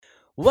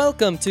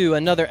Welcome to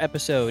another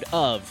episode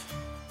of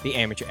The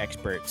Amateur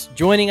Experts.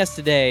 Joining us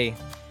today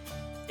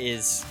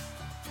is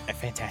a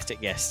fantastic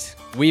guest.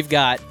 We've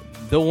got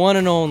the one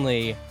and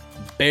only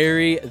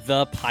Barry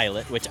the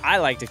Pilot, which I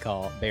like to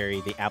call Barry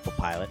the Apple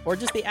Pilot, or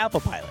just the Apple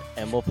Pilot.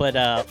 And we'll put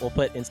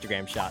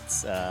Instagram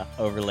shots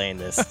overlaying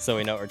this so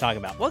we know what we're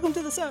talking about. Welcome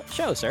to the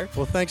show, sir.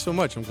 Well, thanks so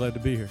much. I'm glad to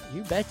be here.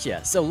 You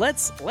betcha. So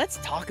let's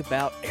talk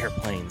about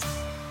airplanes.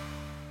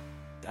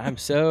 I'm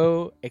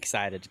so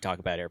excited to talk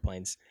about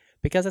airplanes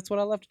because that's what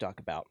I love to talk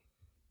about.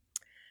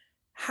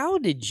 How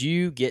did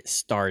you get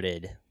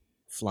started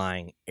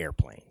flying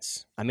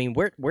airplanes? I mean,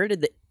 where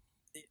did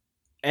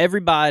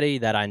everybody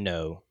that I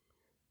know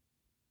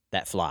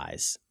that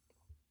flies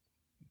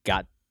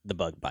got the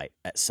bug bite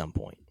at some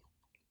point?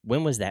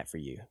 When was that for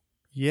you?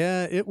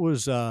 Yeah, it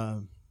was,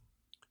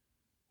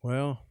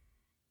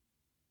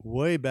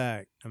 way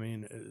back. I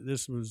mean,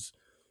 this was...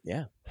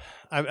 Yeah.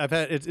 I've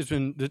had,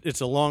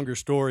 it's a longer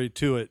story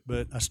to it,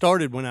 but I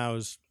started when I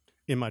was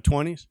in my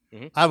 20s.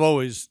 Mm-hmm. I've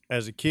always,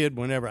 as a kid,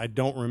 I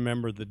don't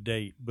remember the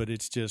date, but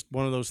it's just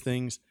one of those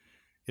things.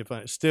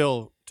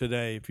 Still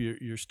today, if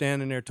you're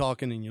standing there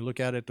talking and you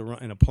look out at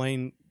and a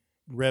plane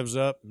revs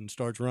up and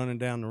starts running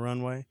down the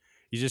runway,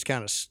 you just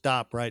kind of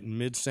stop right in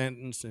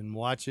mid-sentence and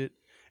watch it,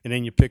 and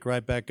then you pick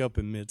right back up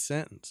in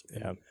mid-sentence.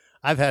 Yeah.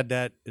 I've had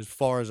that as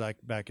far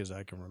back as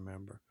I can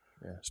remember.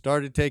 Yeah.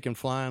 Started taking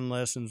flying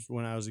lessons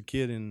when I was a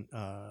kid in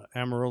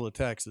Amarillo,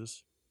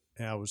 Texas,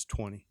 and I was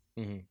 20.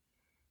 Mm-hmm.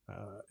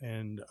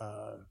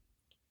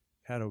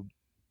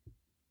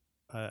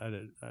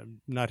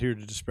 I'm not here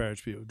to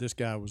disparage people. This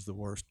guy was the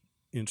worst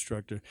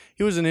instructor.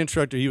 He was an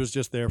instructor. He was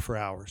just there for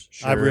hours.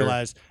 Sure. I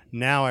realized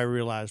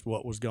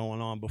what was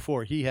going on.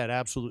 Before, he had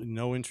absolutely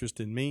no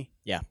interest in me.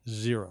 Yeah.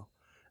 Zero.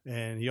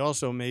 And he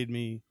also made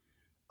me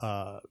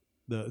the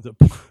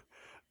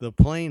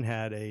plane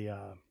had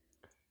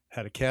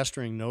a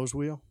cast-ring nose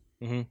wheel,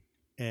 mm-hmm.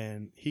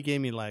 and he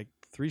gave me like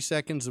 3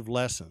 seconds of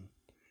lesson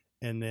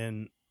and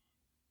then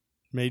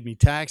made me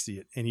taxi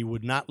it, and he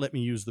would not let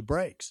me use the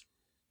brakes.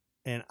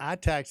 And I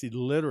taxied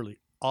literally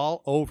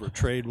all over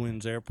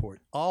Tradewinds Airport,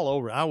 all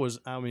over. I was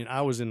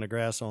in the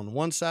grass on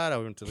one side. I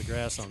went to the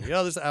grass on the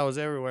other side. I was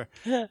everywhere.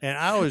 And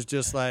I was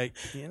just like,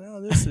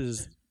 this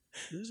is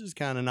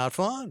kind of not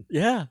fun.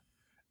 Yeah.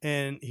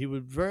 And he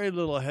would very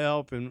little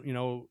help, and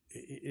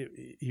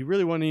he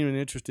really wasn't even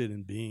interested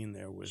in being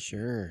there with me.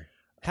 Sure.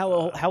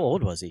 How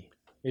old was he?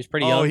 He was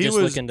pretty young.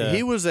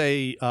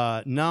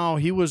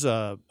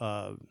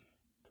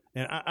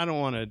 And I don't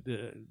want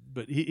to,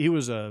 but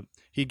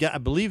I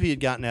believe he had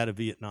gotten out of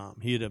Vietnam.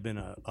 He had been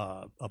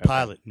a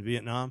pilot in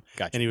Vietnam.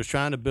 Gotcha. And he was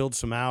trying to build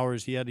some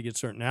hours. He had to get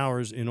certain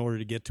hours in order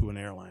to get to an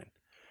airline.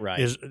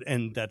 Right.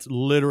 And that's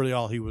literally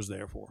all he was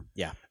there for.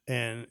 Yeah.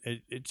 And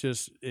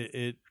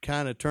it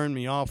kind of turned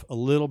me off a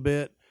little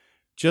bit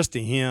just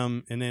to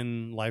him. And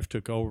then life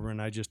took over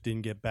and I just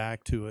didn't get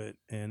back to it.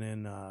 And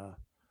then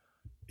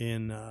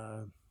in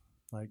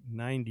like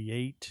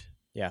 98,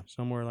 yeah,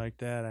 somewhere like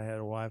that, I had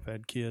a wife, I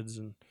had kids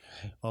and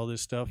all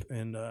this stuff.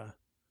 And I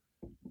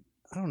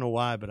don't know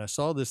why, but I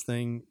saw this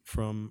thing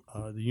from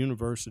the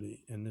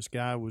university, and this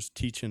guy was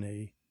teaching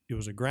it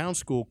was a ground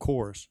school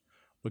course.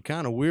 But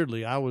kind of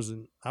weirdly, I was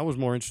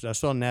more interested. I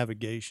saw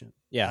navigation.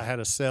 Yeah, I had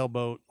a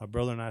sailboat. My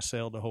brother and I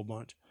sailed a whole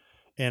bunch,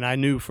 and I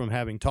knew from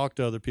having talked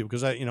to other people,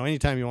 because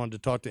anytime you wanted to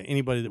talk to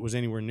anybody that was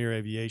anywhere near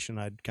aviation,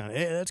 I'd kind of,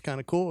 hey, that's kind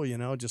of cool,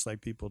 just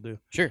like people do.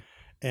 Sure.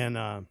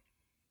 And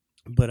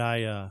but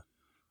I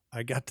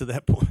got to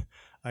that point.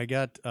 I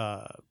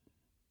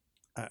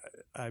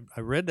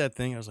read that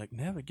thing. I was like,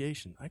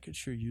 navigation. I could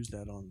sure use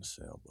that on the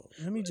sailboat.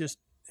 Let me just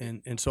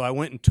and so I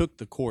went and took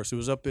the course. It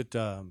was up at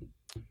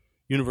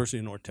University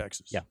of North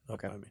Texas. Yeah.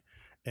 Okay.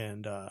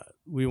 And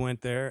we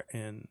went there,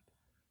 and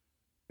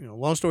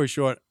long story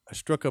short, I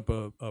struck up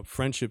a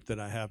friendship that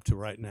I have to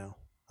right now.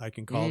 I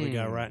can call the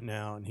guy right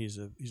now, and he's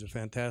a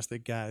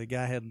fantastic guy. The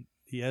guy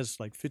has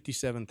like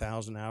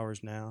 57,000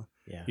 hours now.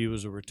 Yeah. He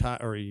was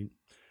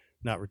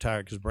not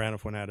retired because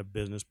Braniff went out of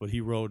business, but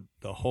he rode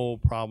the whole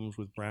problems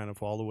with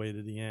Braniff all the way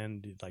to the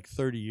end. Like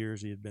 30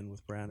 years he had been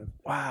with Braniff.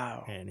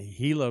 Wow. And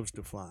he loves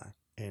to fly,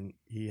 and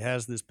he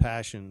has this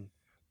passion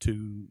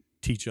to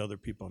teach other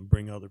people and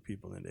bring other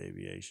people into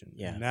aviation.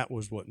 Yeah. And that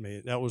was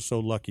so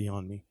lucky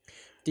on me.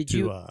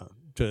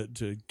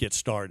 To get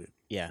started.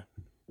 Yeah.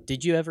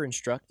 Did you ever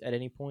instruct at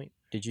any point?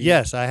 Did you?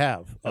 Yes, I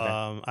have.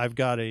 Okay. I've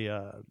got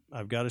a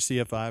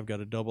CFI, I've got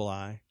a double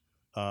I.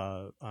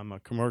 I'm a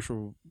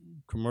commercial.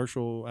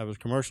 I was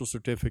commercial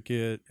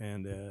certificate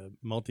and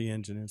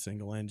multi-engine and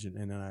single engine,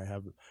 and then I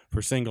have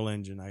for single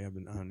engine I have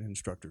an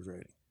instructor's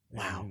rating.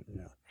 Wow. And,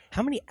 yeah.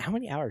 How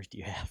many hours do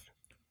you have?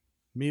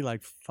 Me,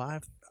 like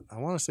five. I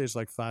want to say it's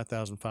like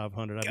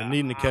 5,500. I've been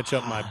needing to catch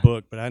up my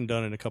book, but I hadn't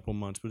done it in a couple of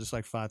months. But it's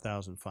like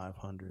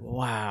 5,500.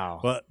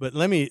 Wow. But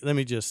let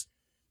me just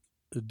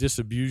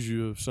disabuse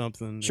you of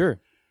something.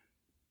 Sure.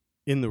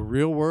 In the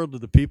real world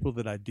of the people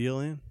that I deal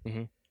in,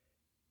 mm-hmm.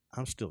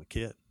 I'm still a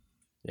kid.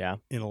 Yeah.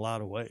 In a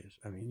lot of ways.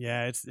 I mean,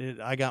 yeah,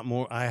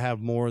 I have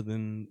more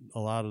than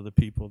a lot of the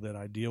people that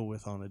I deal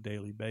with on a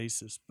daily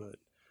basis, but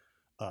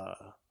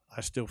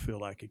I still feel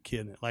like a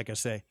kid. Like I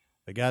say,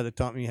 the guy that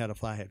taught me how to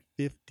fly had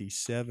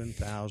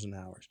 57,000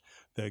 hours.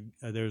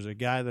 There's a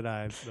guy that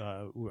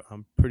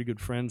I'm pretty good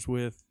friends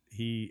with.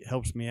 He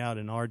helps me out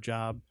in our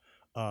job.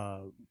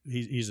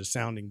 He's a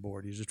sounding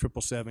board. He's a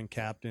 777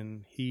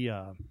 captain. He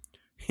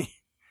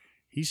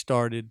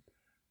started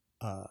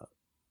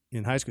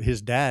in high school.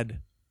 His dad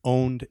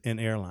owned an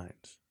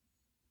airlines.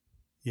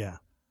 Yeah.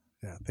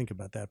 Think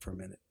about that for a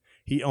minute.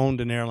 He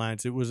owned an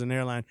airlines. It was an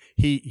airline.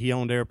 He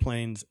owned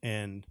airplanes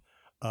and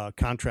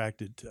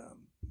contracted.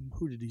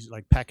 Who did he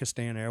like?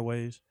 Pakistan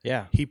Airways.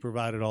 Yeah. He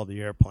provided all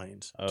the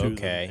airplanes to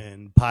them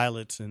and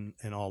pilots and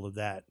all of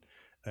that.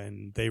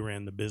 And they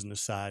ran the business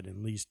side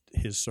and leased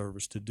his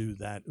service to do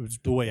that. It was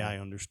the way I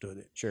understood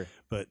it. Sure.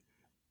 But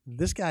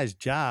this guy's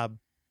job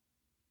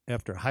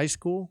after high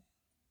school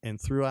and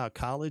throughout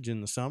college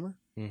in the summer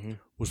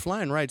was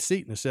flying right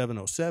seat in a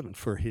 707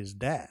 for his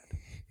dad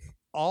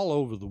all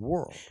over the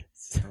world.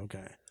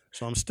 Okay.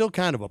 So I'm still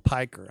kind of a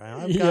piker.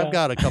 I've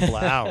got a couple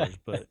of hours,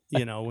 but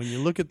when you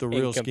look at the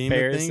real scheme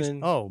of things,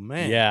 oh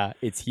man, yeah,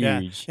 it's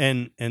huge.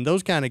 Yeah. And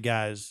those kind of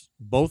guys,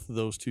 both of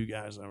those two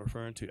guys I'm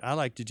referring to, I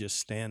like to just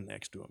stand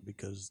next to them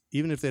because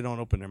even if they don't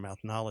open their mouth,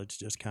 knowledge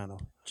just kind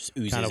of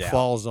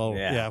falls over.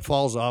 Yeah,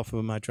 falls off of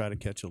them. I try to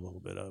catch a little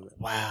bit of it.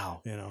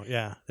 Wow.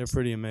 They're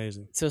pretty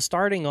amazing. So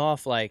starting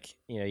off,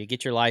 you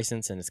get your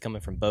license and it's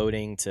coming from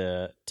boating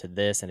to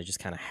this, and it just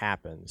kind of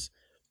happens.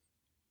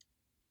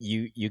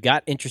 You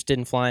got interested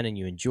in flying and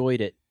you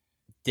enjoyed it.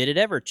 Did it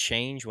ever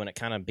change when it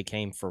kind of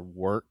became for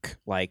work?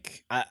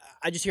 Like,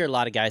 I just hear a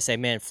lot of guys say,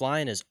 man,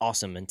 flying is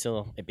awesome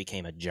until it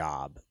became a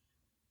job.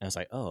 And I was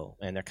like, oh,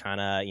 and they're kind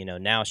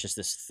of, now it's just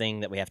this thing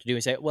that we have to do.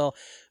 And say, well,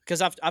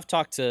 because I've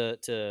talked to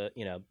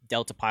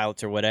Delta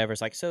pilots or whatever.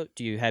 It's like, so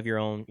do you have your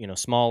own,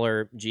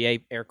 smaller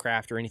GA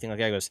aircraft or anything like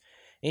that? He goes,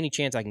 any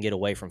chance I can get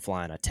away from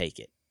flying, I take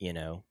it,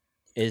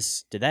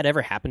 Did that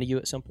ever happen to you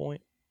at some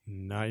point?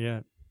 Not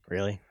yet.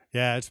 Really?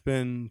 Yeah, it's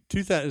been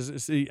 2000.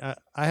 See,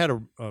 I had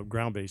a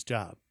ground-based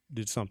job.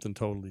 Did something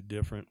totally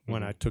different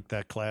when I took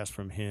that class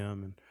from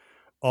him, and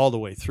all the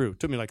way through. It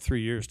took me like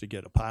 3 years to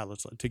get a private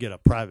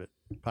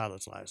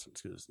pilot's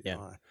license because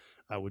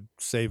I would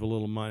save a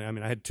little money. I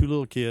mean, I had 2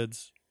 little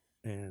kids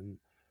and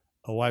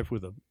a wife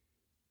with a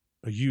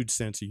huge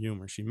sense of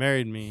humor. She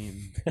married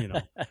me,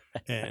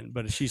 and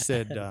but she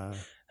said.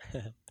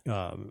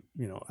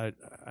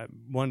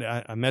 One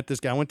day I met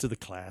this guy. I went to the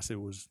class. It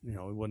was, it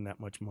wasn't that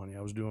much money.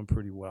 I was doing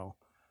pretty well,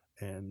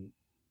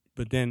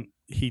 but then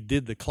he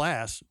did the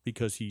class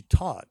because he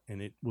taught,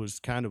 and it was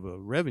kind of a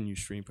revenue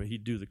stream. But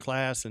he'd do the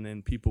class, and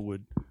then people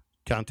would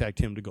contact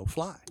him to go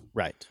fly.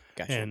 Right.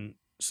 Gotcha. And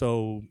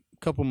so a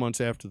couple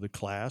months after the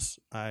class,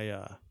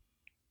 I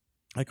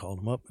called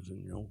him up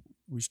and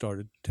we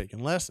started taking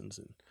lessons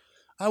and.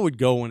 I would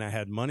go when I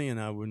had money, and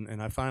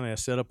I finally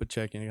set up a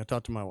checking. I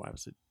talked to my wife. I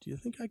said, "Do you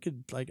think I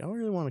could? I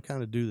really want to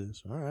kind of do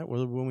this. All right.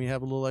 Well, when we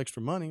have a little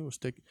extra money, we'll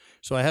stick."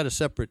 So I had a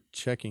separate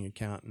checking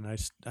account, and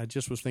I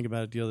just was thinking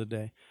about it the other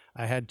day.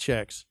 I had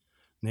checks,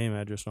 name,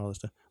 address, and all this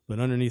stuff, but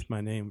underneath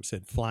my name it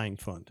said Flying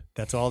Fund.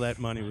 That's all that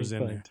money was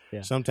in there.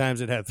 Yeah. Sometimes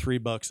it had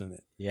 $3 in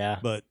it. Yeah.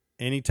 But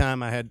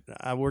anytime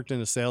I worked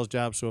in a sales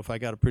job, so if I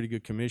got a pretty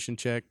good commission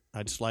check,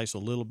 I'd slice a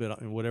little bit,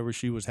 and whatever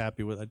she was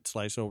happy with, I'd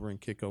slice over and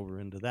kick over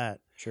into that.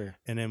 Sure.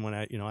 And then when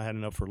I had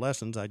enough for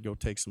lessons, I'd go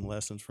take some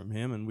lessons from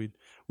him, and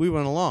we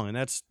went along, and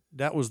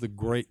that was the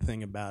great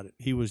thing about it.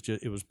 It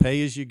was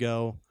pay as you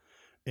go,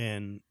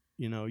 and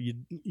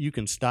you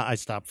can stop. I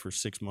stopped for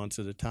 6 months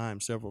at a time,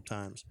 several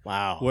times.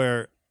 Wow.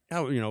 Where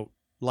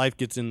life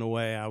gets in the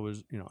way.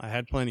 I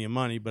had plenty of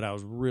money, but I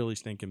was really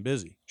stinking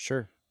busy.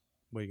 Sure.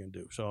 What are you going to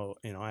do? So,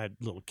 I had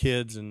little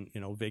kids and,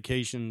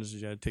 vacations.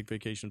 You had to take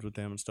vacations with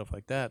them and stuff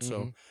like that.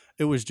 So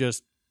it was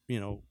just,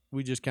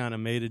 we just kind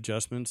of made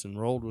adjustments and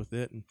rolled with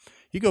it. And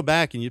you go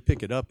back and you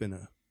pick it up in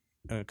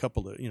a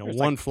couple of,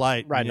 one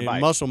flight. Riding a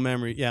bike. Muscle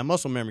memory. Yeah,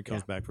 muscle memory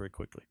comes back very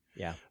quickly.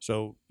 Yeah.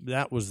 So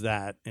that was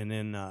that. And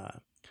then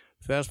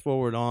fast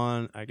forward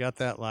on, I got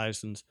that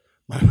license.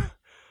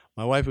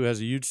 My wife, who has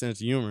a huge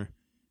sense of humor,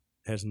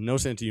 has no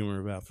sense of humor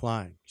about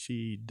flying.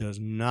 She does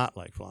not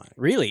like flying.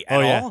 Really?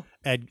 At all?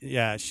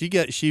 Yeah.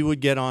 She would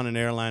get on an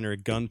airliner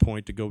at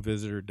gunpoint to go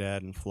visit her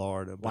dad in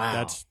Florida. But wow.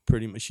 That's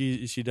pretty much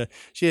she does.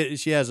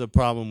 She has a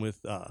problem with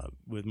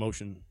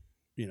motion,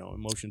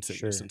 motion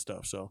sickness and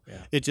stuff. So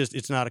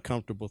it's not a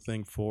comfortable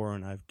thing for her,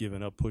 and I've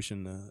given up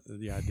pushing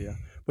the idea.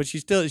 But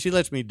she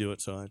lets me do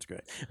it, so that's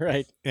great.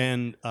 Right.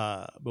 And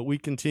but we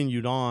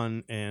continued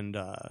on, and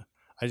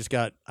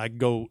I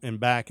go and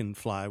back and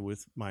fly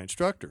with my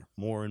instructor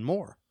more and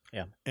more.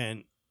 Yeah.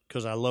 And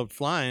because I loved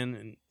flying,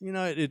 and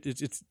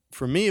it's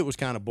for me it was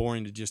kind of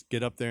boring to just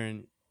get up there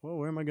and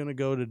where am I going to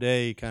go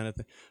today kind of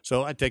thing.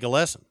 So I take a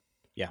lesson.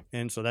 Yeah.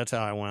 And so that's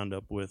how I wound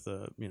up with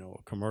a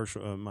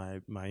commercial.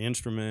 My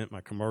instrument,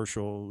 my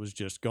commercial was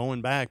just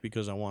going back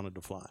because I wanted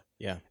to fly.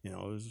 Yeah.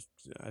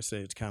 I say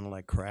it's kind of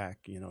like crack.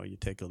 You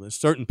take a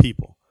list. Certain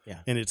people. Yeah.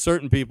 And it's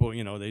certain people.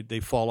 They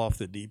fall off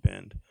the deep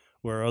end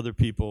where other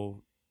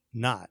people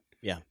not.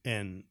 Yeah.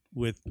 And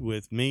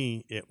with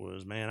me, it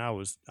was, man, I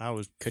was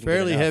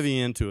fairly heavy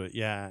into it.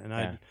 Yeah.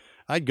 And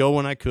I'd go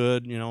when I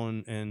could, you know,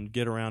 and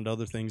get around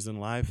other things in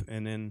life.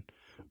 And then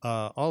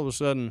all of a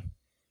sudden,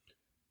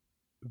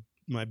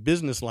 my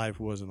business life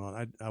wasn't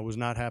on. I was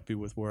not happy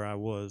with where I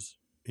was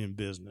in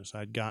business.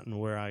 I'd gotten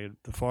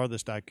the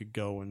farthest I could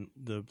go in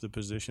the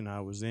position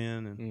I was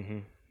in,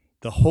 and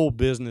the whole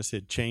business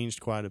had changed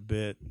quite a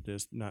bit.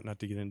 Just not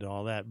to get into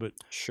all that, but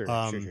sure.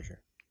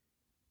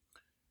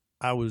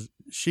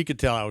 She could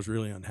tell I was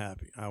really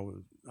unhappy.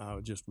 I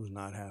just was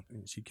not happy.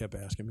 And she kept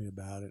asking me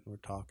about it, and we're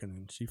talking,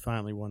 and she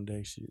finally one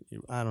day,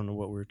 I don't know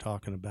what we were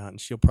talking about, and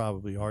she'll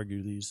probably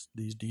argue these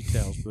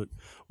details, but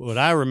what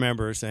I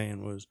remember her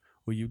saying was,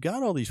 well, you've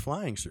got all these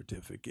flying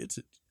certificates.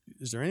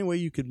 Is there any way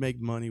you could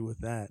make money with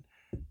that?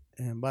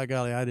 And by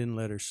golly, I didn't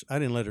let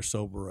her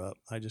sober up.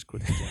 I just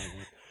quit the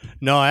job.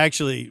 No,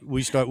 actually,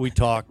 we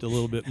talked a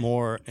little bit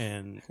more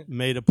and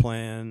made a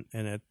plan.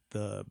 And at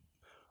the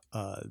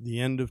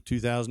end of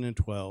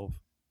 2012,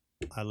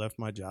 I left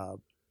my job.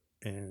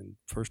 And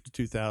first of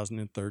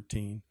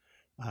 2013,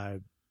 I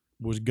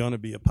was gonna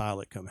be a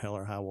pilot come hell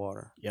or high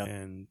water,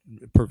 and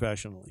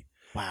professionally.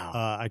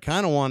 Wow. I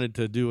kind of wanted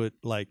to do it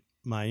like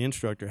my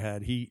instructor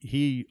had.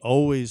 He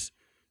always,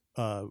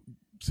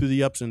 through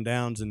the ups and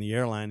downs in the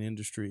airline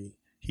industry,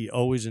 he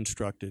always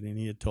instructed, and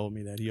he had told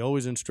me that he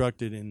always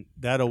instructed, and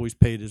that always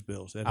paid his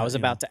bills. I was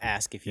about to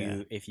ask if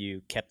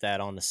you kept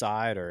that on the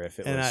side or if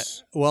it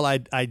was.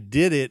 I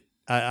did it.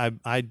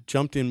 I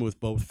jumped in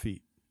with both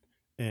feet,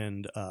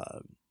 and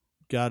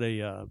got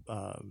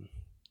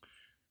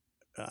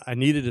I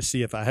needed a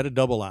CFI. I had a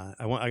double I.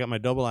 I got my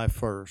double I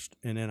first,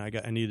 and then I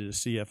needed a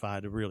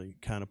CFI to really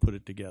kind of put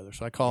it together.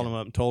 So I called him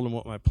up and told him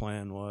what my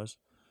plan was,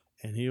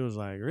 and he was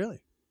like,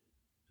 "Really?"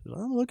 He said,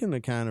 "I'm looking to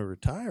kind of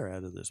retire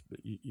out of this, but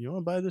you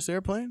want to buy this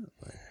airplane?" I'm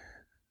like,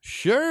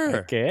 "Sure."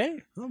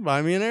 Okay. I'll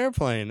buy me an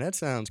airplane. That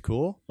sounds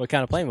cool. What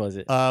kind of plane was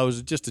it? It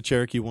was just a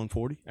Cherokee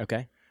 140.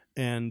 Okay.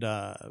 And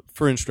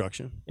for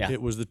instruction,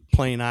 it was the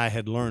plane I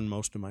had learned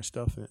most of my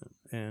stuff in,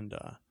 and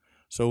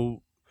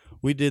so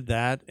we did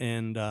that,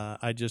 and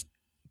I just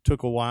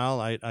took a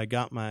while. I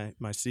got my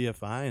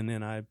CFI, and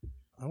then I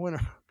went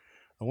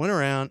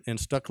around and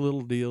stuck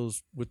little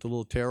deals with the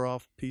little tear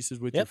off pieces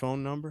with your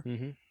phone number.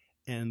 Mm-hmm.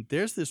 And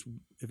there's this.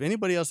 If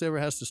anybody else ever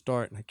has to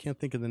start, and I can't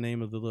think of the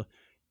name of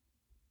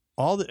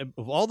all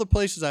the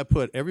places I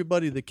put,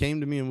 everybody that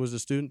came to me and was a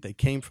student, they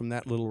came from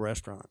that little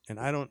restaurant, and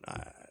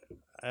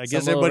I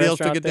guess everybody else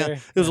took it down.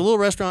 It was a little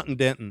restaurant in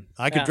Denton.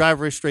 I could drive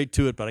very straight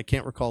to it, but I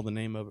can't recall the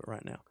name of it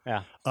right now.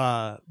 Yeah.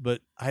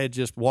 But I had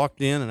just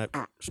walked in and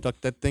I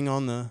stuck that thing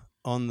on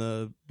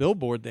the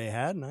billboard they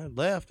had, and I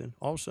left. And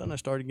all of a sudden, I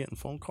started getting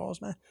phone calls,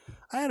 and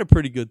I had a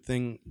pretty good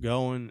thing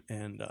going.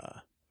 And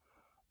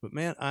but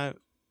man,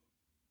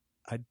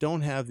 I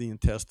don't have the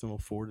intestinal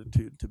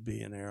fortitude to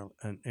be an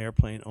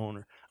airplane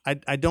owner.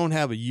 I don't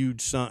have a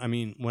huge son. I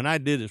mean, when I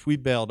did this, we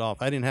bailed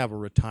off. I didn't have a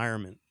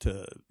retirement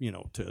to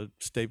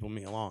staple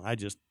me along. I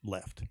just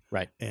left.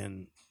 Right.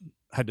 And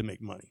had to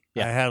make money.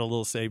 Yeah. I had a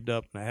little saved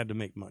up, and I had to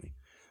make money.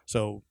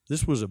 So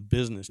this was a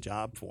business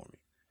job for me.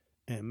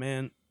 And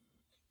man,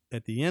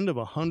 at the end of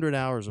 100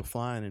 hours of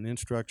flying and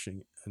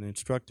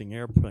instructing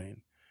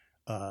airplane,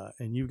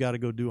 and you've got to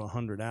go do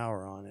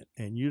 100-hour on it,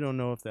 and you don't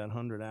know if that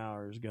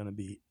 100-hour is going to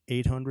be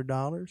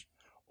 $800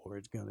 or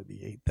it's going to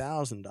be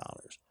 $8,000.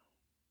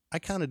 I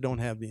kind of don't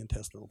have the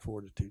intestinal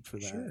fortitude for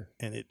that. Sure.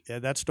 And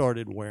that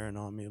started wearing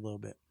on me a little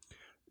bit.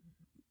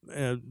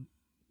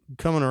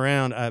 Coming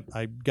around,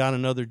 I got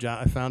another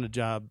job. I found a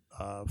job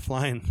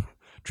flying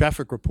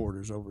traffic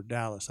reporters over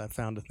Dallas. I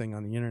found a thing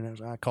on the internet.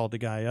 So I called the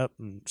guy up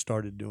and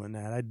started doing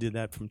that. I did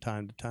that from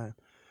time to time.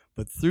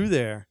 But through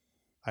there,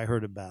 I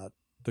heard about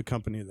the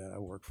company that I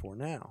work for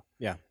now.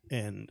 Yeah.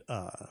 And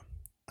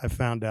I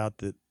found out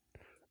that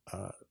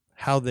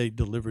how they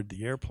delivered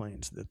the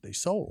airplanes that they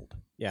sold.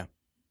 Yeah.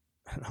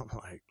 And I'm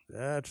like,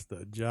 that's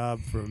the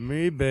job for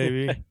me,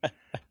 baby.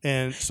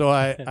 And so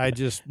I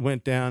just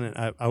went down,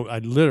 and I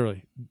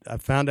literally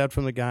found out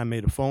from the guy,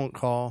 made a phone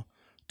call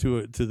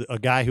to a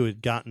guy who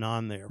had gotten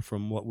on there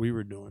from what we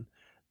were doing.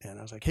 And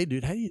I was like, hey,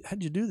 dude,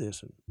 how'd you do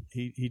this? And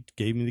he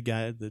gave me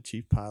the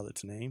chief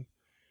pilot's name.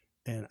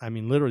 And I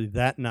mean, literally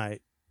that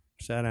night,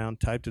 sat down,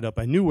 typed it up.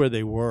 I knew where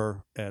they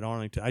were at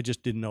Arlington. I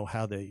just didn't know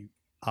how they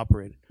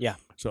operated. Yeah.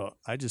 So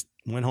I just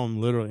went home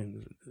literally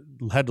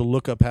and had to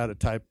look up how to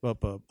type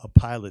up a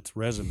pilot's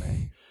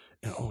resume.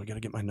 And I got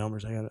to get my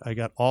numbers. I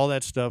got all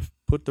that stuff,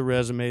 put the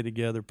resume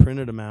together,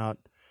 printed them out,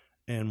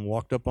 and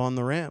walked up on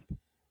the ramp.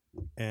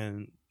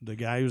 And the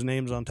guy whose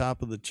name's on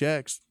top of the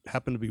checks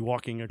happened to be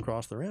walking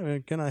across the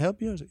ramp. Can I help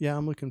you? I said, yeah,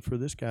 I'm looking for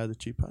this guy, the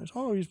chief pilot.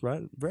 Oh, he's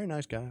right. Very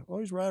nice guy. Oh,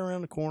 he's right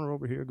around the corner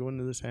over here, going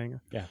to this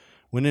hangar. Yeah.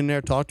 Went in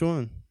there, talked to him,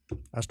 and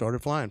I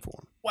started flying for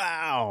him.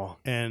 Wow.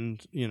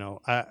 And,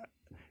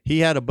 he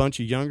had a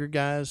bunch of younger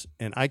guys,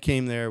 and I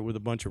came there with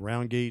a bunch of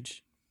round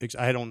gauge.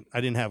 I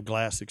didn't have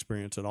glass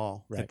experience at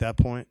all at that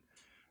point.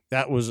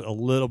 That was a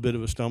little bit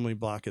of a stumbling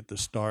block at the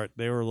start.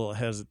 They were a little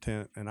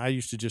hesitant, and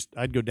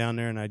I'd go down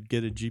there and I'd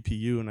get a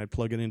GPU and I'd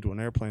plug it into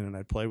an airplane and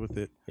I'd play with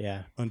it.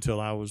 Yeah. And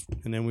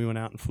then we went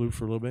out and flew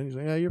for a little bit. He's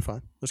like, yeah, you're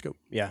fine. Let's go.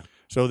 Yeah.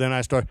 So then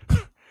I started,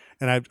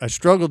 And I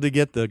struggled to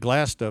get the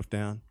glass stuff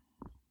down.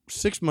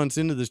 6 months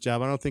into this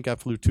job, I don't think I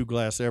flew 2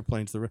 glass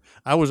airplanes.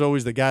 I was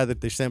always the guy that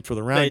they sent for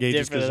the round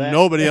gauges because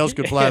nobody else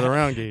could fly the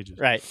round gauges.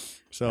 Right.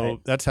 So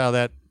that's how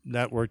that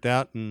worked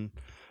out. And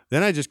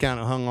then I just kind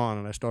of hung on,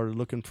 and I started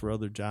looking for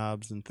other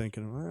jobs and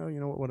thinking, well, you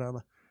know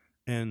what,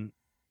 and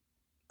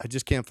I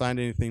just can't find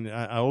anything that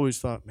I always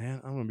thought,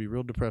 man, I'm going to be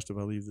real depressed if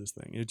I leave this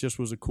thing. It just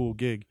was a cool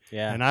gig.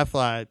 Yeah. And I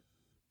fly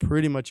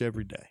pretty much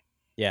every day.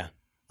 Yeah.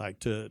 Like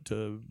to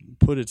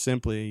put it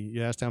simply,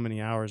 you asked how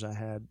many hours I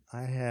had.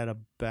 I had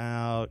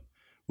about,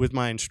 with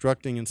my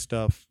instructing and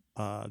stuff,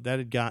 that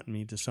had gotten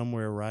me to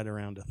somewhere right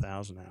around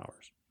 1,000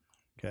 hours.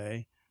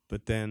 Okay,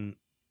 but then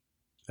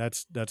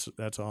that's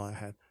all I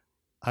had.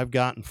 I've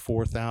gotten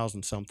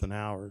 4,000 something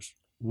hours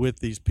with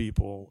these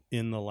people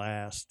in the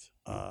last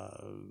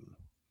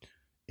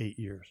 8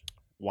 years.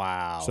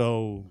 Wow.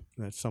 So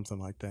that's something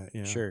like that.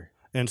 Yeah. Sure.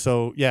 And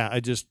so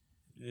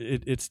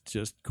it's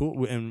just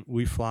cool, and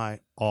we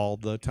fly all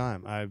the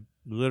time. I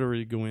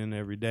literally go in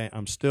every day.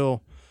 I'm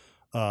still,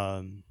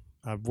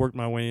 I've worked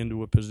my way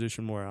into a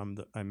position where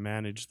I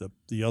manage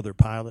the other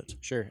pilots.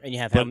 Sure. And you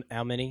have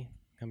how many?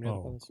 How many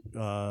other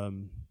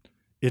pilots?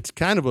 It's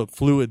kind of a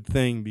fluid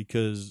thing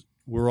because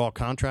we're all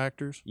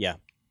contractors. Yeah.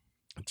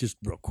 Just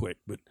real quick,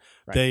 but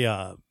they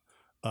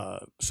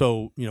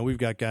so we've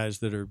got guys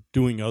that are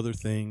doing other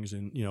things,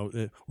 and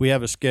we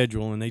have a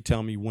schedule, and they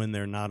tell me when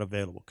they're not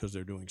available because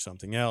they're doing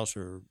something else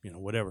or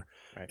whatever.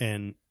 Right.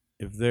 And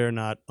if they're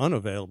not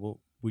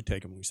unavailable, we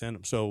take them, we send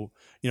them. So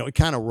it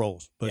kind of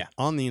rolls. But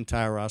on the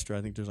entire roster,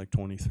 I think there's like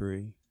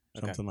 23,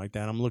 something like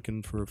that. I'm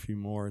looking for a few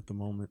more at the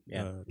moment.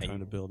 Trying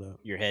to build up.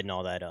 You're heading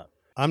all that up.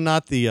 I'm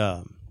not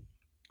the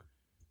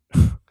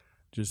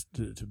just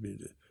to be.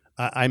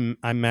 I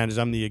manage.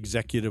 I'm the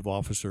executive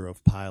officer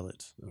of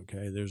pilots.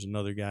 Okay, there's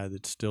another guy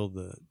that's still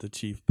the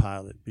chief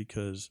pilot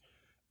because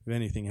if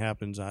anything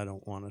happens, I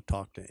don't want to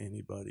talk to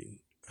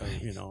anybody.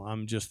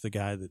 I'm just the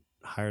guy that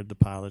hired the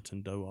pilots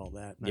and do all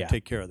that, and I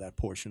take care of that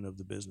portion of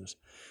the business.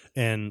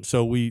 And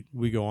so we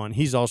go on.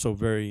 He's also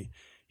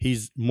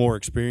he's more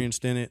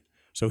experienced in it,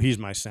 so he's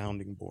my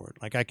sounding board.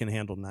 Like I can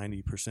handle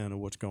 90% of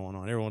what's going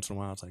on. Every once in a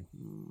while, it's like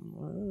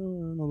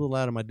I'm a little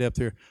out of my depth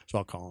here, so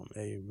I'll call him.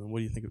 Hey, what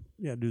do you think?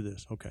 Yeah, do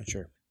this. Okay,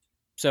 sure.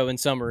 So in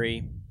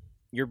summary,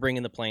 you're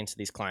bringing the planes to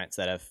these clients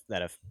that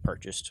have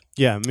purchased.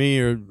 Yeah,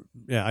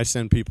 I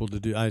send people to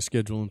do. I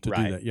schedule them to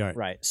do that. Yeah,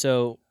 right.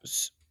 So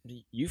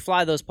you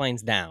fly those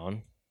planes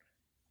down,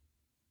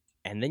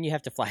 and then you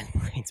have to fly the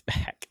planes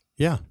back.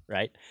 Yeah.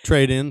 Right?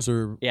 Trade-ins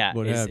or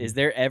what have you. Is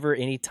there ever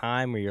any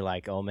time where you're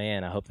like, oh,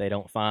 man, I hope they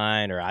don't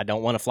find, or I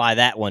don't want to fly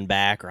that one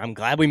back, or I'm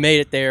glad we made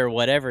it there, or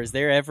whatever? Is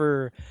there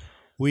ever...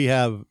 We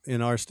have,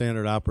 in our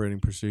standard operating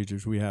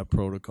procedures, we have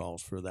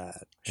protocols for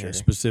that. Sure. And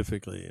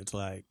specifically, it's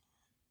like,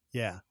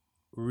 you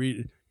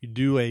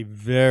do a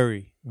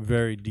very,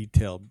 very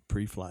detailed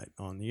pre-flight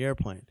on the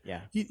airplane.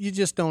 Yeah. You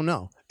just don't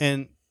know.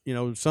 And,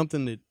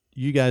 something that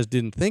you guys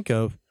didn't think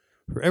of,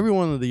 for every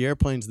one of the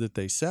airplanes that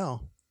they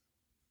sell,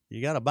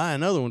 you got to buy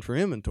another one for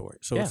inventory.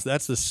 So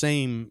that's the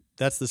same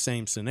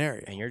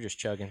scenario. And you're just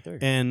chugging through.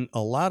 And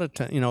a lot of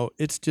times,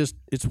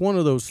 it's one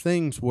of those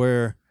things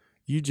where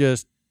you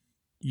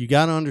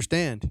got to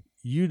understand,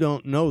 you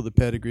don't know the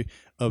pedigree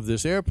of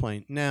this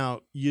airplane.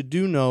 Now, you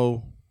do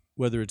know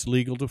whether it's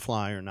legal to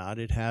fly or not.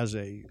 It has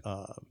an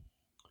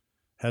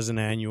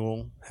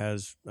annual,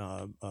 has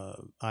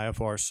IFR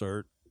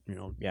cert,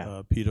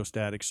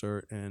 pedostatic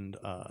cert, and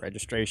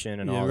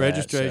registration and all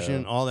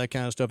that. All that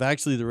kind of stuff.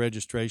 Actually, the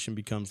registration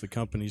becomes the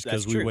company's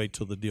because we wait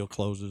till the deal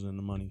closes and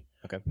the money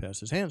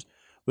passes hands.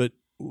 But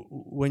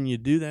when you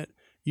do that,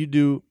 you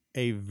do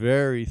a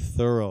very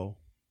thorough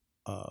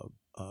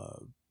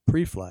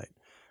pre-flight.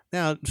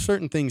 Now,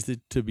 certain things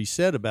to be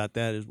said about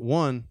that is,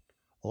 one,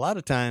 a lot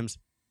of times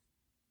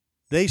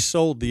they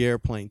sold the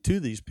airplane to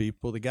these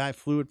people. The guy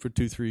flew it for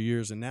 2-3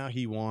 years, and now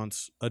he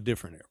wants a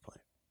different airplane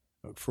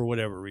for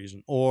whatever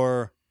reason,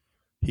 or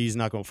he's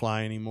not going to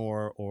fly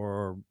anymore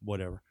or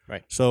whatever.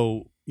 Right.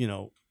 So,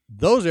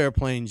 those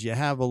airplanes you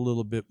have a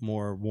little bit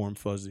more warm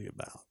fuzzy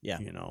about. Yeah.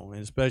 And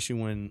especially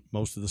when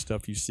most of the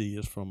stuff you see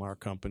is from our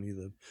company,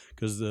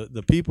 because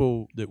the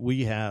people that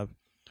we have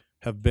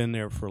been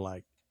there for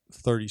like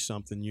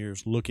 30-something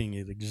years looking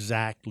at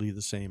exactly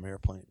the same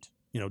airplanes.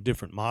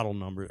 Different model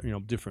number,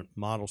 different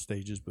model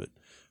stages, but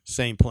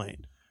same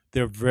plane.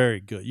 They're very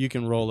good. You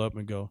can roll up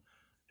and go,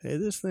 hey,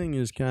 this thing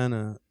is kind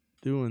of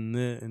doing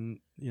this, and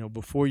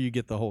before you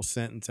get the whole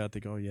sentence out, they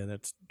go,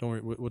 don't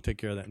worry, we'll take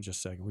care of that in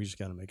just a second. We just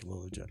got to make a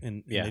little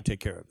adjustment, and they take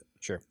care of it.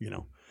 Sure.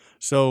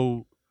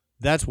 So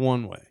that's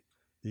one way.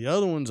 The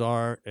other ones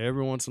are,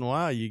 every once in a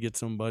while you get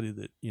somebody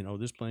that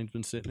this plane's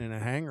been sitting in a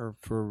hangar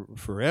for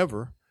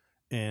forever,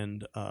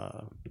 and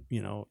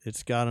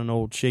it's got an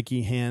old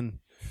shaky hand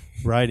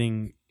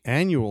writing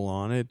annual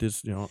on it.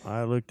 This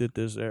I looked at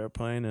this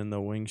airplane and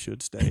the wing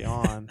should stay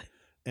on,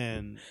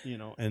 and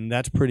and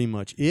that's pretty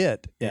much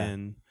it. Yeah.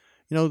 And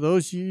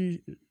those, you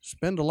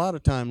spend a lot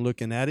of time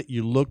looking at it.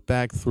 You look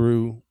back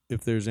through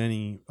if there's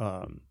any,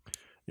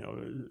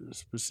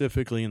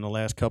 specifically in the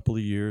last couple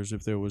of years,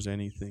 if there was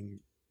anything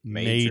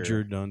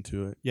major done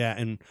to it. Yeah,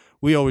 and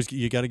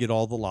you got to get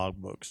all the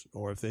logbooks,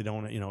 or if they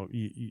don't,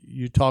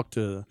 you talk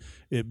to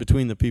it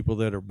between the people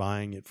that are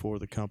buying it for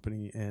the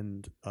company,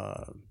 and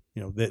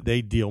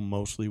they deal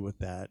mostly with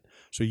that.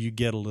 So you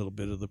get a little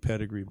bit of the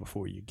pedigree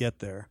before you get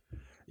there,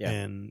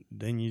 and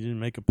then you didn't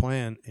make a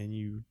plan, and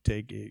you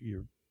take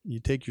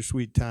your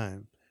sweet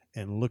time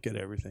and look at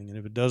everything. And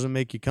if it doesn't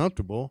make you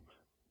comfortable,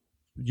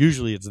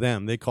 usually it's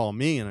them. They call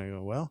me, and I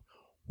go, well,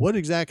 what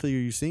exactly are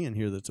you seeing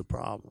here that's a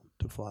problem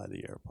to fly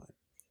the airplane?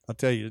 I'll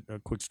tell you a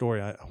quick story.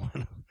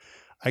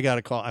 I got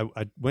a call.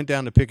 I went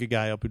down to pick a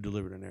guy up who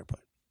delivered an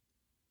airplane.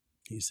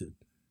 He said,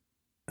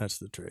 that's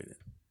the trade-in.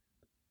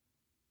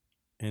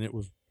 And it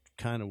was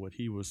kind of what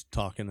he was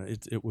talking.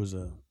 It was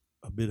a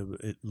bit of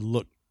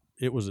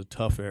it was a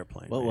tough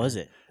airplane. What was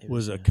it? It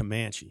was a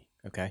Comanche.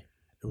 Okay.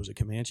 It was a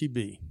Comanche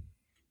B.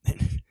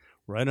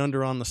 Right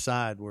under on the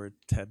side where it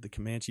had the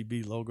Comanche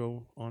B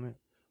logo on it,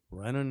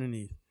 right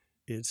underneath,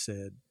 it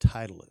said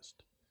Titleist,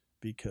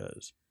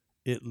 because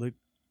it looked,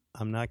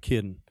 I'm not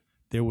kidding,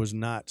 there was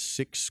not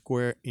 6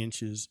 square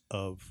inches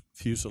of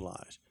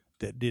fuselage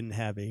that didn't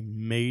have a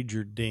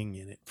major ding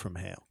in it from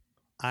hail.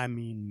 I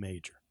mean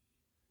major.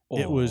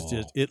 It was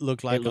just, it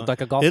looked like a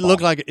golf ball. It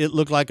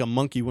looked like a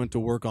monkey went to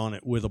work on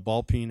it with a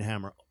ball peen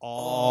hammer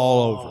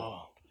all over it.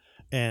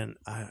 And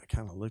I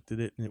kind of looked at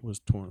it, and it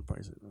was torn apart.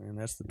 I said, man,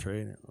 that's the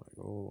trade. And I'm like,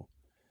 oh.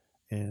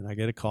 And I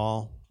get a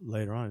call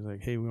later on. He's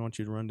like, hey, we want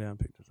you to run down and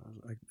pick this. I was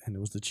like, and it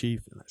was the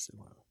chief. And I said,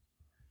 well,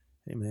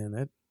 hey, man,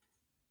 that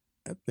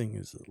thing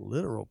is a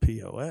literal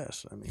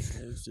POS. I mean,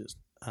 it's just,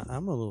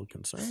 I'm a little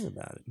concerned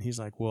about it. And he's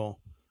like,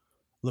 well,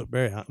 look,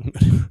 Barry,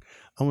 I'm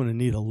going to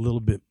need a little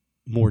bit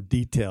more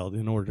detailed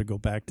in order to go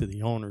back to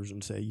the owners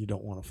and say, you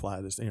don't want to fly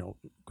this.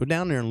 Go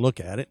down there and look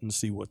at it and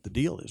see what the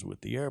deal is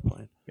with the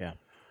airplane. Yeah.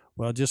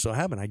 Well, it just so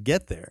happened I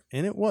get there,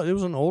 and it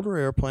was an older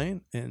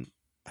airplane, and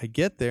I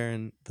get there,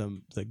 and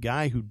the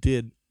guy who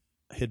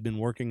had been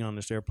working on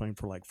this airplane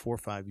for like 4 or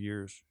 5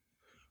 years,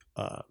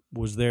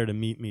 was there to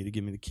meet me, to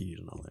give me the keys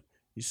and all that.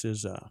 He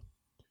says, I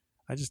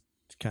just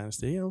kind of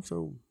say,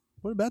 so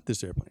what about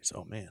this airplane? He said,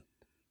 oh man,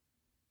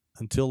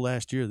 until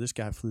last year, this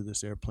guy flew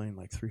this airplane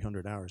like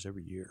 300 hours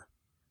every year.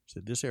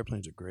 Said, this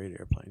airplane's a great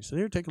airplane. He said,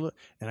 here, take a look.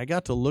 And I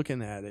got to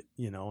looking at it,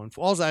 and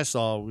all I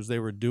saw was they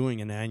were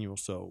doing an annual.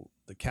 So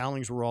the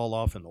cowlings were all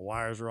off and the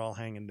wires were all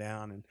hanging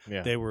down, and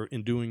they were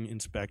doing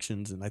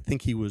inspections. And I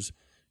think he was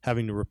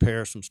having to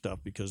repair some stuff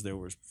because there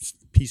were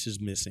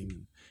pieces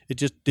missing. It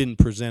just didn't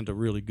present a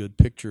really good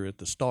picture at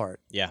the start.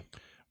 Yeah.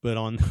 But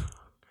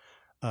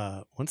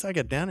once I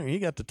got down there, he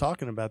got to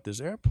talking about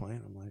this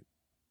airplane. I'm like,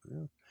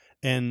 yeah.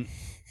 And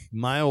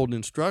my old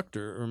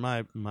instructor, or my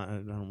I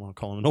don't want to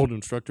call him an old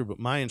instructor, but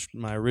my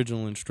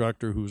original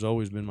instructor, who's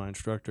always been my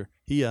instructor,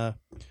 he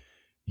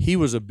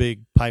was a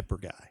big Piper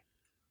guy.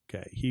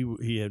 Okay,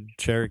 he had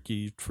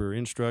Cherokee for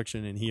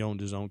instruction, and he owned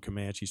his own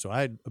Comanche. So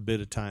I had a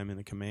bit of time in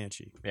a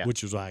Comanche,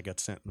 which is why I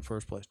got sent in the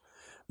first place.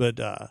 But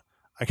I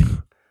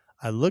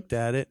looked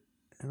at it,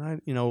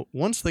 and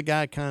once the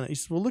guy he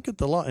said, well, look at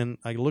the log, and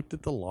I looked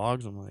at the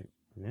logs. I'm like,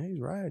 yeah, he's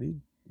right.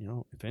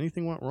 If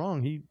anything went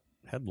wrong, he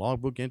had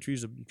logbook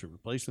entries to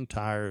replacing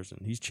tires,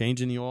 and he's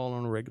changing the oil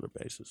on a regular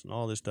basis and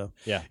all this stuff.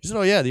 Yeah. He said,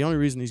 oh yeah, the only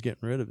reason he's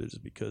getting rid of it is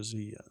because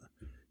he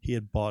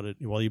had bought it.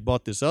 Well, he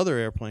bought this other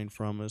airplane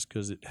from us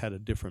because it had a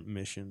different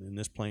mission, and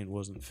this plane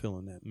wasn't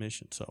filling that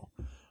mission. So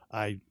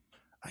I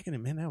can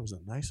admit that was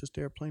the nicest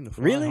airplane to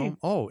fly home.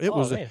 Oh, it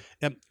was.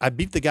 I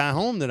beat the guy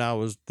home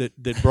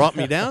that brought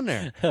me down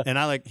there,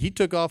 and he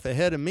took off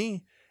ahead of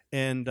me,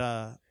 and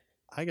I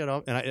got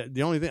off, and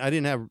the only thing I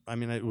didn't have,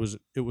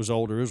 it was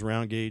older, it was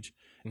round gauge.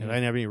 And I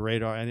didn't have any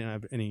radar. I didn't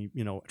have any,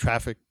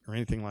 traffic or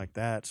anything like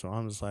that. So I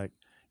was like,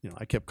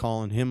 I kept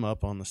calling him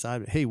up on the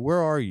side. Hey, where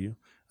are you?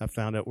 I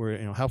found out where,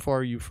 how far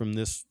are you from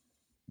this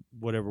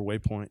whatever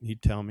waypoint?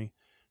 He'd tell me,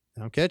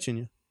 and I'm catching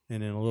you.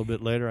 And then a little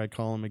bit later, I'd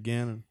call him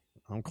again, and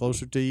I'm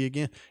closer to you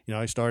again.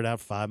 I started out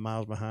 5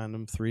 miles behind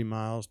him, 3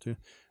 miles, and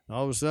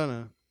all of a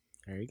sudden,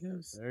 there he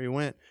goes. There he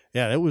went.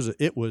 Yeah, it was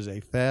a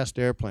fast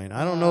airplane.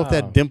 I don't know if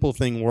that dimple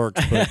thing works,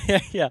 but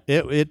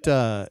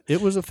it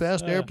was a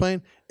fast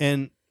airplane.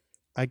 And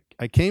I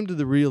came to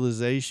the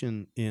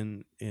realization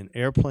in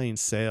airplane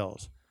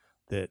sales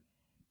that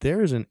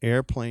there is an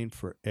airplane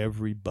for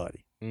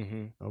everybody.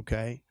 Mm-hmm.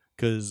 Okay?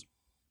 Because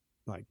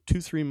like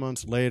 2-3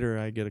 months later,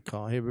 I get a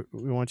call. Hey,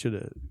 we want you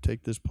to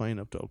take this plane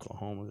up to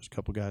Oklahoma. There's a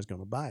couple guys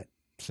going to buy it.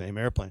 Same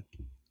airplane.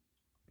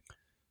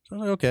 So I'm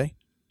like, okay.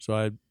 So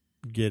I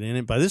get in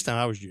it. By this time,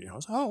 I was like,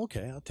 oh,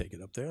 okay, I'll take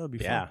it up there. It'll be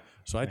fun.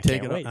 So I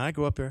take it up, and I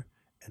go up there,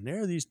 and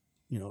there are these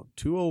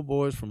 2 old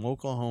boys from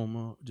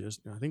Oklahoma.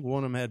 I think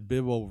one of them had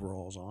bib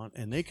overalls on,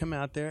 and they come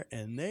out there,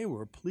 and they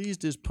were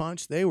pleased as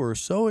punch. They were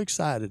so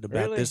excited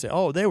about this.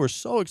 Oh, they were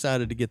so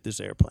excited to get this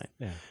airplane.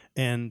 Yeah.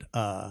 And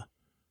I'm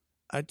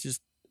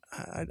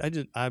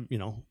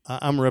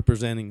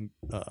representing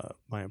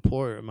my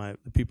employer,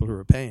 the people who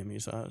are paying me.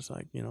 So I was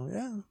like, yeah,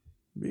 it'd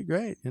be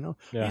great. Yeah.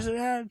 He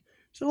said,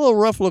 it's a little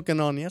rough looking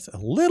on the outside. A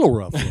little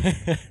rough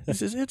looking. He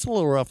says, it's a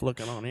little rough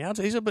looking on the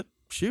outside. He said, but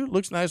shoot,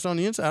 looks nice on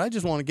the inside. I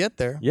just want to get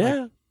there. Yeah.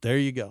 Like, There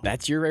you go.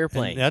 That's your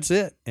airplane. And that's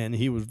it. And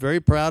he was very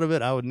proud of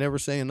it. I would never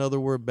say another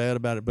word bad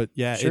about it. But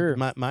yeah, sure.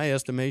 My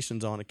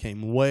estimations on it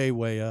came way,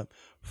 way up.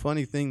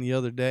 Funny thing, the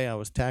other day I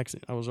was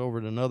taxiing. I was over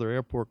at another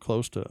airport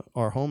close to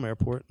our home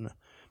airport, and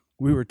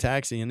we were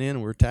taxiing in.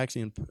 We were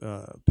taxiing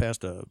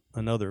past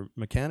another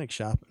mechanic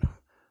shop.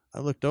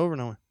 I looked over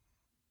and I went,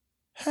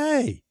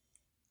 "Hey,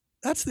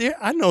 that's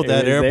I know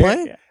that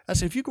airplane." Yeah. I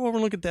said, "If you go over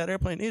and look at that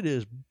airplane, it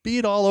is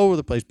beat all over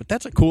the place. But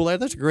that's a cool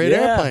that's a great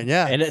airplane,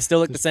 yeah." And it still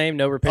looked the same,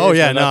 no repairs. Oh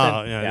yeah,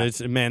 no, yeah.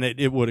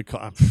 It would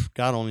have.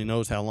 God only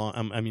knows how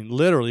long. I mean,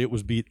 literally, it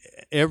was beat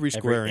every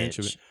square inch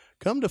of it.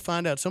 Come to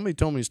find out, somebody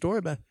told me a story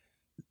about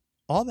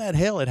all that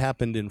hell had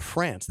happened in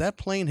France. That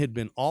plane had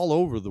been all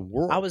over the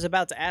world. I was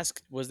about to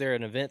ask, was there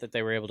an event that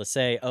they were able to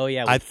say, "Oh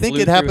yeah"? I think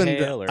it happened.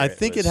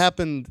 It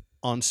happened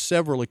on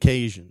several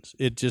occasions.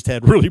 It just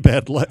had really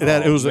bad luck.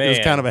 It was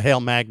kind of a hail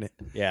magnet.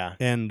 Yeah.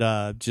 And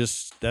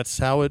just that's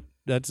how it.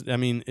 I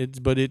mean,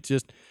 it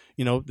just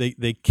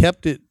they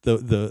kept it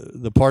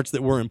the parts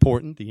that were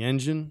important, the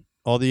engine,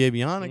 all the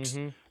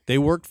avionics, they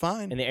worked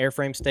fine, and the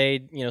airframe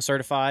stayed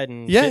certified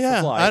and fit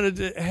for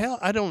flight.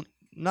 I don't.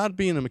 Not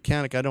being a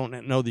mechanic, I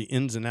don't know the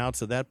ins and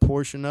outs of that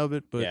portion of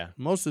it, but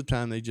most of the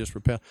time they just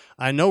repair.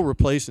 I know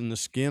replacing the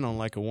skin on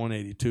like a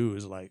 182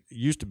 is like, it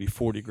used to be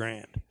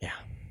 $40,000. Yeah.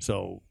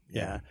 So,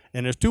 yeah.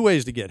 And there's two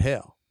ways to get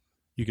hell.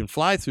 You can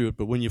fly through it,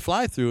 but when you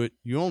fly through it,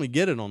 you only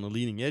get it on the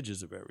leading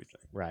edges of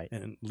everything. Right.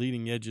 And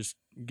leading edges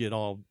get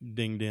all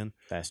dinged in.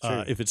 That's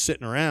true. If it's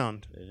sitting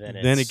around,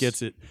 then it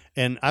gets it.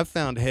 And I've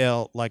found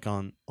hell like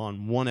on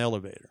one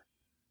elevator.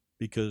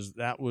 Because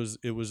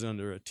it was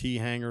under a T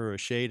hanger or a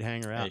shade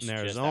hanger out in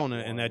Arizona,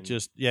 and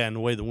that and the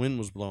way the wind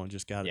was blowing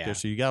just got it there.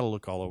 So you got to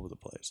look all over the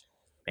place.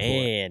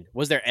 Man,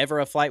 was there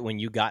ever a flight when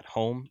you got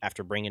home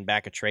after bringing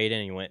back a trade in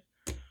and you went,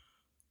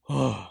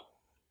 "Oh,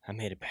 I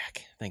made it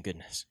back, thank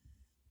goodness"?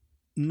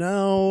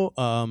 No,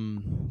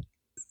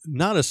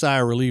 not a sigh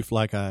of relief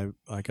like I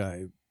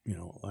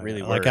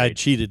really like I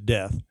cheated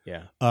death.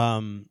 Yeah.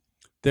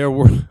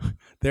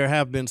 There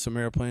have been some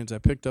airplanes. I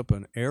picked up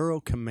an Aero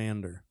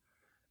Commander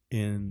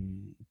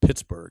in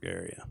Pittsburgh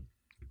area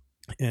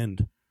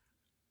and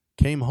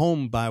came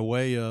home by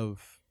way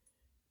of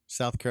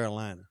South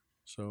Carolina.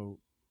 So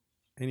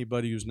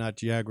anybody who's not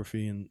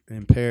geography and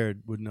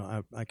impaired would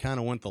know I kind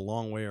of went the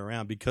long way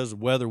around because the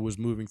weather was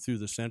moving through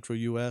the central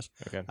U.S.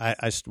 Okay.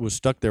 I was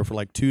stuck there for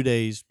like 2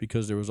 days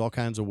because there was all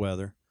kinds of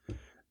weather,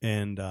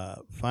 and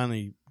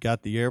finally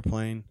got the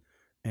airplane,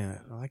 and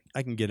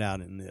I can get out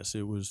in this.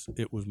 It was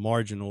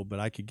marginal, but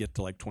I could get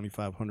to like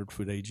 2,500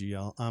 foot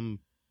AGL.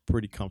 I'm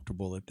pretty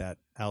comfortable at that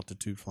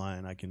altitude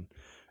flying. I can,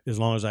 as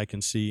long as I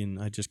can see, and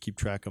I just keep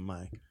track of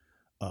my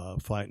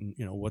flight and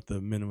what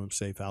the minimum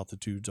safe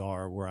altitudes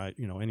are. Where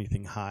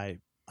anything high,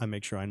 I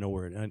make sure I know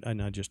where it.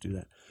 And I just do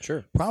that.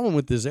 Sure. Problem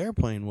with this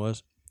airplane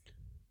was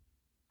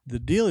the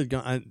deal had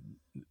gone.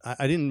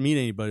 I didn't meet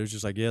anybody. It was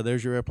just like, yeah,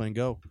 there's your airplane,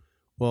 go.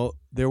 Well,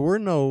 there were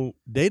no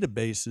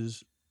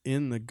databases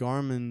in the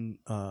Garmin,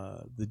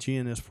 the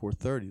GNS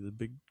 430, the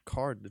big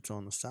card that's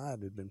on the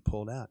side had been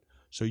pulled out.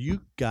 So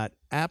you got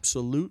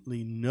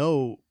absolutely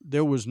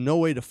there was no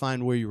way to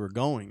find where you were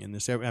going in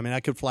this. I mean, I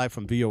could fly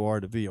from VOR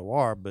to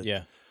VOR, but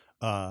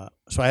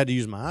so I had to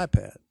use my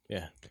iPad.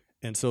 Yeah.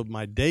 And so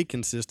my day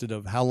consisted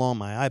of how long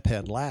my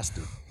iPad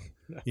lasted.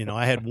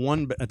 I had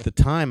at the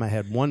time I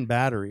had one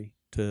battery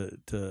a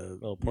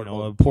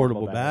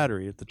portable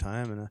battery at the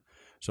time. And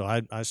so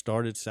I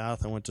started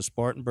south. I went to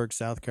Spartanburg,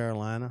 South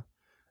Carolina,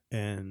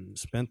 and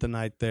spent the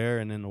night there,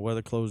 and then the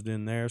weather closed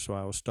in there, so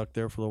I was stuck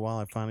there for a while.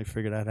 I finally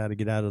figured out how to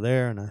get out of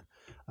there, and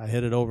I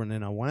headed over, and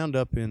then I wound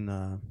up in,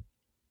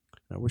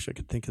 I wish I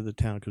could think of the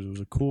town because it was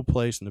a cool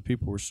place, and the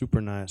people were super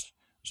nice.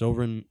 It was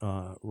over in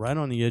right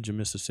on the edge of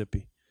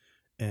Mississippi,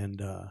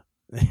 and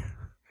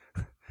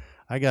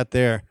I got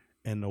there,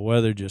 and the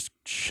weather just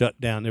shut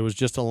down. There was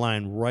just a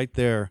line right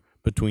there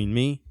between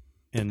me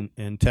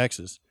and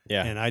Texas.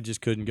 Yeah. And I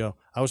just couldn't go.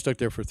 I was stuck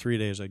there for 3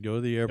 days. I'd go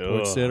to the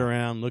airport, sit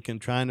around,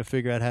 trying to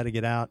figure out how to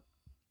get out.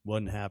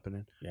 Wasn't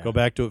happening. Yeah. Go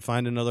back to it,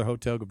 find another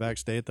hotel, go back,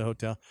 stay at the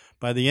hotel.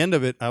 By the end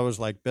of it, I was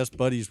like best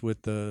buddies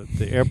with the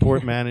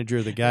airport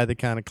manager, the guy that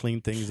kind of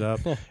cleaned things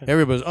up.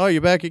 Everybody's, oh,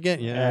 you're back again?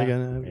 Yeah,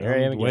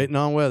 I'm waiting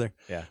on weather.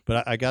 Yeah.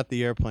 But I got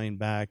the airplane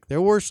back.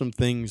 There were some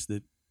things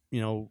that,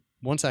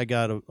 once I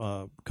got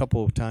a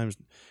couple of times,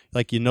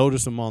 like you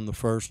notice them on the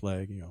first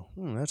leg, you go,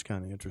 that's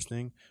kind of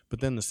interesting. But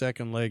then the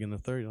second leg and the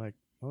third, you're like,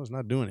 it's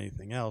not doing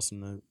anything else.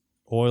 And the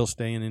oil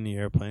staying in the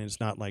airplane, it's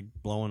not like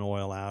blowing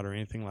oil out or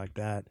anything like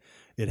that.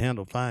 It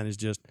handled fine. It's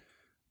just,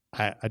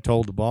 I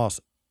told the boss,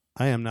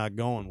 I am not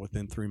going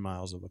within 3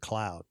 miles of a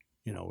cloud,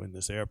 in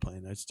this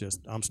airplane. That's just,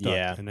 I'm stuck.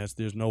 Yeah. And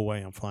there's no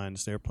way I'm flying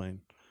this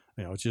airplane.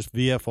 It's just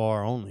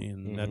VFR only,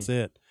 and that's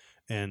it.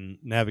 And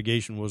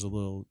navigation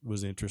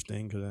was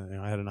interesting because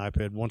I had an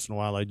iPad. Once in a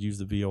while, I'd use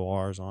the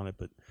VORs on it,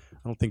 but I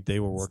don't think they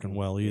were working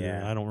well either.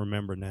 Yeah. I don't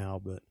remember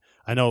now, but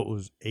I know it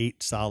was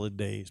 8 solid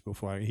days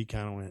before he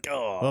kind of went,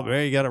 Oh. well,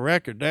 Barry, you got a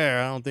record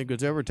there. I don't think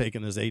it's ever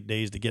taken us 8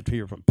 days to get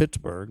here from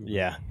Pittsburgh.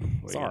 Yeah.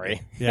 What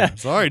Sorry. Yeah.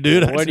 Sorry,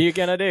 dude. What are you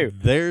going to do?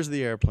 There's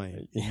the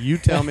airplane. You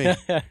tell me.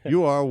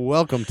 You are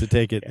welcome to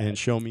take it and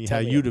show me how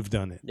you'd have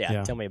done it.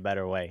 Yeah. Tell me a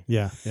better way.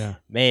 Yeah. Yeah.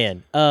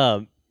 Man,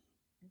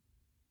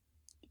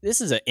 this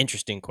is an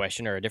interesting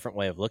question or a different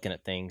way of looking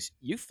at things.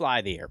 You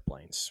fly the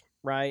airplanes,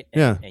 right?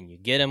 And you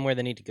get them where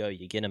they need to go.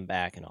 You get them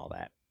back and all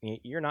that.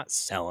 You're not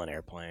selling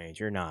airplanes.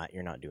 You're not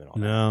doing all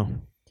that. No.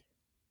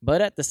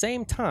 But at the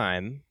same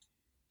time,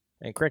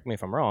 and correct me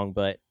if I'm wrong,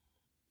 but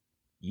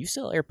you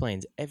sell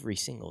airplanes every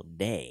single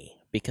day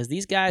because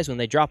these guys, when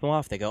they drop them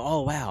off, they go,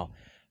 "Oh wow,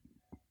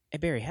 hey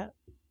Barry,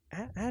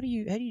 how do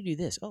you do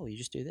this? Oh, you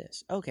just do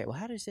this. Okay, well,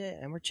 how does it?"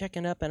 And we're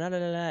checking up and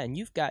and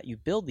you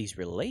build these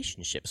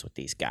relationships with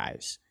these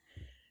guys,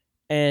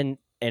 and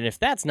if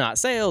that's not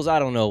sales, I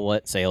don't know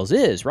what sales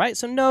is, right?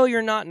 So no,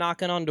 you're not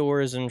knocking on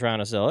doors and trying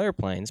to sell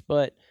airplanes,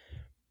 but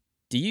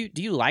do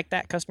you like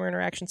that customer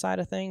interaction side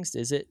of things?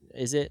 Is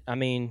it? I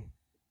mean,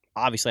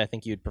 obviously, I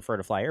think you'd prefer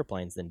to fly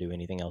airplanes than do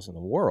anything else in the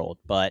world,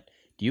 but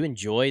do you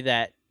enjoy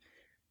that?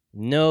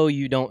 No,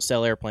 you don't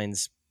sell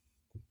airplanes,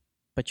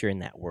 but you're in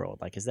that world.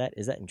 Like, is that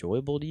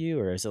enjoyable to you,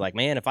 or is it like,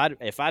 man, if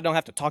I don't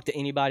have to talk to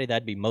anybody,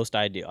 that'd be most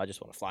ideal. I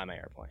just want to fly my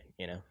airplane,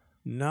 you know?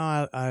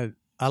 No,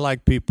 I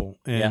like people,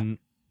 and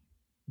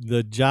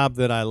the job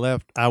that I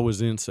left, I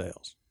was in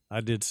sales.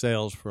 I did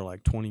sales for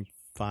like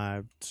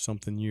 25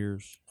 something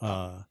years.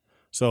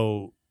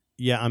 So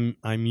yeah,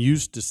 I'm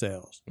used to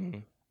sales. Mm-hmm.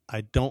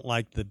 I don't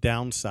like the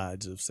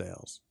downsides of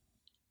sales.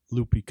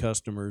 Loopy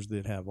customers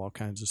that have all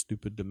kinds of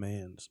stupid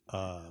demands,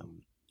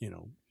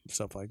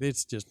 stuff like that.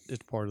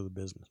 It's part of the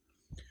business.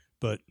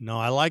 But no,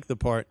 I like the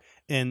part.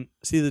 And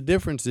see, the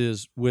difference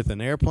is with an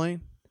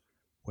airplane,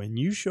 when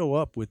you show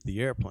up with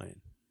the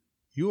airplane,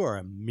 you are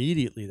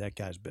immediately that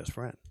guy's best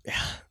friend.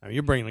 Yeah. I mean,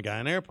 you're bringing the guy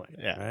an airplane,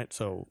 right?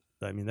 So,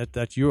 I mean,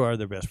 that you are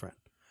their best friend.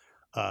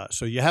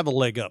 So you have a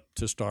leg up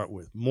to start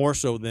with, more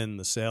so than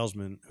the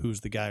salesman,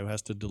 who's the guy who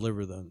has to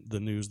deliver the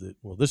news that,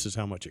 well, this is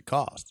how much it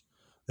costs.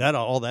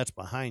 All that's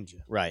behind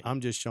you. Right.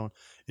 I'm just showing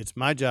it's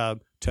my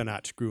job to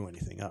not screw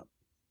anything up.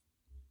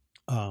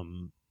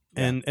 And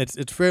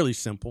it's fairly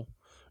simple.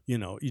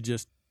 You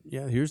just,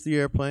 here's the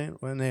airplane.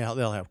 And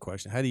they'll have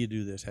questions. How do you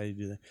do this? How do you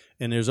do that?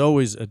 And there's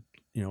always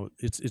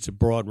it's a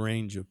broad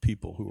range of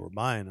people who are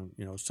buying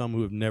them. Some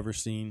who have never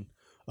seen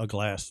a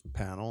glass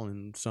panel,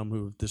 and some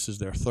who this is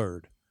their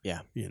third.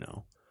 Yeah.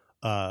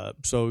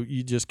 So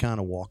you just kind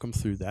of walk them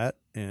through that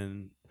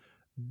and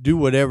do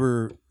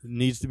whatever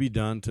needs to be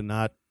done to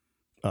not.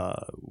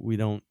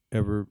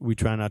 We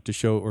try not to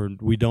show, or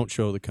we don't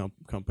show the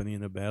company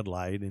in a bad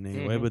light in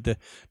any way, but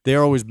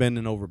they're always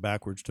bending over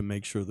backwards to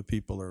make sure the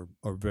people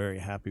are very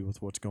happy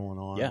with what's going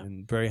on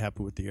and very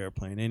happy with the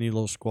airplane. Any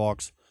little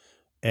squawks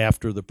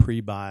after the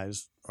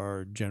pre-buys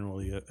are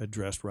generally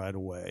addressed right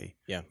away.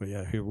 Yeah. But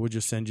here, we'll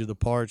just send you the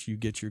parts. You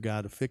get your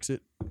guy to fix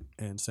it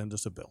and send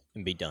us a bill.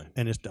 And be done.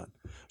 And it's done.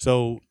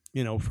 So,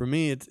 for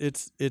me,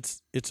 it's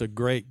a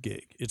great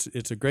gig.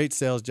 It's a great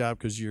sales job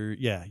because you're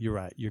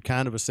right. You're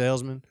kind of a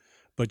salesman,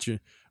 but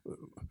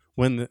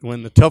when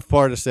the tough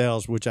part of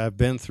sales, which I've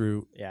been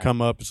through,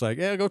 come up, it's like,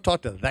 go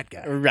talk to that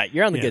guy. Right,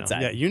 you're on the good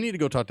side. Yeah, you need to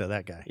go talk to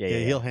that guy. Yeah,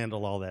 he'll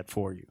handle all that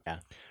for you. Yeah.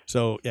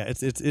 So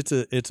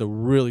it's a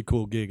really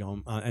cool gig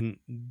and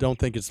don't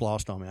think it's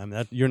lost on me. I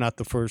mean, you're not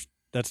the first.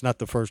 That's not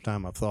the first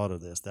time I've thought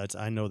of this.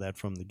 I know that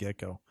from the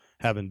get-go,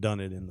 having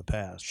done it in the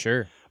past.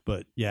 Sure.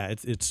 But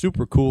it's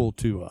super cool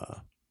to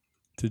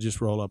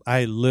just roll up.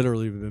 I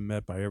literally have been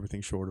met by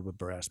everything short of a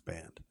brass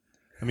band.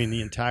 I mean,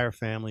 the entire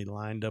family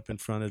lined up in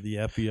front of the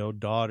FBO,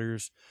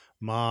 daughters,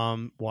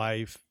 mom,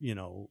 wife,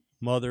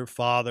 mother,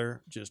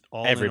 father, just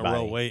all Everybody. In a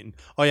row waiting.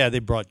 Oh yeah, they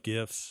brought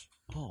gifts.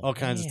 All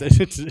kinds of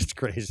stuff. It's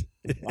crazy.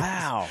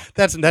 Wow.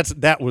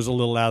 That was a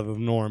little out of the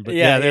norm. But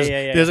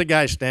there's a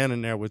guy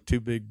standing there with 2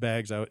 big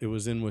bags. It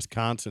was in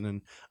Wisconsin,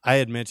 and I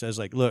had mentioned, I was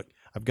like, look,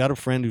 I've got a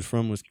friend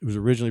who's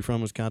originally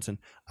from Wisconsin.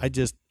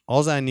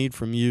 All I need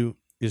from you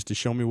is to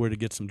show me where to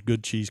get some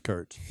good cheese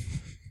curds.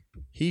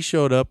 He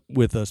showed up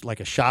with us like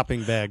a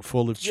shopping bag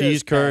full of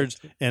cheese curds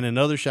and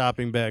another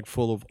shopping bag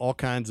full of all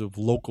kinds of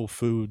local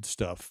food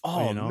stuff.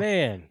 Oh,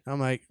 man. I'm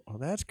like, well,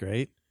 that's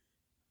great.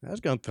 That's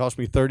going to cost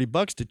me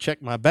 $30 to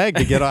check my bag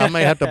to get. I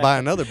may have to buy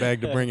another bag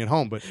to bring it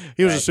home. But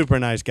he was a super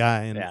nice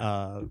guy,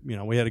 and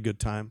we had a good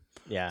time.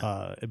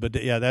 Yeah. But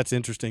that's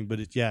interesting.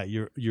 But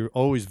you're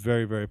always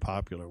very, very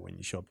popular when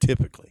you show up.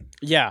 Typically.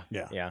 Yeah.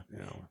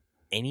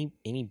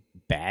 Any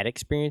bad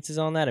experiences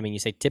on that? I mean, you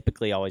say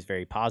typically always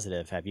very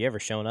positive. Have you ever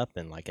shown up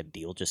and like a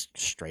deal just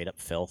straight up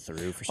fell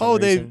through for some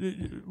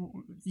reason?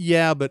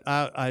 But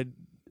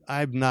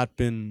I've not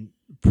been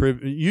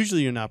privy.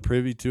 Usually you're not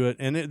privy to it,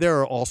 and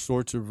there are all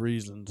sorts of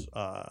reasons.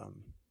 I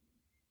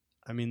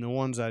mean, the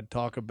ones I'd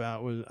talk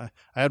about was I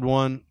had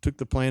one, took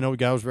the plane over. The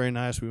guy was very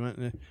nice. We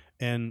went,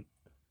 and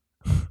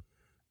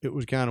it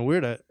was kind of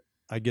weird.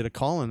 I get a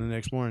call in the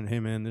next morning. Hey,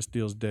 man, this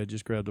deal's dead.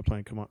 Just grab the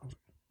plane. Come on.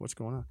 What's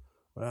going on?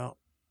 Well,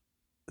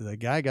 the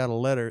guy got a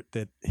letter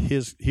that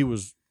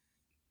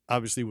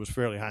obviously was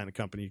fairly high in the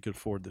company. He could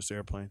afford this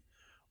airplane.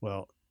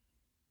 Well,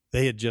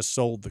 they had just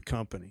sold the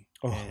company,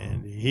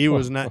 and he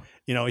was not.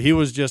 He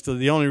was just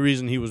the only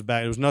reason he was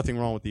back. There was nothing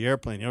wrong with the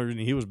airplane. The only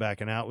reason he was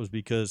backing out was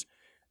because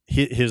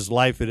his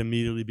life had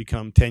immediately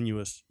become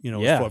tenuous.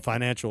 His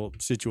financial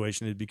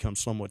situation had become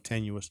somewhat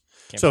tenuous.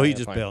 So he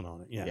just bailed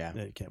on it. Yeah,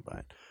 he can't buy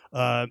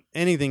it.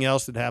 Anything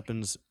else that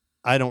happens,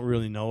 I don't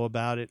really know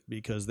about it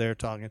because they're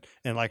talking.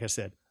 And like I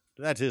said,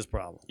 that's his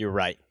problem. You're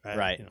right.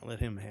 Right. Let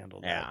him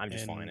handle that. Yeah, I'm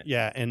just flying it.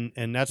 Yeah,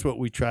 and that's what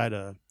we try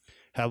to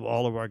have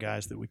all of our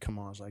guys that we come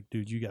on. It's like,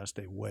 dude, you got to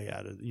stay way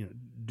out of.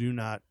 Do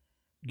not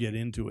get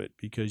into it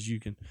because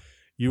you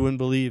wouldn't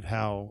believe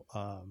how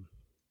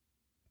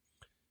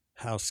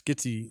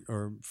skitsy,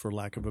 or for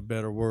lack of a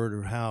better word,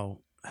 or how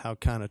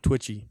kind of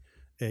twitchy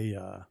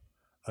a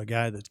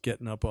guy that's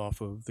getting up off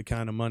of the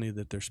kind of money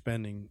that they're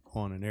spending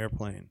on an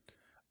airplane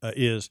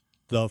is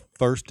the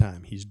first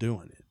time he's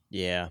doing it.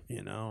 Yeah.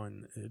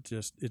 And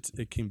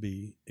it can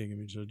be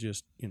so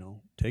just,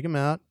 take him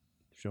out,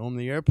 show him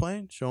the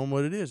airplane, show him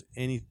what it is.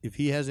 If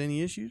he has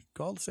any issues,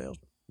 call the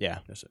salesman. Yeah.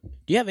 That's it.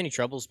 Do you have any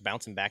troubles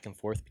bouncing back and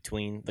forth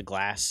between the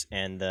glass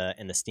and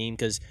the steam?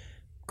 Because,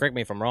 correct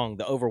me if I'm wrong,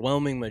 the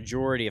overwhelming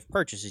majority of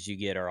purchases you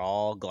get are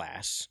all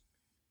glass,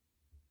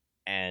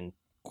 and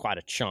quite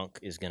a chunk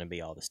is going to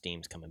be all the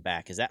steams coming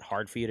back. Is that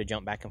hard for you to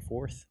jump back and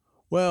forth?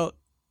 Well,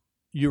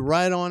 you're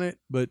right on it,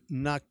 but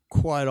not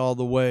quite all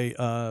the way.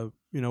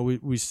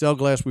 We sell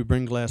glass, we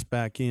bring glass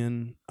back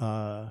in.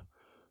 The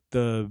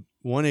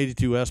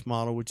 182S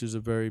model, which is a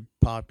very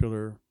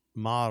popular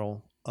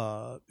model,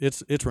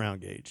 it's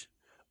round gauge.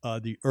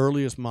 The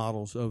earliest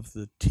models of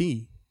the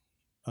T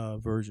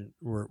version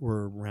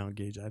were round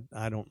gauge.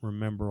 I don't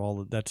remember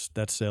all of that's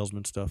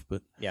salesman stuff,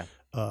 but yeah,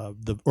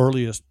 the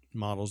earliest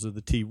models of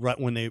the T, right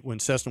when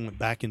Cessna went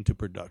back into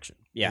production.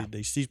 Yeah,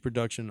 they ceased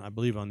production, I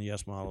believe, on the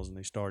S models, and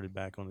they started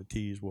back on the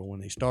T's. Well, when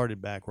they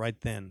started back, right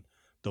then,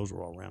 those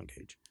were all round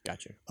gauge.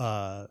 Gotcha.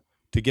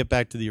 To get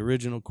back to the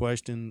original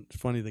question, it's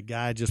funny, the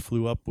guy I just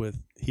flew up with,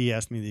 he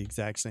asked me the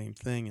exact same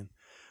thing, and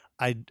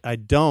I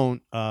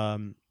don't.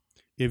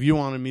 If you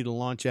wanted me to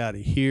launch out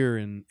of here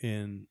in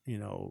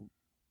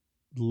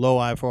low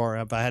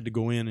IFR, if I had to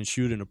go in and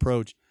shoot an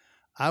approach,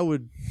 I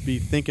would be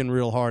thinking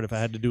real hard if I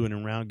had to do it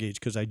in round gauge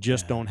because I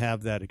just don't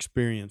have that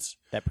experience.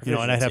 That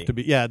proficiency. And I'd have to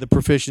be the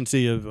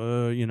proficiency of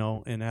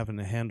and having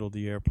to handle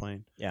the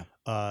airplane. Yeah.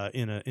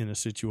 In a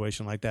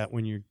situation like that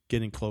when you're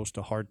getting close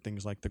to hard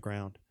things like the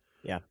ground.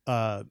 Yeah.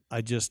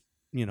 I just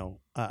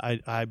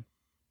I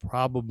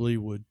probably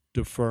would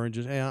defer and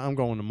just I'm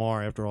going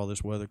tomorrow after all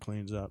this weather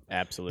cleans up.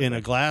 Absolutely. In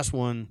a glass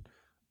one,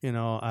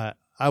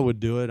 I would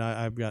do it.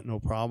 I've got no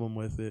problem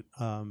with it.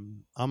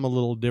 I'm a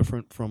little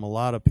different from a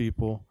lot of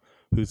people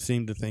who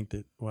seem to think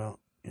that, well,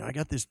 I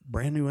got this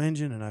brand new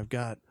engine and I've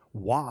got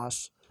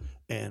WAS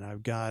and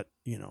I've got,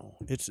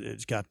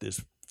 it's got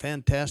this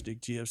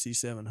fantastic GFC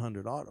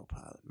 700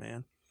 autopilot,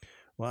 man.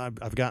 Well,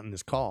 I've gotten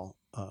this call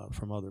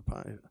from other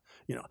pilots.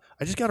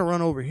 I just got to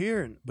run over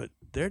here, but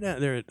they're down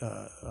there at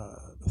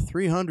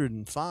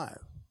 305.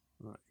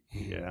 I'm like,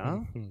 yeah.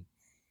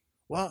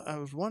 Well, I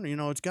was wondering,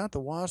 it's got the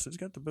WAS, it's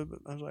got the.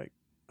 I was like,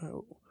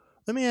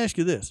 let me ask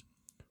you this: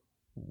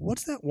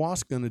 what's that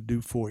WAS going to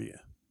do for you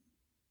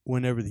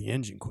whenever the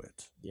engine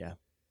quits? Yeah.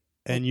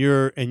 And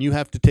you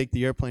have to take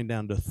the airplane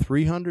down to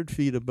 300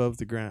 feet above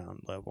the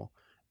ground level,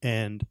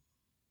 and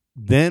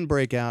then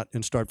break out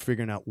and start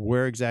figuring out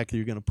where exactly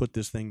you're going to put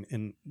this thing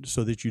in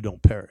so that you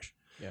don't perish.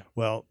 Yeah.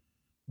 Well,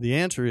 the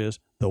answer is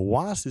the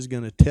WAS is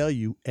going to tell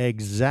you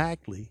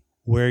exactly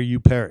where you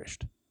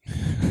perished.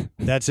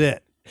 That's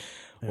it.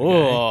 Okay?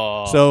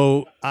 Whoa.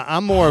 So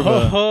I'm more of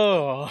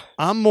a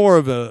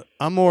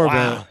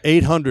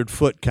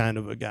 800-foot kind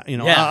of a guy.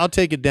 I'll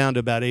take it down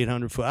to about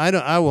 800 foot.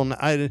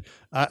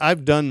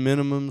 I've done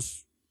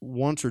minimums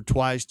once or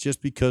twice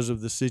just because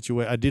of the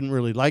situation. I didn't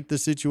really like the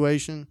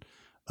situation.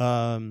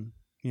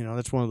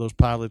 That's one of those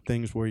pilot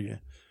things where you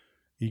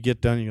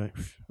get done and you're like,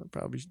 I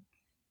probably,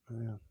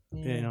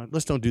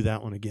 let's don't do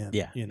that one again.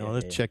 Yeah.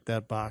 Let's check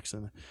that box.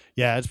 And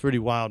it's pretty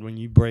wild when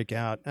you break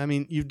out. I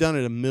mean, you've done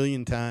it a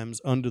million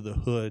times under the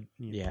hood.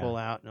 You pull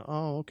out and,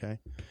 okay.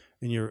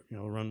 And you're,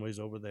 runway's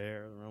over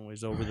there,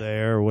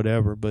 or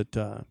whatever. But,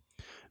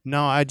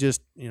 no, I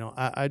just,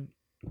 I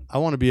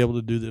want to be able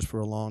to do this for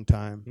a long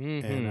time,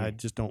 and I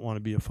just don't want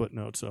to be a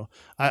footnote. So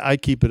I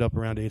keep it up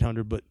around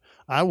 800, but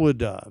I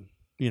would,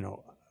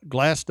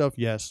 glass stuff,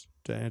 yes,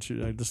 to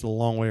answer. This is a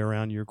long way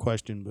around your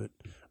question, but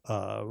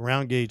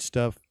round gauge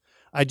stuff,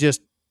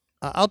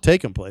 I'll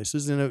take them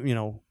places.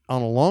 And,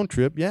 on a long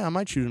trip, I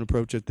might shoot an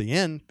approach at the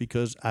end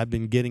because I've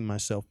been getting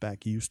myself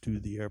back used to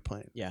the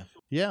airplane. Yeah.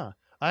 Yeah.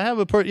 I have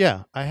a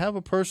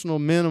personal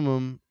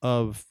minimum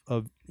of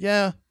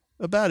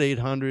about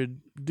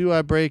 800. Do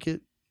I break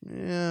it?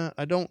 Yeah,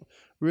 I don't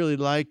really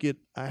like it.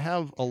 I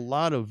have a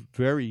lot of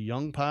very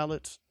young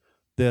pilots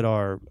that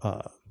are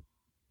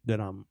that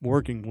I'm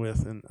working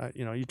with, and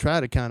you try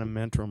to kind of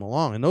mentor them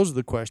along, and those are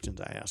the questions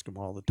I ask them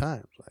all the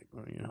time. It's like,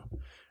 well,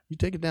 you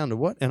take it down to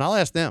what? And I'll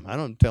ask them. I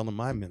don't tell them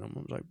my minimum.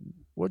 It's like,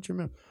 what's your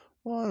minimum?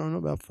 Well, I don't know,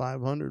 about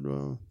 500.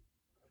 Well,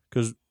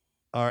 because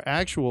our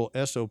actual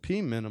SOP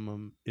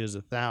minimum is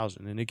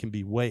 1,000, and it can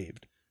be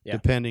waived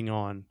depending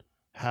on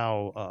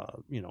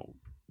how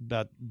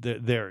about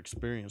their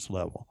experience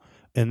level,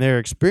 and their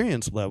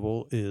experience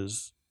level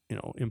is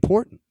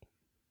important.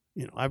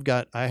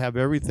 I have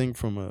everything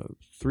from a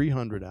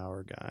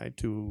 300-hour guy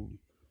to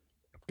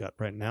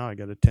I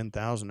got a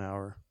 10,000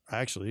 hour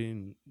actually,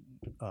 and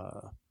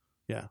I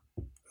got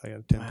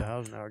a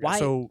 10,000 hour guy.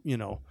 So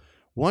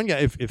one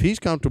guy, if he's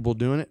comfortable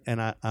doing it,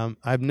 and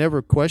I've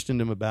never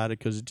questioned him about it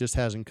because it just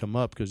hasn't come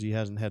up because he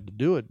hasn't had to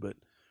do it, but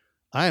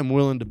I am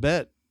willing to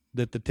bet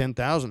that the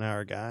 10,000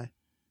 hour guy,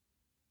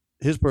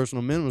 his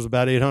personal minimum is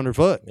about 800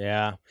 foot.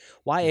 Yeah.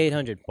 Why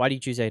 800? Why do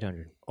you choose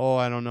 800? Oh,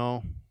 I don't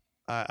know.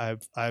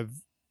 I've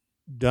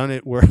done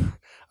it where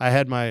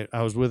I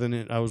was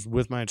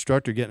with my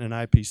instructor getting an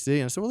IPC,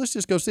 and I said, well, let's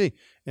just go see.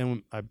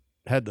 And I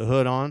had the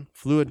hood on,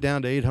 flew it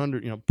down to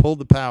 800, pulled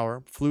the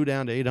power, flew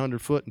down to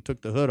 800 foot and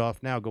took the hood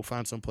off. Now go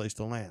find some place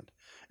to land.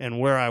 And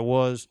where I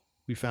was,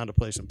 we found a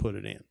place and put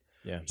it in.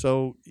 Yeah.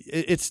 So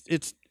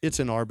it's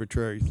an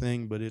arbitrary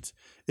thing, but it's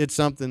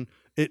something.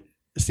 It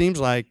seems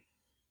like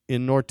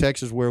in North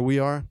Texas where we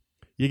are,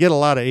 you get a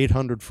lot of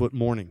 800 foot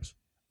mornings,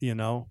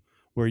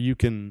 where you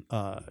can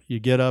you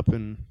get up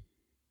and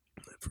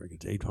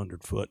it's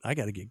 800 foot. I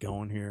got to get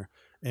going here,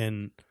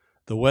 and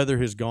the weather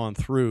has gone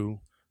through,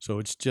 so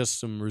it's just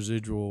some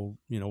residual,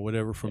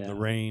 whatever from the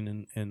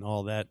rain and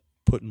all that,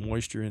 putting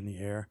moisture in the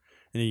air,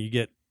 and then you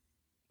get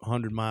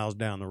 100 miles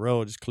down the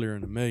road, it's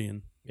clearing 1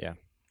 million. Yeah.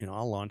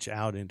 I'll launch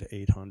out into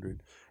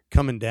 800.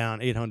 Coming down,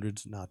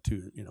 800's not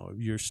too.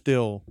 You're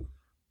still,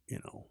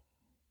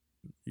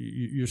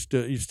 you've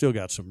still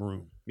got some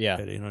room. Yeah.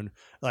 At 800,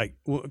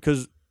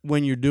 because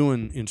when you're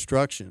doing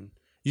instruction,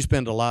 you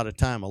spend a lot of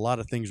time. A lot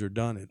of things are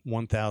done at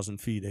 1,000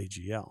 feet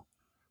AGL,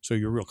 so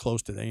you're real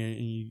close to that,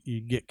 and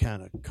you get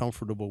kind of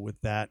comfortable with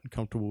that, and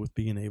comfortable with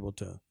being able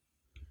to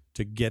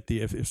get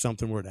if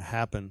something were to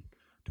happen,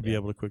 to be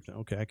able to quickly,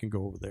 okay, I can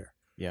go over there.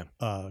 Yeah.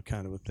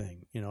 Kind of a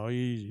thing.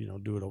 You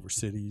do it over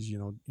cities.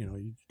 You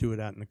do it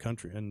out in the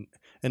country, and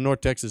in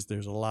North Texas,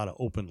 there's a lot of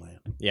open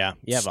land. Yeah,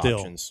 you have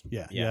options.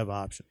 Yeah, you have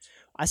options.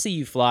 I see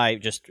you fly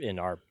just in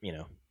our,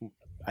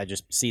 I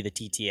just see the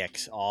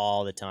TTX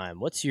all the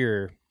time.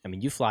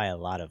 You fly a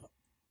lot of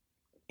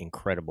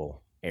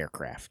incredible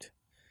aircraft.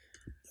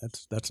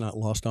 That's not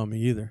lost on me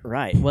either.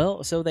 Right.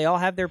 Well, so they all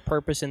have their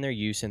purpose and their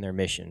use and their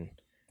mission.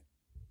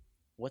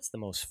 What's the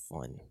most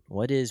fun?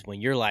 What is when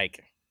you're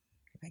like,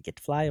 I get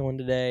to fly one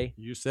today?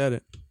 You said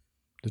it.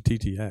 The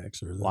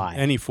TTX or why?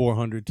 Any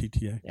 400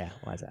 TTX. Yeah,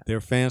 why is that?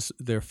 They're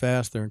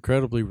fast. They're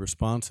incredibly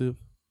responsive.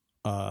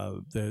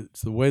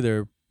 It's the way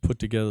they're put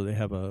together. They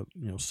have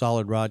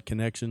solid rod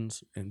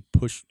connections and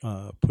push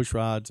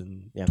rods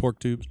and torque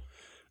tubes,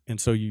 and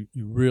so you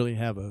really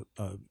have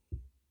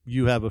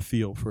a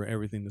feel for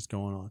everything that's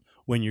going on.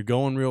 When you're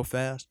going real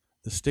fast,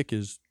 the stick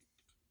it's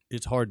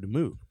hard to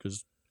move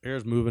because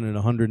air's moving at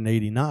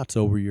 180 knots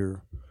over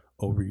your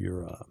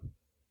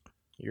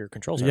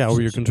control surfaces. Yeah,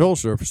 over your control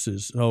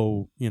surfaces.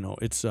 So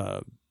it's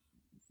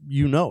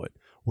it.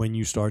 When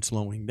you start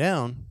slowing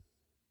down,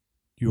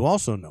 you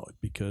also know it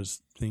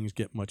because things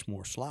get much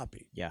more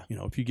sloppy. Yeah.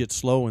 If you get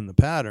slow in the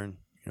pattern,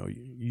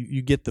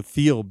 you get the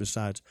feel.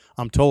 Besides,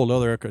 I'm told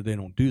other aircraft, they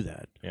don't do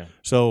that. Yeah.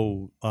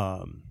 So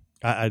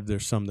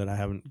there's some that I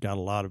haven't got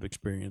a lot of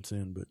experience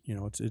in, but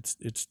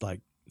it's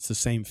like it's the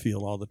same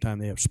feel all the time.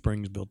 They have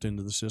springs built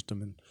into the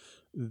system, and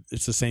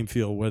it's the same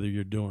feel whether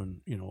you're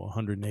doing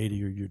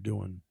 180 or you're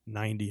doing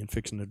 90 and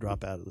fixing to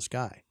drop out of the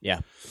sky.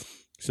 Yeah.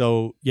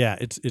 So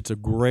it's a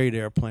great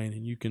airplane,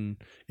 and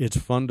it's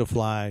fun to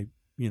fly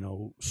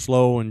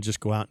slow and just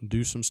go out and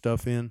do some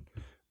stuff in,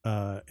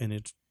 and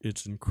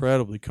it's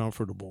incredibly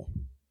comfortable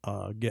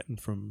getting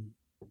from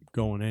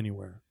going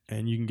anywhere,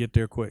 and you can get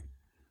there quick.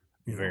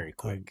 Very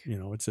quick.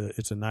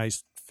 It's a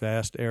nice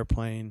fast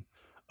airplane.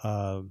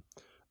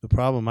 The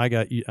problem I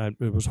got,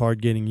 it was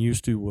hard getting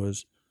used to,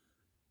 was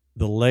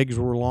the legs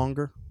were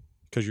longer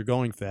because you're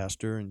going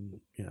faster,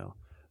 and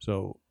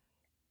so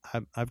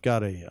I've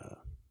got a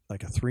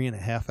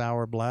 3.5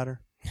 hour bladder,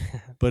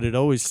 but it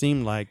always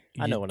seemed like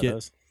I know one of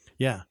those.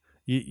 Yeah,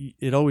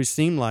 it always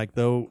seemed like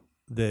though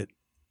that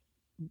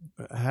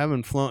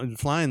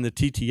flying the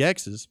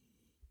TTXs,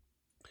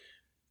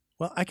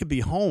 well, I could be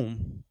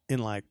home in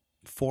like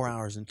 4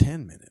 hours and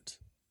 10 minutes.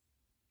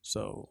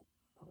 So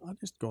I'll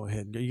just go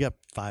ahead and go. You got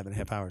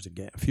 5.5 hours of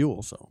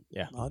fuel, so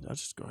yeah, I'll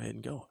just go ahead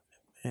and go.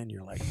 And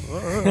you're like, and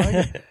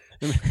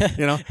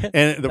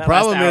the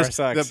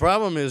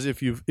problem is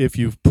if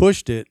you've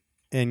pushed it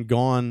and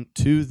gone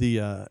to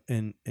the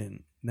and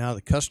now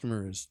the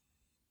customer is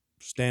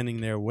standing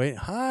there waiting.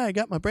 Hi, I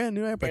got my brand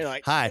new airplane.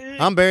 Like, hi,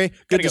 I'm Barry.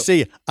 Good to see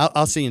you.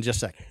 I'll see you in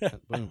just a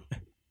second. Boom.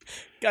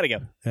 Gotta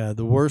go. Yeah,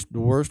 the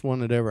worst one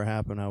that ever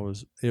happened.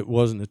 It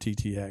wasn't a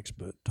TTX,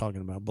 but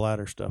talking about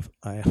bladder stuff.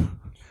 I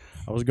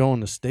was going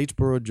to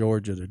Statesboro,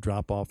 Georgia to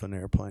drop off an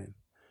airplane,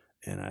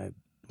 and I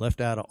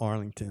left out of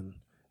Arlington.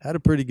 Had a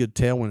pretty good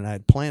tailwind, and I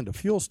had planned a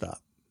fuel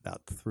stop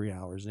about 3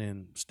 hours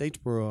in.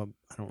 Statesboro,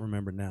 I don't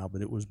remember now,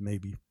 but it was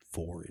maybe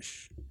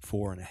 4-ish,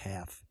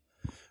 4.5.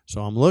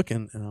 So I'm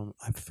looking, and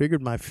I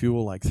figured my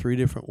fuel like 3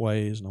 different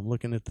ways, and I'm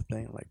looking at the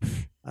thing like,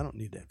 I don't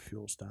need that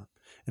fuel stop.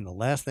 And the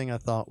last thing I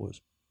thought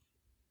was,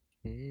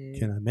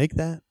 can I make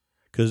that?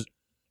 Because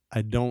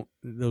I don't,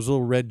 those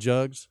little red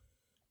jugs,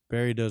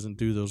 Barry doesn't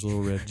do those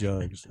little red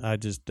jugs.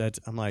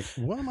 I'm like,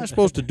 what am I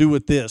supposed to do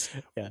with this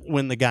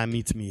when the guy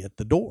meets me at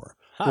the door?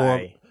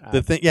 Hi. Or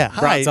the thing,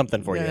 brought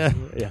something for you.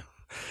 Yeah.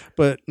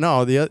 But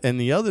no,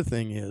 the other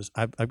thing is,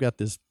 I've got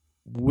this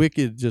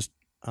wicked,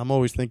 I'm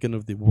always thinking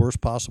of the worst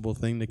possible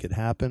thing that could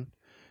happen.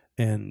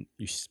 And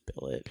you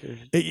spill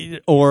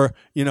it. Or,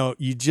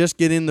 you just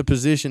get in the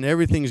position,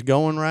 everything's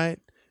going right,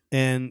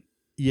 and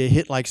you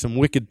hit like some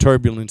wicked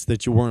turbulence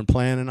that you weren't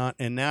planning on,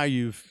 and now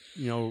you've,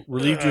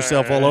 relieved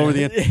yourself all over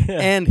the end,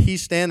 and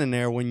he's standing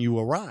there when you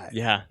arrive.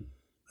 Yeah.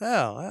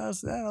 Oh, how's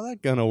that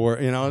gonna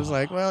work? It's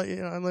like, well,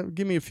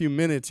 give me a few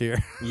minutes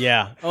here.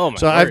 Yeah. Oh my.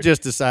 So word. I've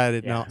just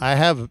decided. No, I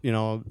have.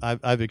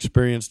 I've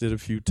experienced it a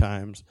few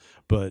times,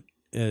 but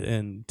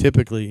and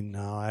typically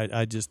no,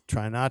 I just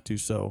try not to.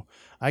 So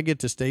I get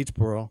to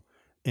Statesboro,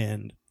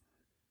 and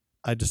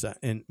I decide,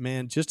 and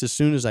man, just as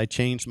soon as I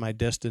change my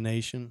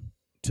destination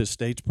to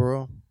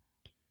Statesboro,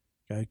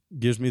 guy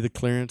gives me the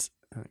clearance.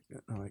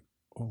 I'm like,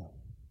 oh,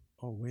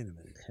 wait a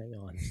minute, hang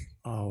on.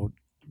 Oh,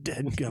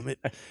 dadgummit.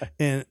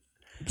 And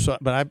so,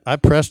 but I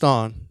pressed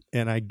on,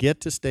 and I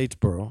get to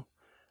Statesboro,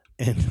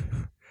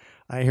 and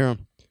I hear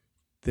them.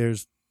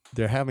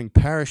 They're having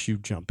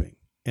parachute jumping,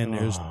 and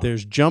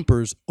there's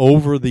jumpers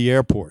over the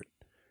airport.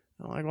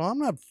 I'm like, well, I'm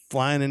not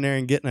flying in there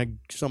and getting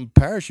some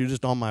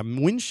parachutist on my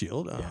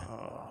windshield.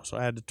 So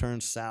I had to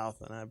turn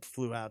south, and I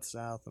flew out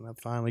south, and I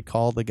finally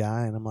called the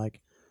guy, and I'm like,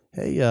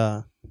 hey,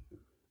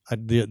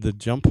 the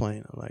jump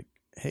plane. I'm like,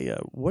 hey,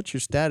 what's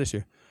your status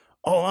here?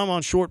 Oh, I'm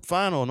on short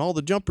final, and all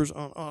the jumpers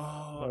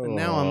on. And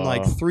now I'm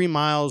like 3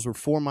 miles or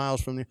 4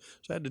 miles from there.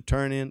 So I had to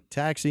turn in,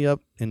 taxi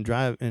up, and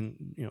drive,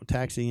 and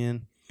taxi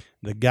in.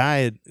 The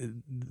guy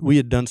we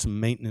had done some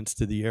maintenance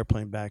to the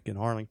airplane back in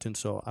Arlington,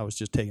 so I was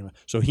just taking him.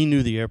 So he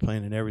knew the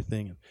airplane and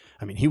everything. And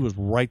I mean, he was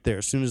right there.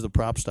 As soon as the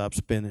prop stopped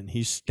spinning,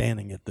 he's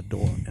standing at the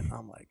door, and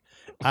I'm like,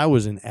 I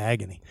was in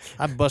agony.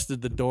 I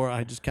busted the door.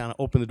 I just kind of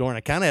opened the door, and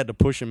I kind of had to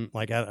push him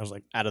I was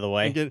like out of the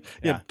way,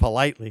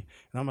 politely.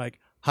 And I'm like,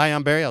 hi,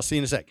 I'm Barry. I'll see you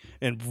in a sec.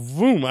 And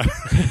boom!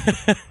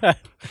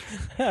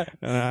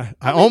 I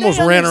almost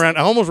ran around.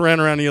 I almost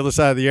ran around the other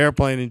side of the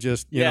airplane and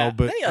just,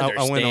 but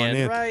I went on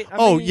in. Right?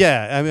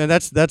 I mean,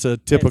 that's a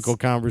typical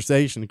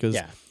conversation because,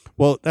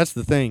 well, that's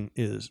the thing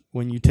is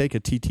when you take a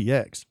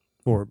TTX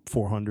or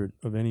 400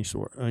 of any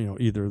sort,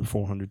 either the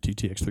 400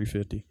 TTX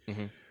 350,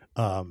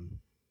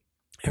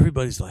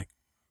 everybody's like,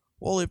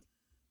 well,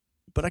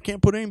 but I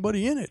can't put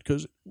anybody in it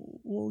because,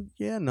 well,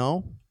 yeah,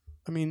 no,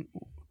 I mean.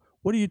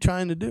 What are you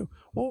trying to do?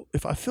 Well,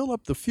 if I fill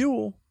up the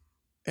fuel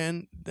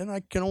and then I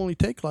can only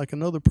take like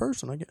another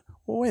person,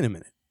 well, wait a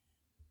minute.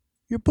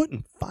 You're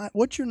putting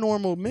what's your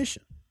normal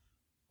mission?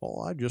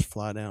 Well, I just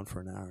fly down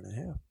for an hour and a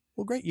half.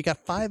 Well, great. You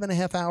got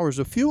 5.5 hours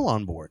of fuel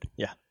on board.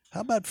 Yeah.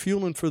 How about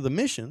fueling for the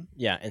mission?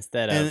 Yeah,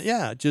 instead of.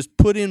 And just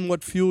put in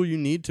what fuel you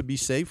need to be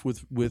safe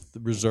with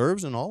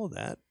reserves and all of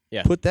that.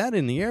 Yeah. Put that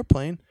in the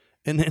airplane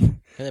and then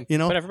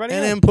put everybody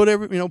in. Then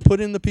put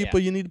in the people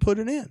you need to put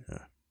it in.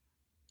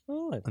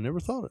 I never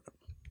thought of it.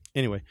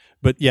 Anyway,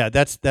 but yeah,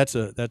 that's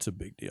a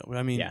big deal.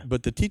 I mean,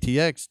 but the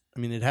TTX, I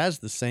mean, it has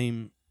the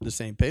same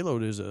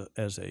payload as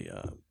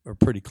a or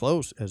pretty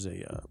close as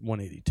a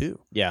 182.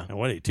 Yeah, and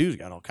 182's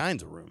got all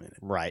kinds of room in it.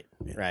 Right,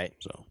 right.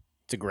 So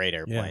it's a great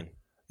airplane.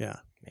 Yeah,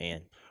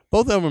 man.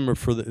 Both of them are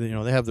for the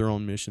they have their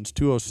own missions.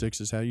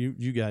 206 is how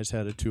you guys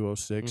had a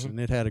 206, and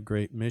it had a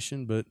great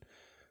mission. But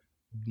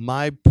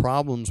my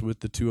problems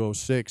with the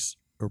 206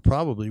 are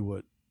probably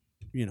what.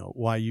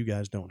 Why you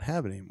guys don't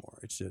have it anymore.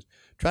 It's just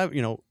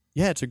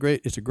it's a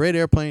great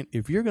airplane.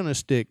 If you're going to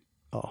stick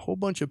a whole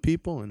bunch of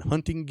people and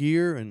hunting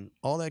gear and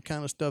all that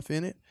kind of stuff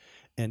in it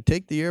and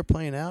take the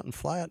airplane out and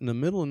fly out in the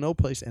middle of no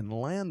place and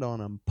land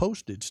on a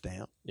postage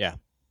stamp,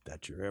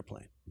 that's your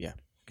airplane. Yeah.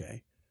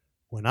 Okay.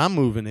 When I'm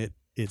moving it,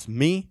 it's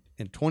me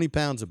and 20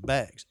 pounds of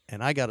bags,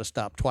 and I got to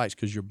stop twice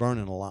because you're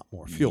burning a lot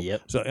more fuel.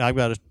 Yep. So I've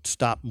got to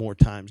stop more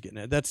times getting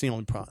it. That's the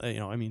only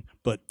problem.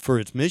 But for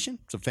its mission,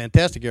 it's a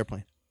fantastic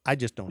airplane. I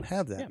just don't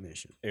have that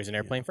mission. There's an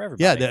airplane for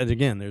everybody. Yeah,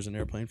 there's an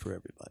airplane for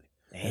everybody.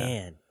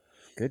 Man,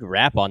 good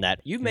rap on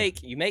that. You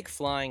make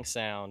flying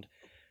sound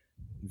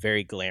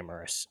very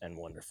glamorous and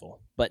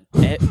wonderful, but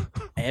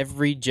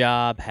every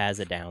job has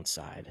a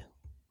downside.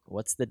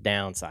 What's the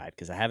downside?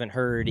 Because I haven't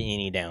heard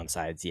any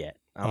downsides yet.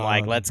 I'm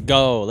like, let's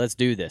go, let's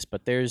do this.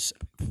 But there's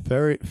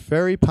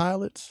ferry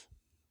pilots.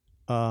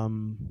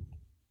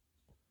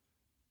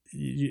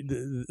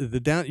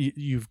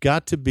 You've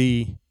got to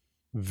be.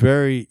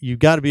 You've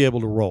got to be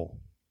able to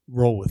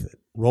roll with it,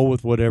 roll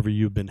with whatever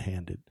you've been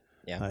handed.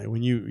 Yeah.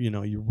 When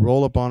you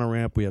roll up on a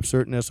ramp, we have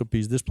certain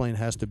SOPs. This plane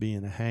has to be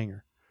in a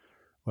hangar.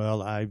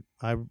 Well, I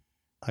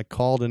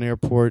called an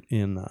airport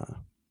in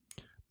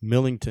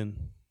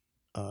Millington.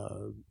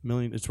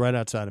 It's right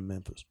outside of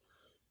Memphis,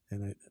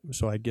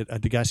 So I get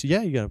the guy said,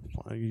 yeah,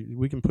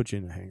 we can put you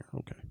in the hangar.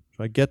 Okay.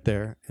 So I get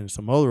there, and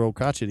some other old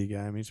crotchety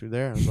guy meets me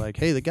there. And I was like,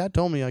 hey, the guy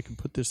told me I can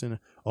put this in.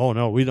 Oh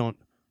no, we don't.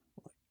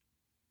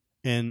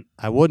 And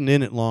I wasn't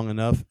in it long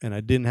enough, and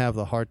I didn't have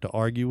the heart to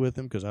argue with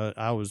him because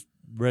I was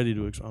ready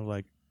to. I was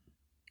like,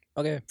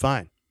 okay,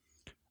 fine.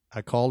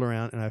 I called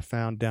around, and I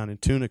found down in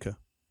Tunica,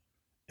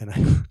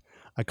 and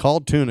I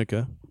called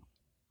Tunica,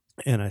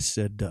 and I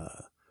said,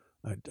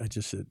 I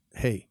just said,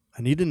 hey,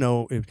 I need to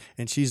know if,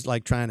 and she's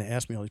like trying to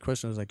ask me all these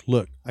questions. I was like,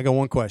 look, I got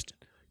one question.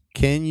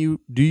 Do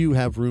you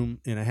have room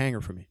in a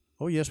hangar for me?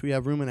 Oh, yes, we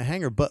have room in a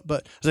hangar, but I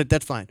was like,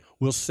 that's fine.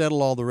 We'll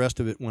settle all the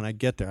rest of it when I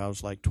get there. I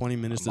was like 20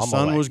 minutes. The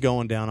sun was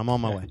going down. I'm on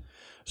my way.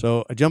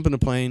 So I jump in the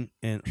plane,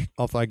 and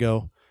off I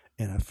go,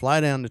 and I fly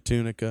down to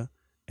Tunica,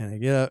 and I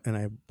get up, and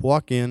I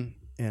walk in,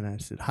 and I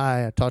said,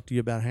 hi, I talked to you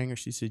about a hangar.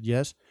 She said,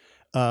 yes.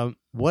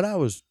 What I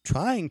was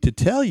trying to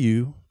tell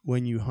you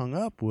when you hung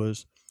up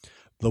was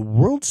the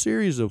World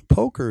Series of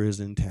Poker is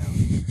in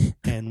town,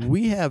 and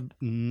we have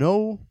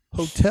no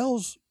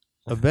hotels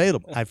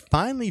available. I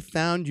finally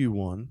found you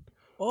one.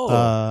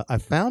 Oh. I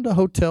found a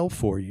hotel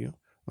for you.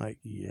 Like,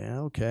 yeah,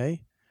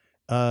 okay.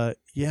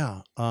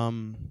 Yeah.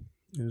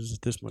 It was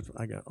this much.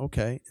 I got,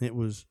 okay. And it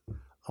was,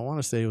 I want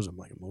to say it was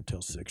like a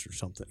Motel 6 or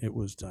something. It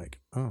was like,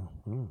 okay.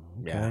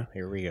 Yeah,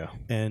 here we go.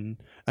 And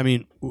I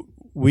mean,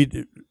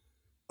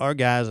 our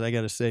guys, I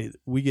got to say,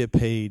 we get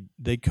paid.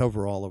 They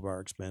cover all of our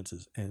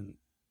expenses, and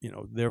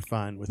they're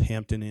fine with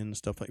Hampton Inn and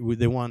stuff like.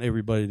 They want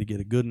everybody to get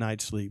a good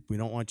night's sleep. We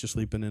don't want you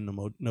sleeping in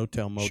the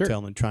motel Sure.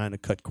 and trying to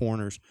cut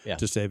corners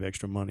to save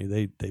extra money.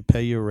 They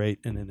pay you a rate,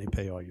 and then they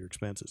pay all your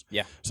expenses.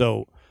 Yeah.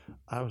 So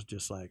I was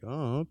just like,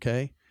 oh,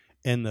 okay.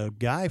 And the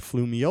guy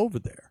flew me over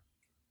there,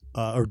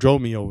 or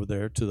drove me over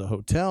there to the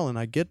hotel. And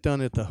I get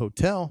done at the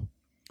hotel,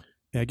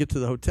 and I get to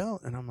the hotel,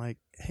 and I'm like,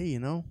 hey,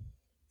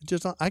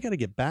 I got to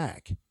get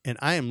back. And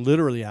I am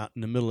literally out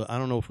in the middle of, I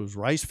don't know if it was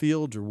rice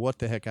fields or what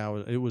the heck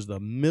it was the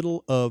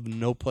middle of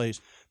no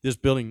place. This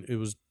building,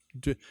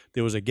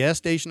 there was a gas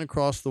station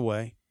across the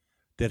way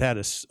that had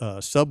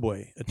a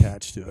subway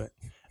attached to it.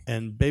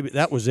 And baby,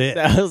 that was it.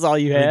 That was all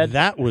you had?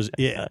 That was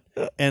it.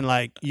 And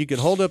like, you could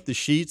hold up the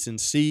sheets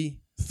and see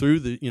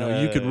through the,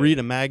 you could read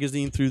a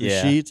magazine through the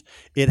sheets.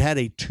 It had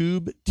a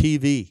tube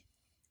TV.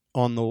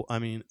 On the, I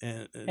mean,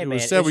 it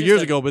was several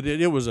years ago, but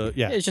it was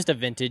It's just a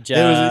vintage.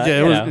 But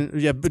it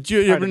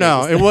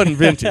wasn't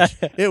vintage.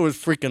 It was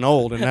freaking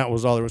old, and that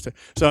was all there was to.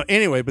 So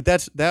anyway, but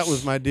that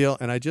was my deal,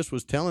 and I just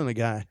was telling the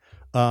guy,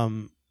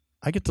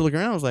 I get to look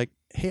around. I was like,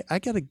 hey, I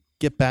got to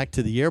get back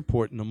to the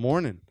airport in the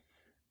morning,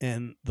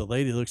 and the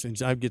lady looks, and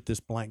I get this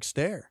blank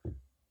stare.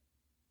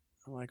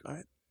 I'm like, all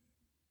right,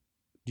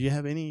 do you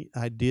have any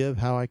idea of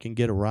how I can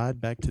get a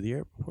ride back to the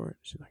airport?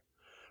 She's like,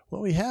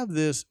 well, we have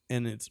this,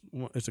 and it's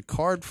a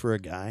card for a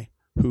guy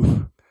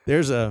who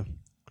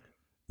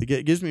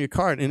gives me a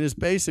card, and it's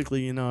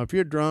basically, if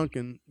you're drunk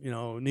and,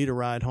 need a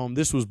ride home.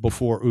 This was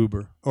before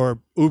Uber, or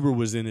Uber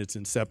was in its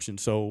inception,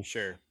 so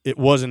sure, it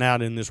wasn't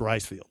out in this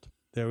rice field.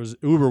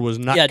 Uber was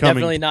not coming.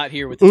 Definitely not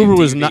here with the Uber tube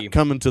was TV. not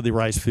coming to the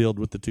rice field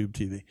with the tube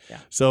TV. Yeah.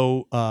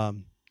 So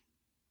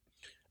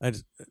I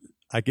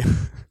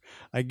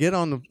get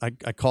on the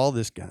I call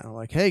this guy. I'm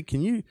like, hey,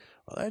 can you?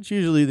 Well, that's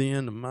usually the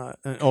end of my.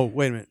 Oh,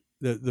 wait a minute.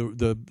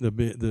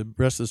 The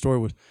rest of the story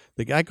was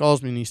the guy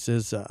calls me and he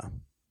says,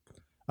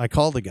 I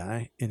call the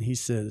guy and he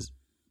says,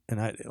 and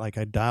I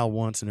dial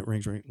once and it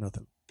rings,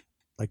 nothing.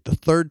 Like the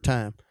third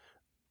time,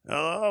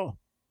 hello,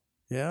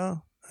 yeah.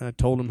 And I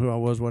told him who I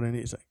was, what I need.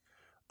 He's like,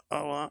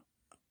 oh,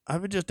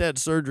 I've just had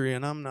surgery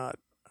and I'm not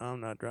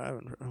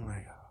driving. I'm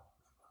like,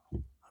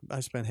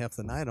 I spent half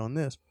the night on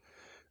this.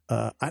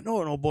 I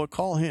know an old boy,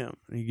 call him.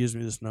 And he gives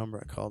me this number.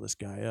 I call this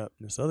guy up,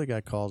 and this other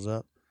guy calls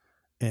up,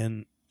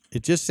 and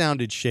it just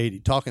sounded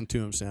shady. Talking to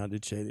him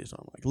sounded shady. So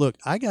I'm like, look,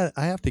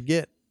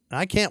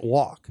 I can't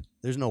walk.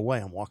 There's no way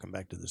I'm walking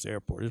back to this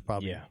airport. It's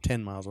probably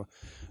 10 miles away.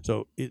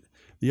 So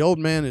the old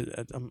man,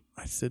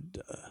 I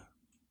said,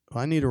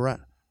 I need a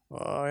ride.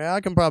 Oh, yeah, I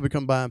can probably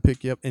come by and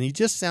pick you up. And he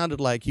just sounded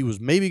like he was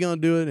maybe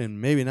going to do it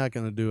and maybe not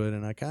going to do it.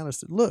 And I kind of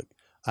said, look,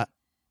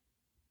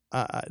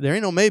 there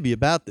ain't no maybe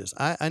about this.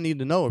 I need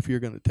to know if you're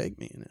going to take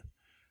me. And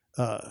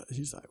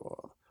he's like,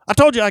 well, I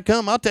told you I'd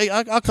come. I'll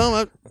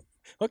come.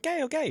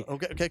 Okay.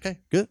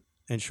 Good.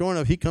 And sure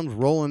enough, he comes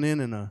rolling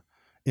in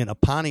a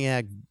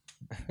Pontiac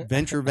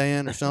venture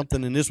van or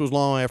something. And this was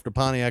long after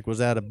Pontiac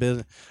was out of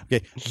business.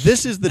 Okay,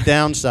 this is the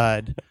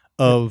downside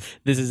of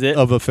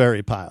a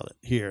ferry pilot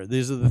here.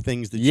 These are the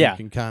things that you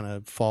can kind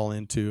of fall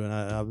into.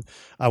 And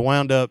I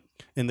wound up,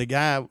 and the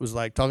guy was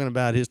like talking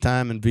about his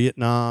time in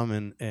Vietnam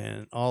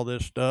and all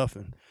this stuff.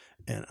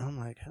 And I'm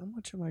like, how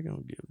much am I going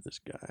to give this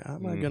guy? How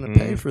am I going to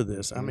pay for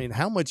this? I mean,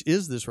 how much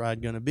is this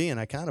ride going to be? And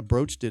I kind of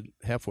broached it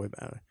halfway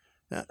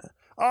back.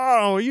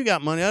 Oh, you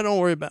got money. I don't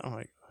worry about it. I'm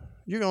like,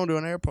 you're going to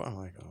an airport? I'm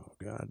like, oh,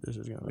 God, this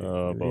is going to be.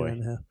 Oh,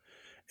 boy.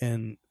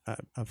 And I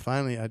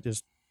finally, I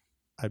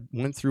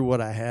went through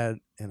what I had,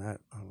 and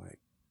I'm like,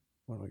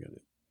 what am I going to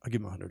do? I'll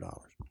give him $100.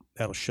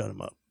 That'll shut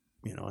him up,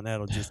 and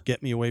that'll just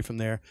get me away from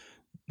there.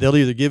 They'll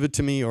either give it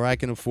to me or I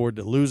can afford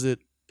to lose it,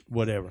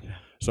 whatever.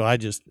 So I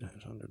just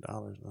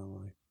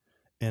 $100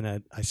 and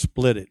I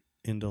split it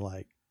into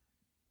like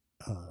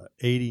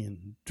 80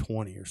 and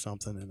 20 or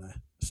something, and I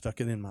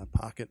stuck it in my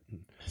pocket,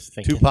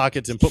 and 2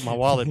 pockets, and put my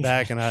wallet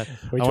back. And I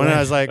went and I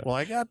was like, well,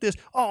 I got this.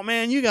 Oh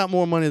man, you got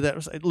more money than that. I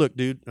was like, look,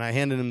 dude. And I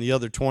handed him the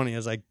other 20. I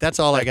was like, that's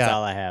all I got. That's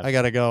all I have. I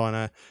gotta go. And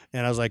I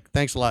was like,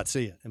 thanks a lot.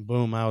 See ya. And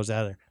boom, I was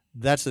out of there.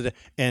 That's the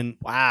and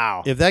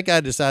wow. If that guy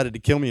decided to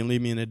kill me and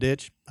leave me in a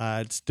ditch,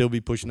 I'd still be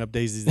pushing up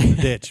daisies in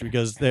the ditch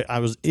because I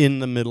was in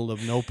the middle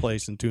of no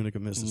place in Tunica,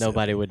 Mississippi.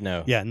 Nobody would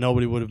know. Yeah,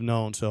 nobody would have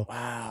known. So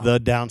wow. The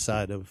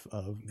downside of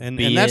and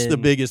that's the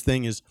biggest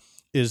thing is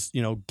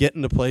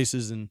getting to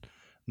places and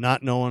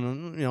not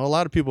knowing. A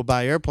lot of people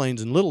buy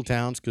airplanes in little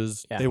towns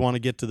because they want to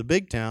get to the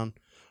big town.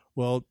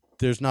 Well,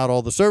 there's not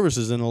all the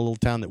services in a little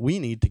town that we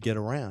need to get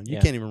around. You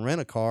can't even rent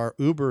a car.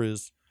 Uber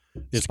is.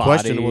 It's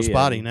questionable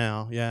spotty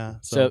now, yeah.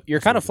 So you're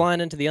kind of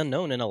flying into the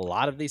unknown in a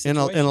lot of these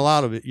situations. In a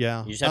lot of it,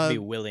 yeah. You just have to be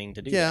willing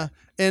to do that. Yeah,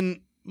 and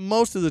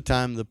most of the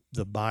time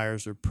the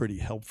buyers are pretty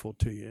helpful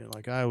to you.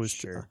 Like I always,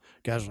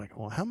 guys are like,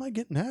 well, how am I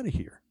getting out of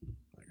here?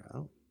 Like I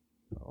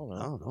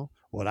don't know.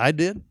 What I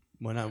did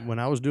when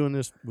I was doing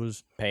this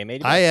was pay him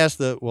 $80. I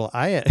asked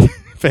I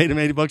paid him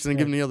 $80 and then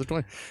give him the other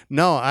 20.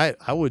 No, I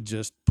would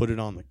just put it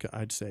on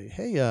I'd say,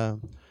 hey,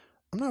 I'm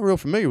not real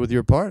familiar with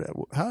your part.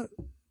 How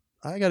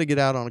I got to get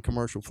out on a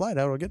commercial flight.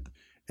 How do I get there?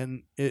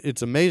 And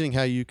it's amazing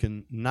how you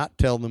can not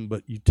tell them,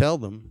 but you tell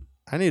them,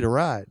 I need a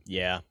ride.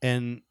 Yeah.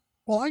 And,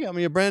 well, I got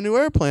me a brand new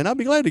airplane. I'll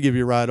be glad to give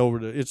you a ride over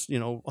to, it's,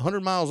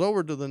 100 miles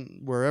over to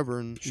wherever,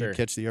 and you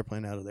catch the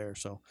airplane out of there.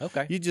 So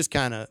you just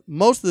kind of,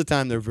 most of the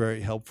time, they're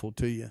very helpful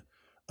to you.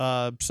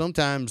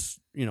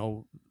 Sometimes,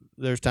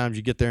 there's times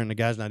you get there and the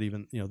guy's not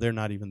even, they're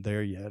not even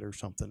there yet or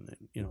something.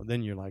 And,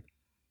 then you're like,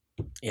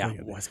 yeah,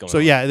 what's going on? So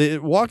yeah,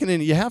 walking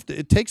in,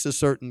 it takes a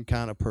certain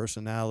kind of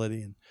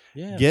personality, and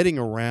getting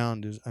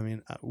around is. I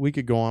mean, we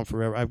could go on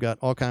forever. I've got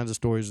all kinds of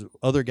stories of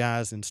other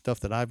guys and stuff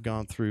that I've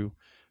gone through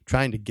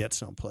trying to get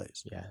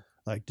someplace. Yeah,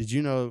 like, did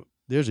you know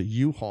there's a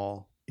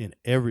U-Haul in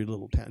every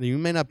little town? You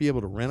may not be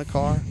able to rent a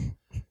car,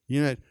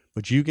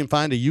 but you can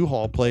find a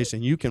U-Haul place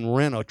and you can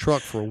rent a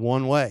truck for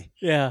one way.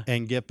 Yeah,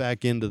 and get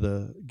back into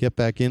the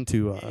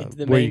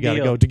where you got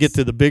to go to get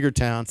to the bigger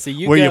town. So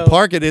you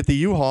park it at the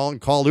U-Haul and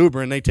call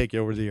Uber and they take you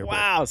over to the airport.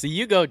 Wow! So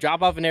you go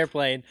drop off an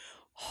airplane,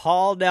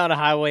 haul down a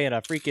highway in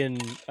a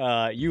freaking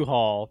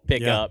U-Haul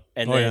pickup,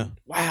 and then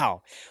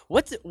wow!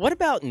 What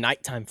about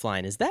nighttime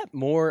flying? Is that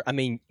more? I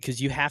mean, because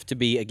you have to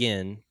be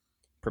again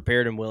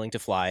prepared and willing to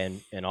fly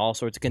in all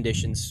sorts of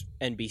conditions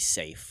and be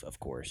safe, of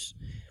course.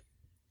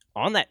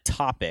 On that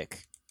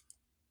topic,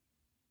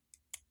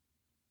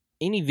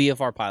 any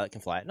VFR pilot can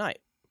fly at night,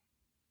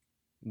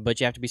 but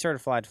you have to be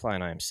certified to fly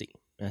an IMC.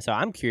 And so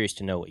I'm curious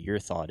to know what your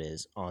thought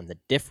is on the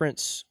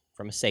difference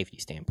from a safety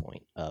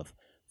standpoint of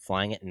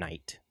flying at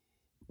night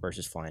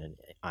versus flying an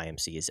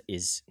IMC.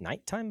 Is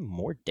nighttime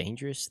more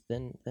dangerous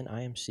than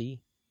IMC?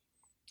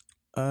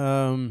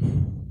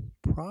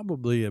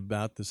 Probably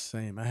about the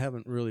same. I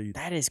haven't really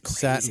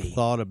sat and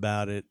thought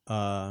about it.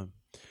 Well,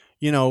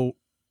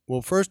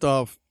 first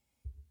off,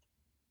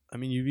 I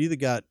mean, you've either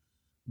got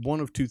one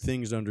of two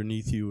things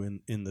underneath you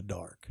in the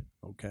dark,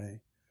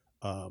 okay?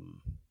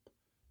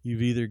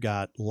 You've either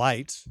got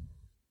lights,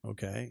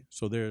 okay?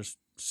 So there's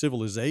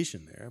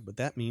civilization there, but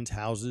that means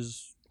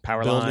houses,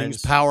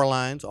 buildings, power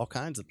lines, all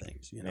kinds of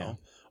things, know?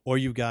 Or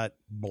you've got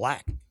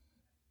black.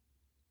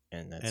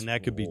 And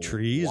that could be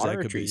trees, that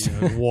could be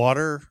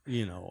water,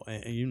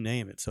 and you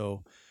name it.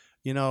 So,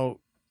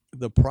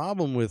 the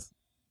problem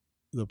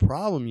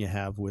you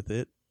have with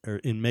it, or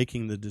in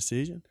making the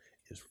decision,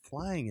 is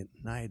flying at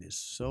night is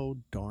so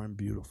darn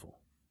beautiful.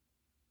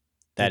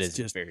 That is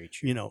just very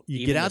true. You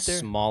even get out there, the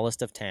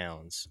smallest of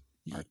towns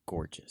are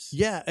gorgeous.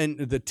 Yeah, and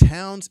the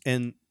towns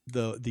and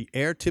the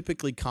air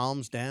typically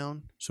calms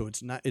down, so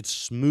it's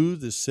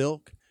smooth as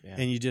silk. Yeah.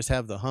 And you just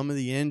have the hum of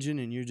the engine,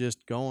 and you're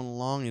just going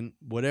along, and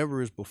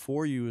whatever is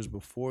before you,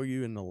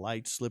 and the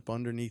lights slip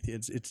underneath you.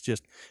 It's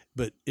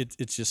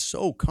just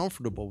so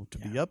comfortable to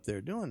be up there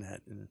doing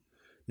that. And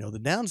the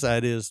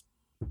downside is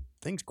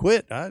things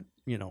quit. Where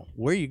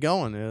are you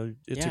going?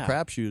 It's a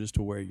crapshoot as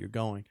to where you're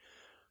going.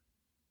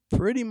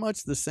 Pretty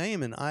much the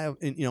same in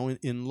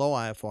low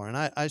IFR, and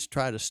I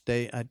try to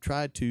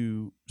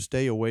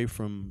stay away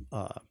from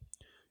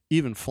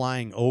even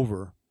flying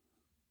over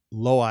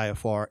low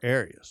IFR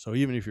areas. So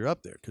even if you're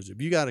up there, because if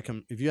you have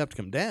to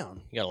come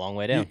down, you got a long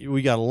way down.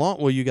 You got a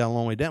long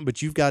way down, but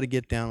you've got to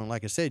get down. And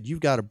like I said, you've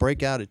got to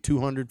break out at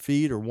 200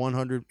 feet or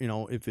 100.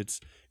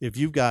 If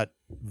you've got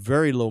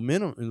very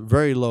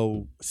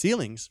low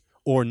ceilings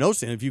or no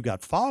ceiling, if you've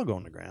got fog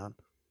on the ground,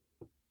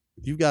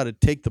 you've got to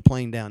take the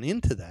plane down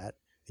into that,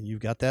 and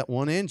you've got that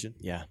one engine.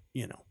 Yeah.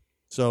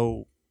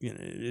 So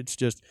it's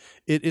just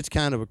it's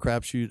kind of a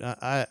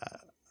crapshoot.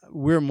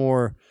 We're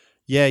more.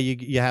 Yeah,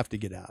 you have to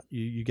get out.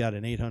 You got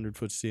an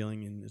 800-foot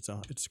ceiling, and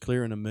it's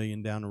clearing $1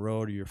 million down the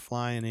road, or you're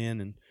flying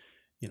in, and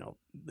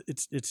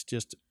it's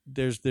just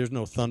there's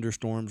no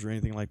thunderstorms or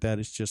anything like that.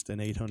 It's just an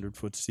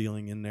 800-foot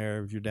ceiling in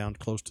there. If you're down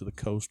close to the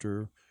coast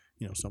or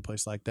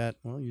someplace like that,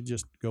 well, you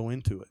just go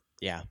into it.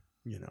 Yeah.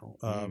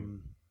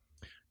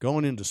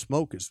 Going into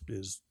smoke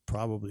is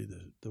probably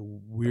the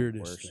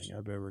weirdest thing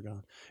I've ever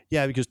gone.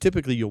 Yeah, because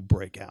typically you'll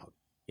break out.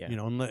 Yeah.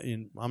 I'm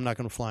not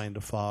going to fly into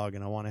fog,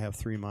 and I want to have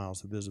 3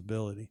 miles of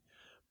visibility,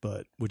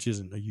 which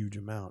isn't a huge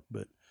amount.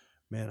 But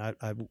man,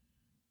 I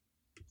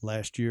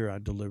last year I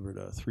delivered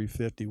a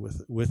 350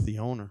 with the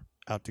owner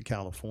out to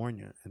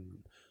California,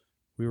 and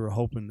we were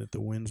hoping that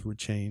the winds would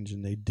change,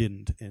 and they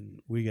didn't.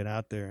 And we got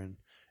out there, and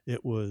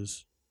it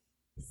was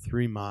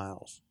 3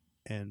 miles,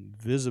 and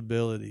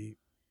visibility.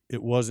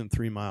 It wasn't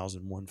 3 miles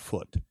in 1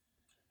 foot.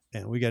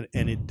 And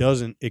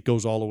it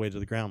goes all the way to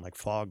the ground like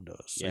fog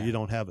does. So you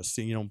don't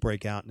you don't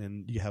break out, and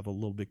then you have a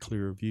little bit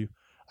clearer view.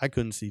 I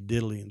couldn't see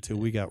diddly until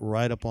we got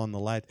right up on the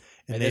light.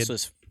 And this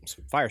was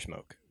fire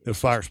smoke. It was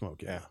fire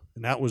smoke, yeah.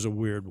 And that was a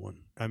weird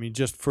one. I mean,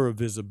 just for a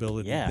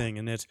visibility thing.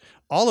 And it's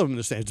all of them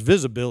the same. It's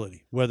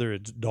visibility, whether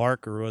it's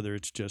dark or whether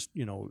it's just,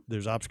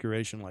 there's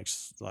obscuration like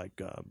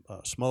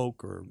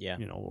smoke or,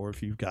 or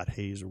if you've got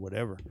haze or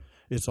whatever.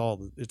 It's all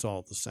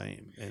the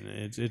same. And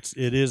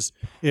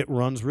it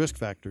runs risk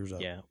factors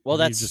up. Yeah.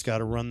 Well, you just got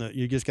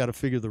to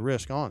figure the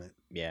risk on it.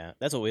 Yeah.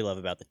 That's what we love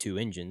about the 2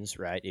 engines,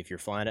 right? If you're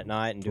flying at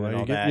night and doing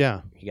all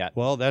that, you got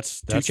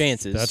that's 2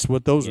 chances. That's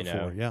what those are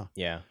for. Yeah.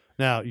 Yeah.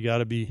 Now you got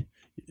to be.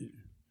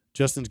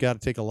 Justin's got to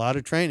take a lot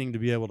of training to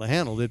be able to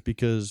handle it,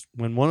 because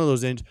when one of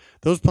those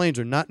planes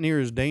are not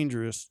near as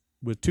dangerous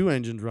with 2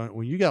 engines running.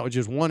 When you got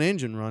just 1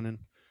 engine running,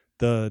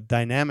 the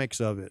dynamics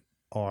of it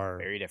are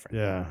very different.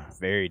 Yeah,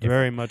 very different.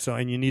 Very much so,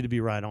 and you need to be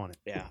right on it.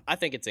 Yeah, I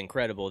think it's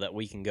incredible that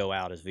we can go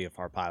out as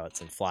VFR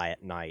pilots and fly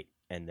at night,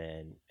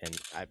 that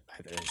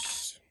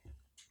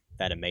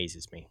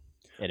amazes me.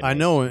 I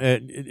know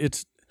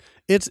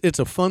it's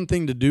a fun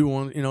thing to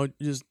do.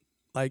 Just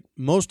like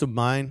most of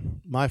my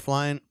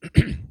flying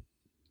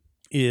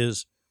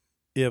is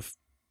if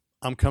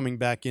I'm coming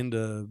back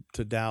to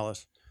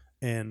Dallas,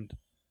 and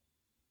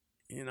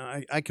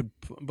I could,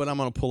 but I'm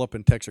going to pull up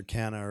in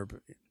Texarkana, or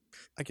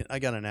I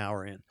got an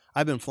hour in.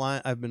 I've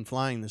been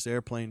flying this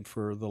airplane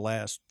for the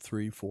last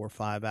 3, 4,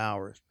 5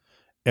 hours.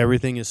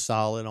 Everything is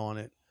solid on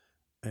it.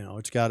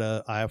 It's got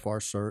a IFR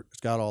cert. It's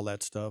got all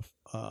that stuff.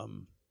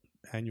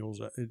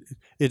 Annuals.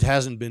 It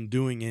hasn't been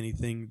doing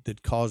anything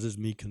that causes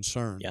me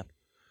concern. Yeah.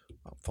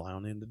 I'll fly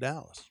on into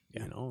Dallas,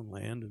 and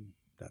land, and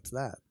that's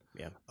that.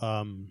 Yeah.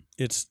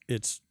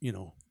 It's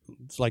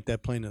like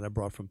that plane that I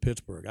brought from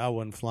Pittsburgh. I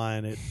wasn't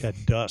flying it at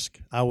dusk.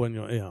 I wasn't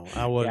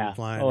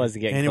flying I wasn't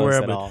getting anywhere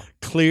close at but all.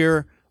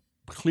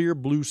 clear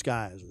blue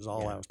skies is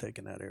all I was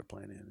taking that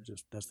airplane in.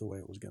 That's the way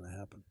it was going to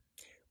happen.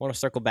 I want to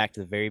circle back to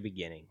the very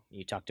beginning.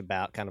 You talked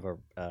about kind of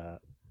a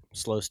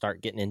slow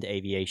start getting into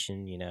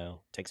aviation,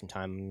 take some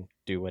time,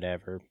 do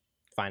whatever,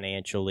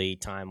 financially,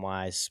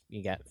 time-wise,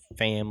 you got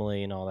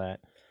family and all that.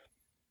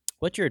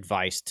 What's your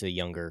advice to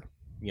younger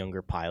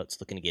pilots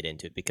looking to get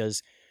into it?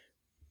 Because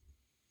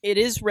it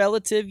is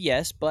relative,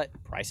 yes, but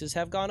prices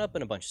have gone up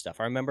in a bunch of stuff.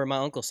 I remember my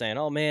uncle saying,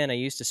 "Oh man, I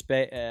used to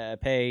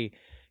pay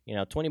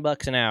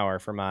 $20 an hour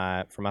for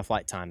my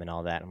flight time and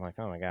all that." I'm like,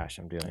 "Oh my gosh,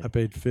 I'm doing." I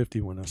paid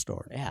 $50 when I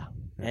started. Yeah,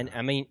 and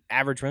I mean,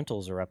 average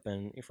rentals are up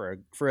for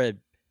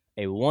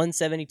a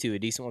 172, a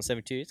decent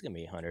 172. It's gonna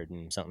be $100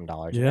 and something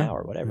an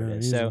hour, whatever it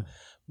is. Easy. So,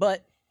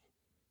 but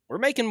we're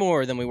making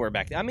more than we were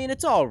back then. I mean,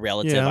 it's all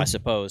relative, I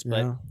suppose.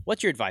 But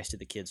what's your advice to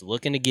the kids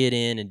looking to get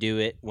in and do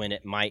it when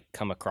it might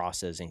come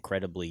across as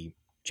incredibly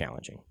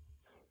challenging?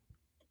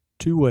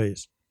 2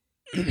 ways.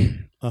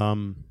 It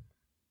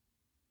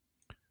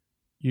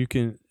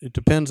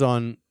depends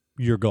on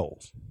your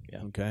goals,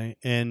 okay,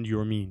 and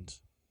your means,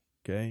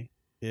 okay.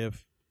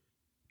 If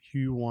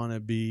you want to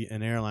be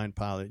an airline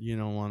pilot, you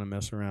don't want to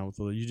mess around with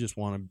it.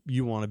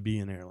 You want to be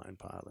an airline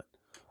pilot,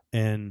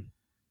 and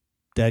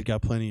Dad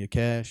got plenty of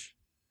cash.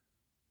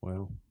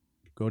 Well,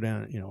 go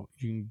down. You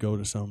can go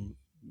to some.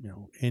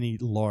 Any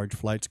large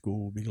flight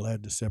school will be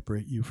glad to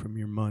separate you from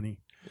your money.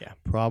 Yeah.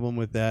 Problem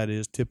with that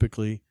is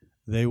typically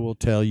they will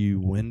tell you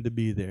when to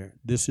be there.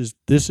 This is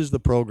the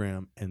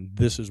program, and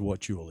this is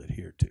what you will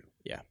adhere to.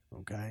 Yeah.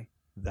 Okay?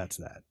 That's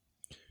that.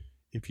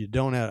 If you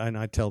don't have, and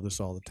I tell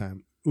this all the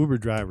time, Uber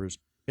drivers,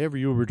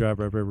 every Uber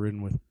driver I've ever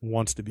ridden with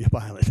wants to be a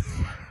pilot.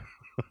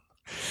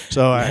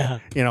 So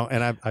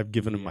I've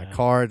given them my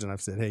cards, and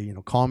I've said, hey,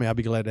 call me. I'll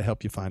be glad to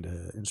help you find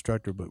an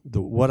instructor. But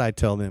what I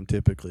tell them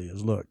typically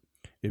is, look,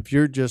 if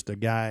you're just a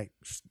guy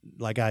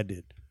like I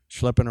did,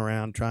 schlepping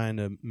around trying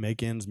to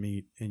make ends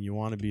meet, and you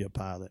want to be a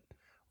pilot,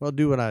 well,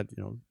 do what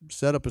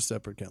set up a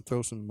separate account,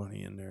 throw some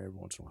money in there every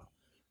once in a while.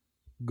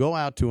 Go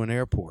out to an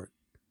airport,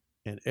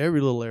 and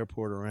every little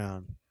airport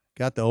around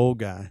got the old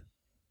guy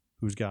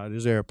who's got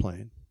his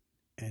airplane,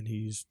 and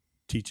he's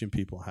teaching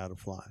people how to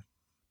fly.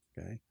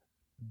 Okay,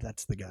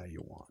 that's the guy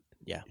you want.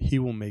 Yeah, he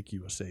will make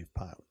you a safe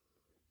pilot,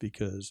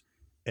 because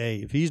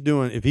if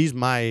he's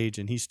my age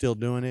and he's still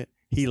doing it,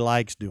 he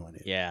likes doing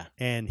it. Yeah.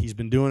 And he's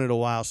been doing it a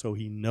while, so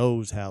he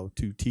knows how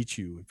to teach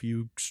you. If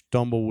you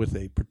stumble with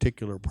a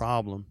particular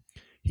problem,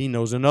 he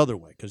knows another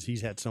way, because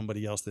he's had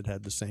somebody else that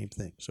had the same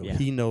thing. So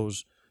he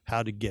knows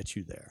how to get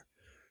you there.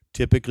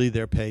 Typically,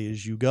 their pay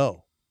as you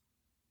go,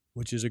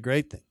 which is a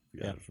great thing.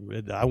 Yeah.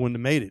 I wouldn't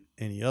have made it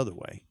any other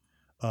way.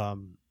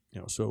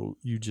 So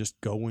you just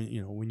go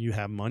in, when you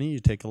have money, you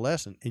take a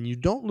lesson, and you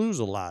don't lose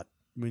a lot.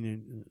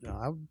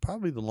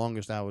 Probably the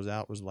longest I was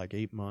out was like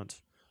 8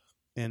 months.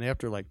 And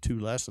after like 2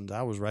 lessons,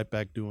 I was right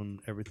back doing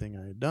everything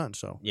I had done.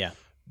 So yeah,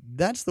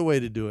 that's the way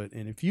to do it.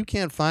 And if you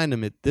can't find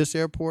them at this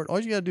airport, all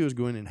you got to do is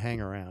go in and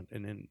hang around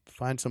and then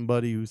find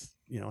somebody who's,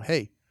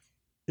 hey,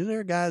 is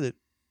there a guy that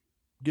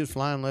gives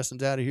flying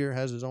lessons out of here,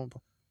 has his own?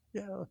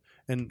 Yeah.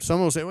 And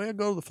someone will say, well,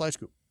 go to the flight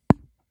school.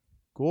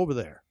 Go over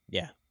there.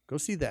 Yeah. Go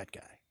see that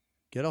guy.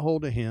 Get a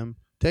hold of him.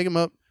 Take him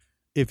up.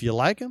 If you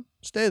like him,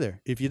 stay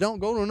there. If you don't,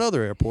 go to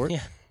another airport.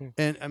 Yeah.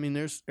 And,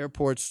 there's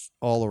airports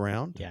all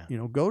around. Yeah.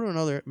 Go to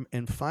another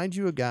and find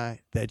you a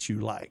guy that you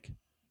like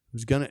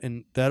who's going to –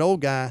 and that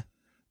old guy,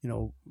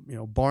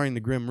 barring the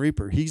Grim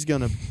Reaper, he's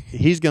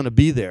gonna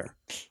be there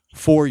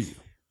for you.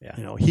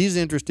 Yeah. He's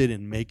interested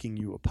in making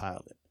you a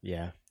pilot.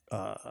 Yeah.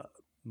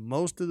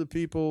 Most of the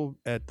people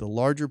at the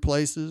larger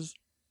places,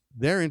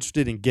 they're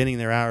interested in getting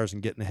their hours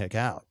and getting the heck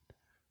out.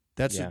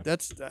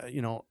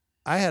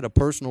 I had a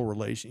personal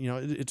relation.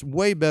 It's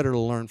way better to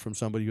learn from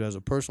somebody who has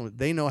a personal.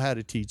 They know how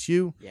to teach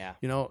you. Yeah.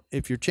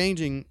 If you're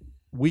changing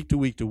week to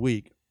week to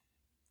week,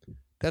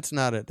 that's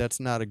not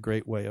a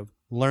great way of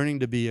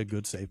learning to be a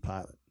good, safe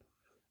pilot.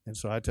 And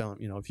so I tell them,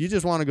 if you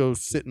just want to go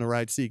sit in the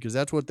right seat, because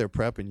that's what they're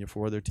prepping you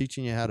for. They're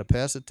teaching you how to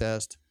pass a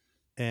test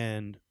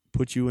and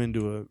put you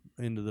into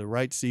the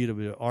right seat of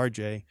an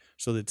RJ,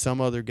 so that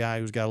some other guy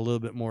who's got a little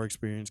bit more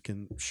experience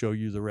can show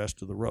you the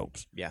rest of the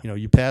ropes. Yeah.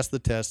 You pass the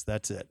test,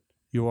 that's it.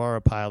 You are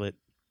a pilot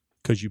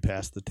because you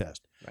passed the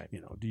test. Right.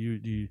 Do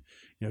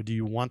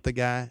you want the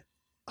guy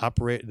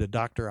the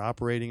doctor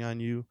operating on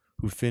you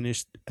who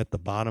finished at the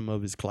bottom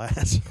of his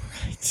class?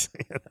 Right.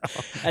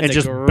 And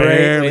just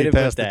barely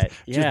passed that.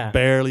 Just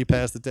barely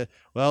passed the test.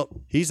 Well,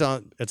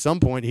 at some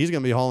point he's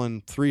going to be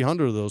hauling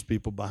 300 of those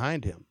people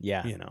behind him.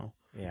 Yeah.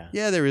 Yeah.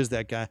 Yeah, there is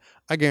that guy.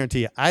 I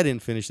guarantee you, I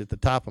didn't finish at the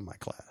top of my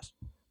class,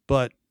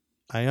 but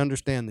I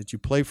understand that you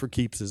play for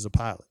keeps as a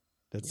pilot.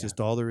 That's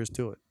just all there is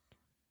to it.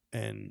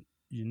 And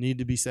you need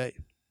to be safe.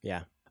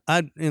 Yeah.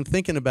 In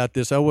thinking about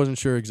this, I wasn't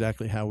sure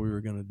exactly how we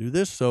were going to do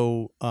this.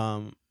 So,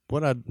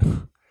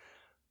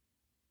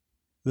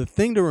 the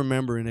thing to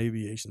remember in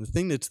aviation, the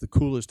thing that's the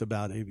coolest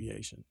about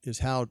aviation, is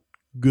how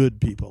good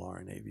people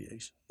are in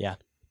aviation. Yeah.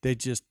 They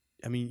just,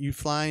 you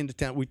fly into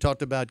town. We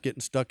talked about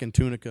getting stuck in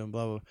Tunica and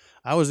blah, blah,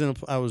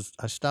 blah.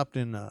 I stopped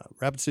in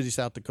Rapid City,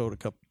 South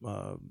Dakota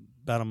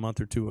about a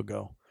month or two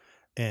ago,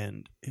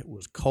 and it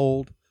was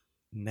cold,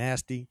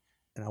 nasty.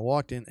 And I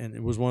walked in, and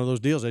it was one of those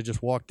deals. I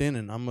just walked in,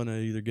 and I'm going to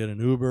either get an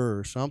Uber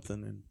or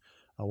something. And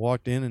I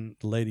walked in, and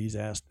the ladies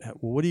asked,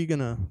 well, what are you going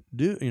to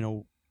do?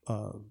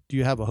 Do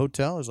you have a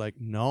hotel? I was like,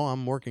 no,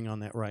 I'm working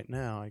on that right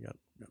now.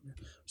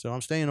 So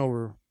I'm staying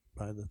over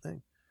by the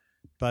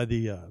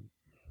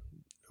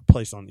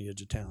place on the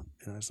edge of town.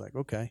 And I was like,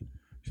 okay.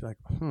 She's like,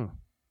 I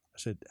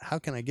said, how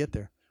can I get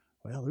there?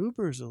 Well,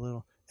 Uber's a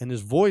little. And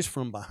this voice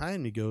from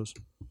behind me goes,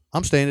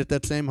 I'm staying at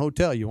that same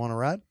hotel. You want to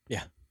ride?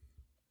 Yeah.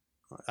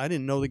 I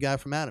didn't know the guy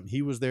from Adam.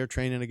 He was there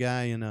training a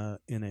guy in a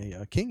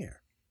King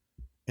Air,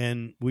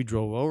 and we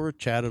drove over,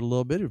 chatted a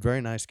little bit. A very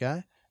nice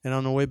guy. And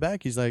on the way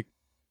back, he's like,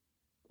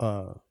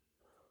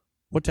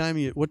 "What time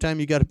you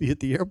got to be at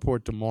the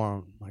airport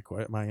tomorrow?"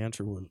 My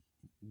answer was,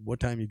 "What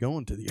time you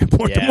going to the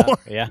airport tomorrow?"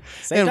 Yeah,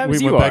 same time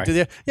as you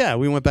are.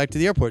 We went back to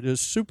the airport.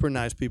 There's super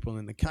nice people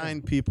and the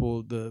kind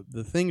people.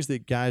 The things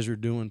that guys are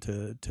doing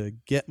to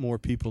get more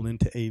people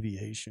into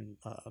aviation.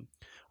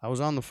 I was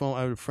on the phone.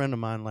 I had a friend of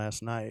mine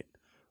last night.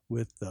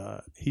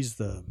 He's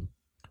the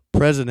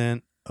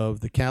president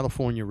of the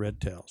California Red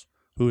Tails,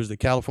 who is the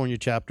California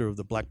chapter of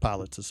the Black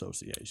Pilots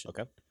Association.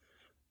 Okay.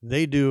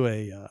 They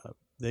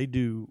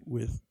do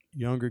with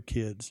younger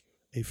kids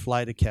a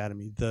flight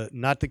academy.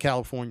 Not the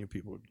California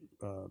people.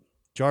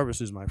 Jarvis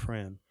is my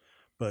friend,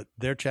 but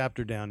their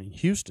chapter down in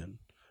Houston,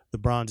 the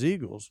Bronze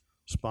Eagles,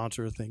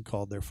 sponsor a thing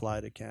called their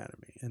flight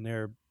academy, and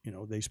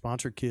they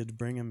sponsor kids,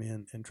 bring them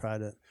in, and try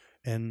to.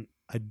 And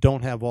I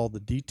don't have all the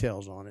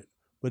details on it.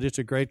 But it's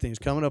a great thing. It's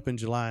coming up in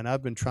July, and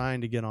I've been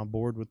trying to get on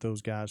board with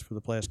those guys for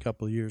the past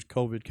couple of years.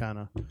 COVID kind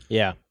of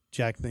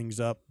jacked things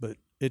up, but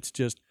it's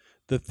just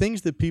the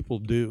things that people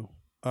do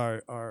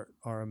are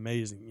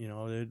amazing.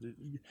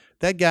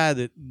 That guy,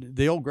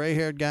 the old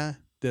gray-haired guy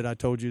that I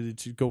told you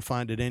that you go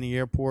find at any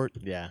airport.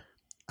 Yeah,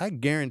 I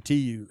guarantee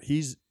you,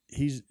 he's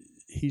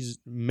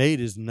made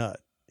his nut.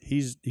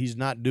 He's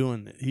not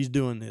doing it. He's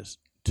doing this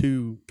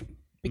to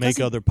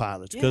make other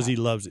pilots because he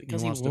loves it.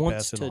 Because he wants to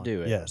pass it on.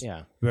 Do it. Yes,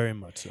 very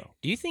much so.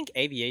 Do you think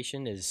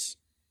aviation is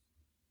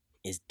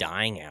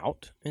dying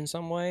out in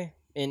some way,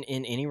 in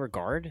any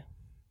regard?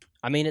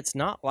 It's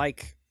not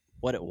like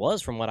what it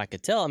was from what I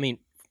could tell.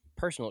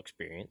 Personal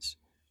experience.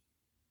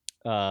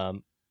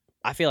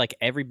 I feel like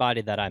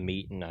everybody that I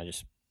meet, and I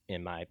just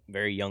in my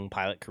very young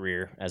pilot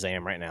career, as I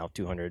am right now,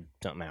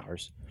 200-something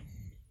hours.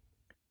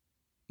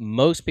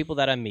 Most people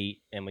that I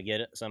meet, and we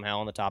get somehow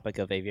on the topic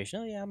of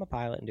aviation, oh, yeah, I'm a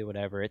pilot and do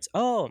whatever. It's,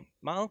 oh,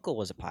 my uncle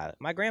was a pilot.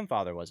 My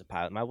grandfather was a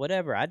pilot. My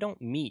whatever. I don't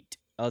meet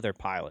other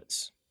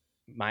pilots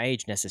my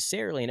age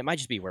necessarily, and it might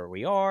just be where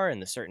we are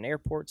and the certain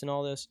airports and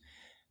all this.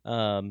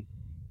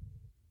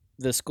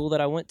 The school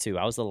that I went to,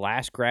 I was the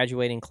last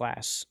graduating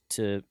class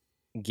to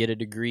get a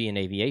degree in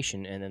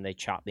aviation, and then they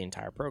chopped the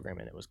entire program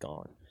and it was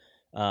gone.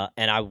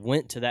 And I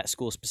went to that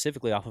school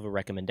specifically off of a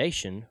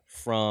recommendation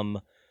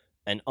from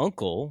an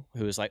uncle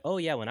who was like, "Oh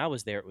yeah, when I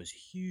was there, it was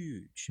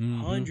huge,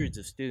 hundreds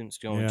of students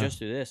going just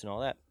through this and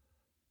all that."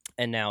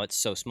 And now it's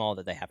so small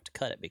that they have to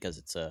cut it because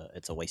it's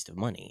a waste of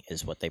money,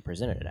 is what they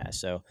presented it as.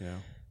 So,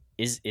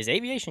 is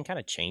aviation kind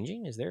of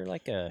changing? Is there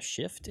like a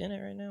shift in it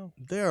right now?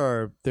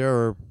 There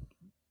are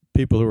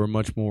people who are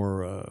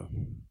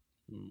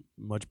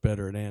much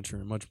better at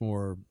answering, much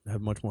more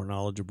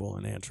knowledgeable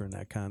in answering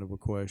that kind of a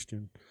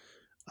question.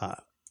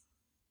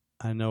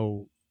 I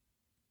know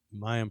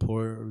my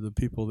employer, the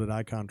people that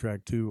I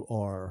contract to,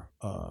 are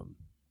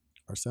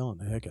selling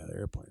the heck out of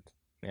airplanes.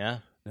 Yeah.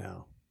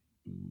 Now,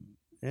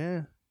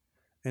 yeah,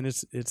 and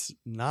it's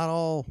not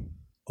all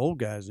old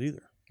guys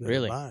either.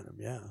 Really? Buying them.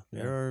 Yeah.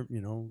 There are,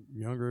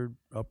 younger,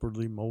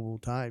 upwardly mobile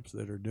types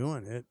that are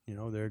doing it.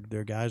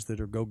 They're guys that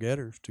are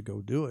go-getters to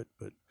go do it.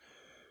 But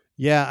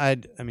yeah,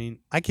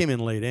 I came in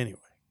late anyway.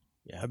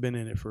 Yeah. I've been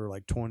in it for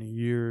like 20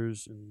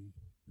 years, and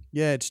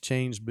yeah, it's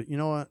changed. But you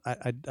know what?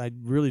 I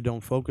really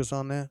don't focus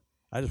on that.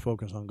 I just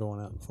focus on going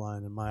out and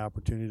flying, and my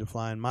opportunity to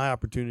fly, and my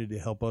opportunity to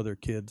help other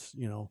kids.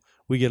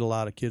 We get a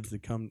lot of kids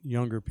that come,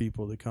 younger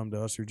people that come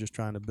to us who are just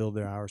trying to build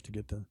their hours to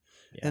get to,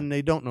 and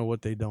they don't know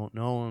what they don't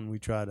know, and we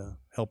try to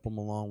help them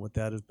along with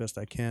that as best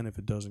I can if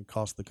it doesn't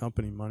cost the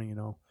company money,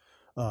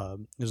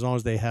 as long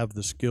as they have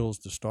the skills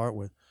to start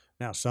with.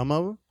 Now, some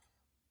of them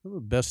are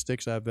the best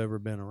sticks I've ever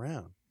been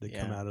around. They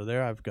come out of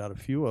there. I've got a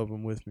few of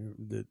them with me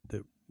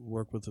that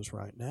work with us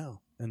right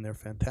now, and they're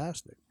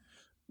fantastic.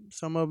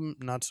 Some of them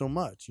not so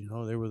much.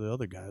 They were the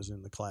other guys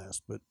in the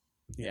class, but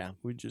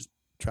we just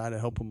try to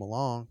help them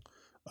along.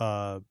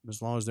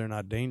 As long as they're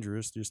not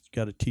dangerous, just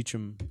got to teach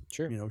them.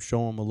 Sure.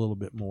 Show them a little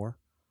bit more.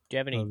 Do you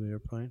have any of the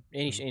airplane?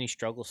 Any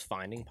struggles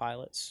finding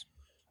pilots?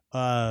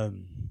 No,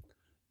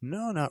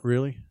 not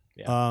really.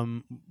 Yeah.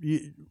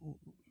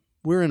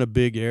 We're in a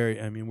big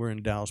area. I mean, we're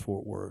in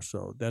Dallas-Fort Worth,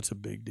 so that's a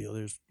big deal.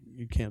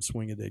 You can't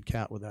swing a dead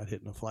cat without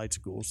hitting a flight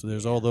school. So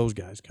there's all those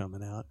guys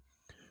coming out.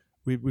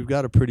 We've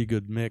got a pretty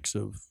good mix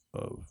of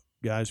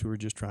guys who are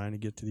just trying to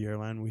get to the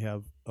airline. We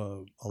have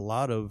a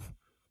lot of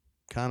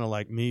kind of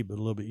like me, but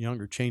a little bit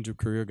younger, change of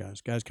career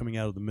guys coming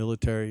out of the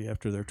military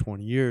after their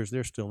 20 years.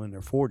 They're still in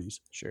their 40s.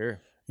 Sure.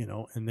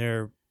 And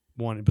they're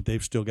wanting, but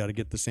they've still got to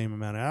get the same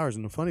amount of hours.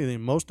 And the funny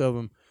thing, most of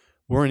them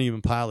weren't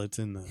even pilots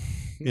in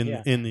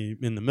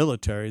the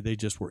military. They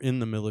just were in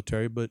the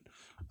military. But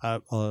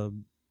a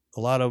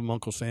lot of them,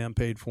 Uncle Sam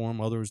paid for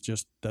them. Others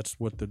just that's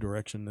what the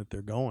direction that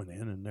they're going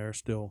in, and they're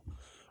still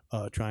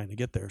trying to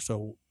get there.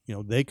 So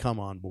they come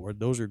on board.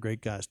 Those are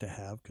great guys to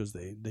have because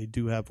they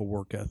do have a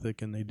work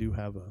ethic, and they do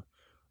have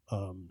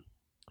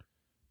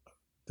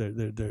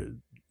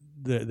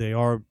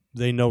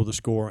they know the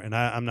score, and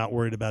I'm not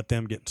worried about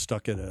them getting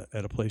stuck at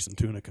a place in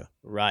Tunica.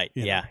 Right.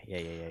 Yeah.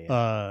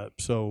 And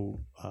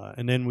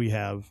then we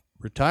have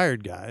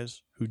retired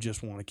guys who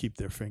just want to keep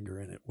their finger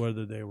in it,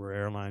 whether they were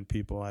airline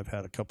people. I've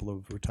had a couple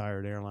of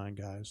retired airline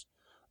guys,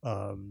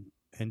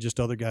 and just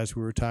other guys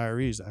who are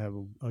retirees. I have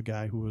a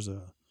guy who was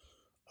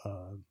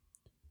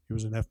he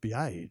was an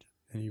FBI agent,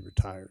 and he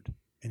retired,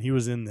 and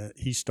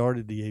he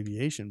started the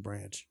aviation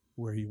branch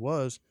where he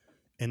was,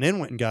 and then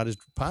went and got his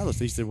pilot's.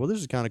 He said, "Well, this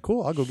is kind of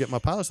cool. I'll go get my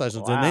pilot's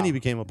license." Wow. And then he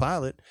became a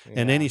pilot,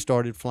 and then he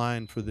started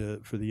flying for the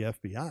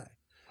FBI. Wow.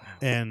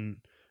 And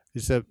he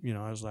said,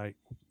 I was like,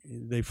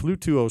 they flew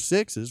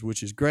 206s,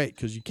 which is great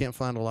because you can't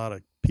find a lot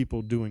of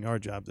people doing our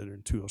job that are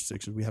in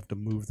 206s. We have to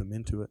move them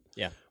into it.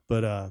 Yeah.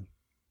 But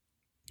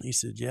he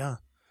said, yeah.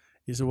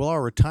 He said, well,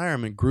 our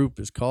retirement group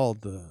is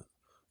called the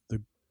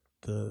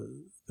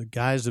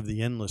guys of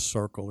the endless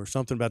circle or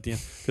something about the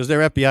end, because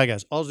they're FBI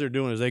guys. All they're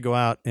doing is they go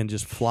out and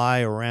just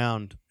fly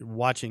around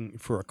watching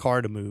for a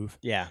car to move.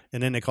 Yeah.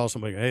 And then they call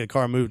somebody, hey, the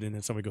car moved, and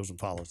then somebody goes and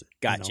follows it.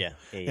 Gotcha.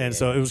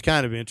 So it was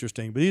kind of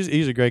interesting. But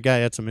he's a great guy.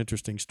 He had some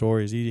interesting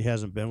stories. He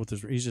hasn't been with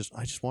us.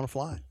 I just want to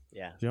fly.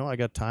 Yeah. I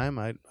got time.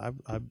 I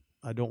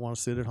don't want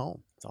to sit at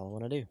home. That's all I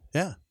want to do.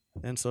 Yeah.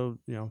 And so,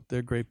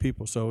 they're great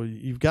people. So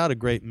you've got a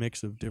great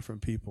mix of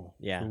different people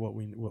for what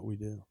we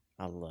do.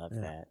 I love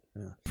that.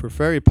 Yeah. For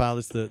ferry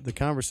pilots, the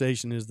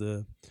conversation is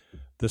the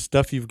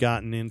stuff you've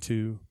gotten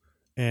into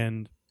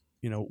and,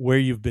 where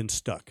you've been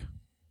stuck.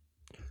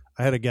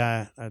 I had a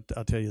guy,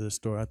 I'll tell you this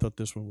story. I thought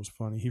this one was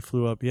funny. He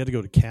flew up. He had to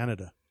go to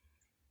Canada,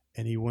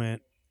 and he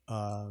went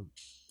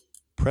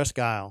Presque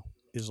Isle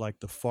is like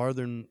the far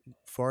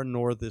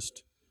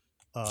northest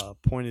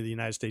point of the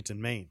United States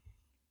in Maine.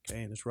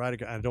 Okay, and it's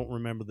right. I don't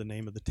remember the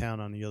name of the town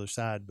on the other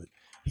side, but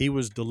he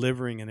was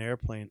delivering an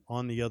airplane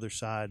on the other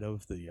side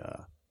of the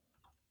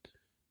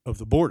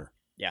border.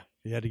 Yeah,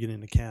 he had to get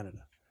into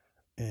Canada,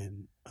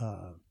 and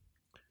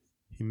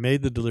he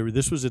made the delivery.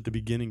 This was at the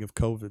beginning of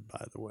COVID,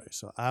 by the way.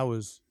 So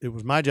it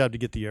was my job to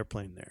get the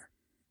airplane there.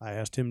 I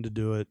asked him to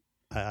do it.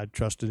 I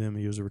trusted him.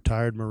 He was a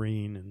retired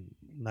Marine and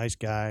nice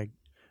guy,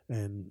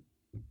 and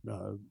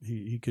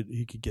he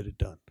could get it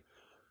done.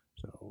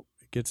 So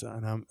gets,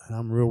 and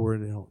I'm real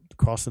worried,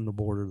 crossing the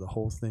border, the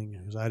whole thing,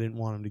 because I didn't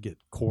want him to get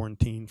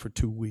quarantined for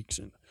 2 weeks.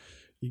 And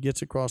he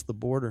gets across the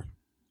border,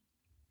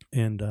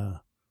 and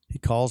he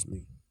calls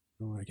me.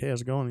 I'm like, hey,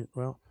 how's it going?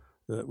 Well,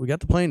 we got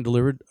the plane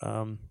delivered.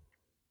 I'm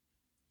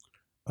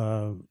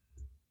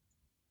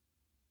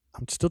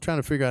still trying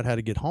to figure out how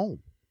to get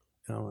home.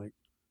 And I'm like,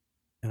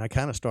 and I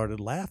kind of started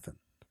laughing.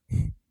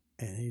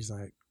 And he's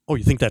like, oh,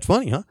 you think that's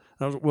funny, huh?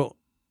 And I was like,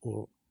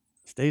 well,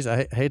 Stace,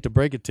 I hate to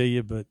break it to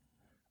you, but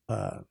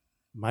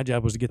my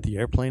job was to get the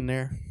airplane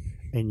there,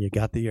 and you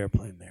got the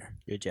airplane there.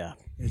 Good job.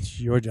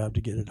 It's your job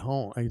to get it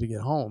home. To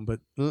get home. But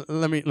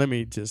let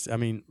me just,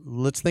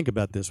 let's think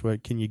about this.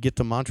 Right? Can you get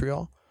to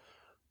Montreal?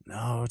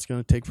 No, it's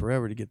going to take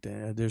forever to get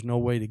there. There's no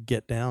way to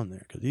get down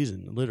there because he's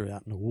literally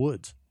out in the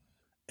woods.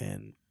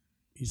 And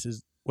he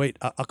says, wait,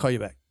 I'll call you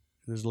back.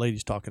 There's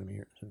ladies talking to me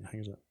here. So he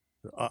hangs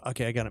up.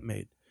 Okay, I got it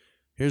made.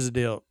 Here's the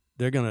deal.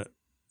 They're gonna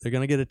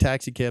get a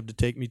taxi cab to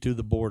take me to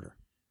the border.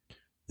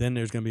 Then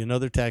there's going to be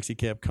another taxi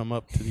cab come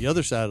up to the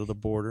other side of the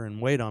border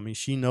and wait on me.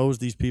 She knows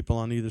these people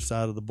on either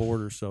side of the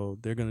border, so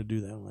they're going to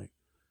do that. I'm like,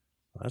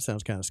 well, that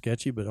sounds kind of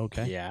sketchy, but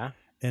okay. Yeah.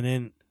 And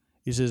then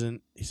he says,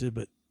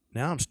 but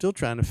now I'm still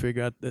trying to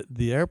figure out that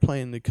the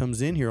airplane that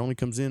comes in here only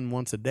comes in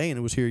once a day, and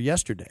it was here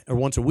yesterday, or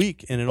once a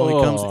week, and it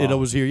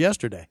was here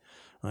yesterday.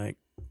 Like,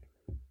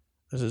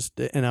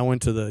 and I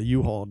went to the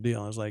U-Haul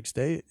deal. I was like,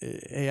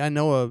 hey, I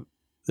know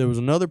there was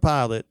another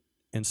pilot,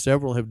 and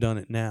several have done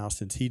it now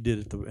since he did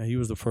it. He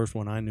was the first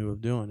one I knew of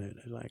doing it.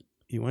 Like,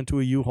 he went to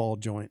a U-Haul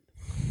joint.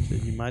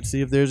 Said, you might see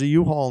if there's a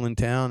U-Haul in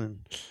town,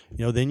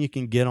 and then you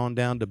can get on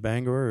down to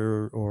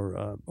Bangor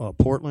or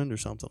Portland or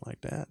something like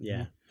that.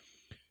 Yeah.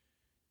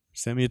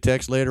 Send me a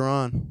text later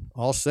on.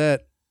 All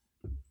set.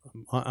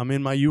 I'm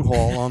in my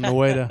U-Haul on the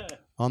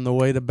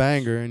way to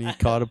Bangor, and he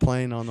caught a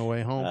plane on the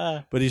way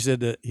home. But he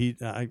said that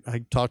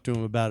I talked to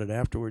him about it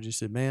afterwards. He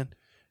said, man,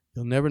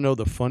 you'll never know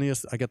the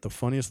funniest. I got the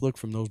funniest look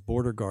from those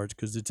border guards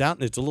because it's a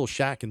little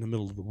shack in the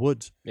middle of the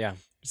woods. Yeah.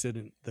 He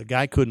said the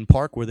guy couldn't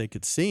park where they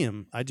could see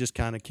him. I just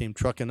kind of came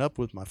trucking up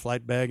with my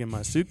flight bag and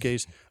my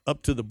suitcase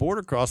up to the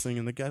border crossing,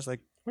 and the guy's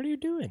like, what are you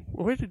doing?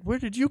 Where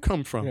did you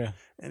come from? Yeah.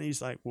 And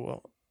he's like,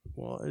 well,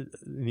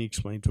 and he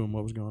explained to him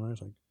what was going on. I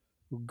was like,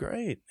 well,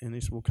 great. And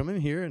he said, well, come in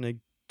here, and they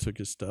took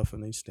his stuff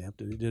and they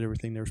stamped it. He did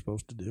everything they were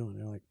supposed to do, and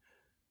they're like,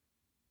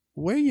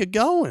 where you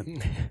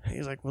going?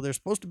 He's like, well, there's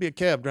supposed to be a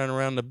cab driving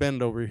around the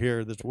bend over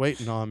here that's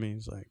waiting on me.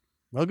 He's like,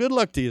 well, good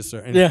luck to you, sir.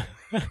 And yeah.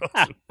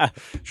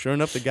 Sure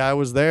enough, the guy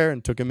was there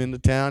and took him into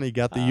town. He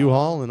got the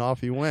U-Haul and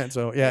off he went.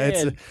 So yeah,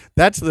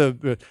 that's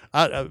the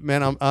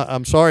man.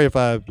 I'm sorry if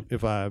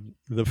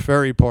the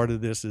ferry part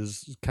of this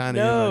is kind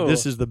of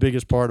this is the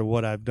biggest part of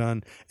what I've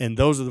done, and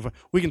those are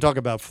we can talk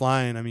about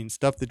flying. I mean,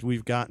 stuff that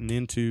we've gotten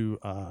into,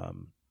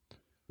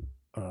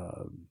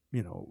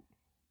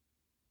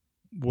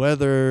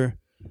 weather.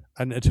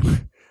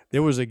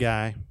 There was a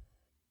guy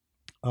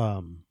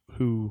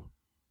who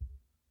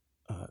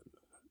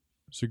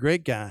was a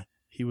great guy.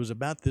 He was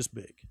about this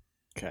big.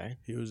 Okay.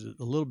 He was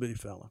a little bitty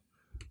fella,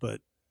 but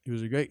he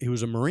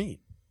was a Marine.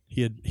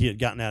 He had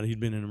gotten out.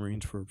 He'd been in the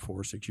Marines for 4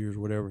 or 6 years or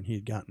whatever, and he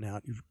had gotten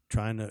out. He was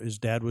his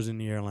dad was in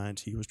the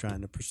airlines. He was trying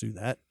to pursue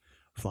that,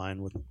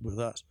 flying with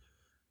us.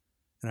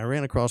 And I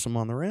ran across him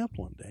on the ramp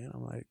one day, and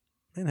I'm like,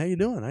 man, how you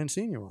doing? I hadn't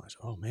seen you in a while. I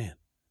said, oh, man.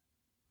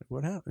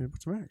 What happened?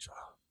 What's the matter? He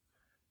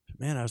said,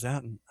 man, I was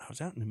out in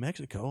New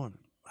Mexico, and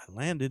I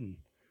landed, and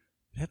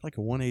it had like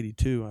a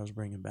 182 I was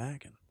bringing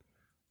back, and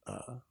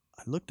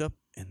I looked up,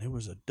 and there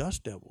was a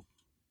dust devil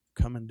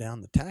coming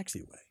down the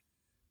taxiway,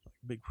 like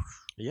a big,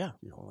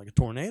 like a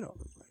tornado.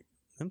 Like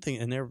them thing,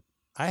 and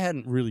I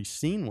hadn't really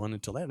seen one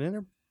until that.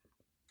 And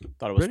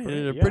thought it was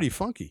pretty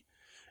funky,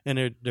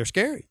 and they're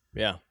scary.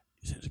 Yeah,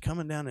 he said, it's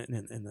coming down,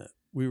 and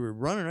we were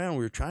running around.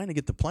 We were trying to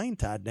get the plane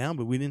tied down,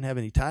 but we didn't have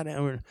any tie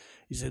down.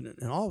 He said,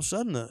 and all of a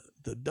sudden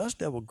the dust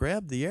devil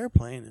grabbed the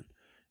airplane, and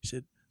he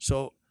said,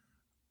 so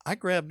I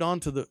grabbed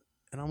onto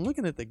and I'm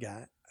looking at the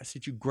guy. I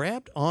said, you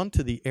grabbed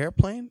onto the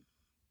airplane?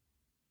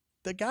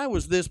 The guy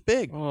was this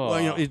big. Oh.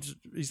 Well,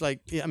 he's like,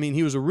 I mean,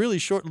 he was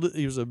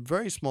he was a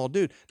very small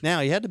dude.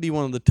 Now, he had to be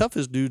one of the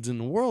toughest dudes in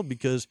the world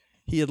because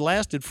he had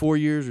lasted 4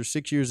 years or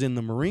 6 years in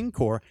the Marine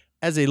Corps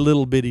as a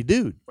little bitty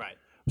dude. Right.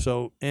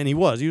 So, and he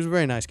was a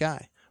very nice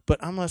guy. But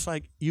I'm just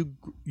like, you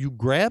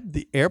grabbed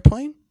the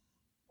airplane?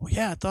 Well,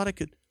 yeah, I thought I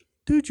could.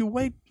 Dude, you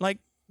weigh like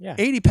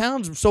 80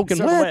 pounds of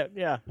soaking wet.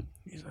 Yeah.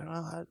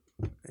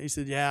 He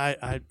said, yeah,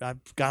 I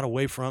got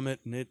away from it,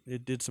 and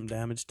it did some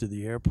damage to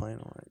the airplane.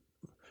 All right.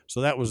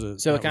 So that was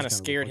So it kind of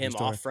scared him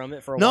off from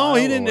it for a while? No,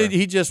 he didn't. Or?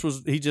 He just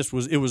was.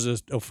 It was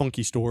a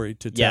funky story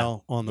to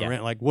tell on the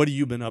ramp. Like, what have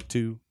you been up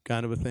to?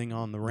 Kind of a thing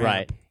on the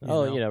ramp.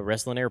 Right.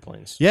 Wrestling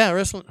airplanes. Yeah,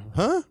 wrestling.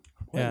 Huh?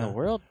 What in the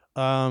world?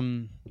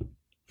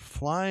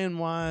 Flying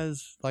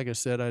wise, like I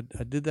said, I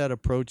did that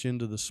approach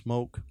into the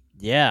smoke.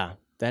 Yeah,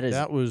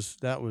 that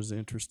was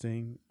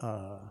interesting.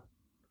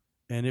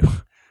 And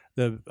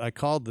I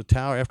called the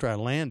tower after I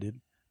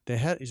landed. He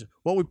said,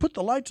 well, we put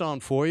the lights on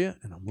for you.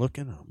 And I'm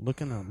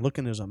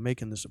looking as I'm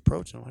making this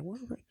approach. And I'm like,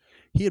 what?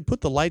 He had put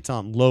the lights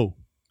on low.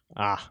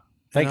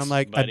 Thanks, I'm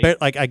like, buddy.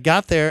 I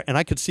got there and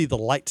I could see the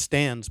light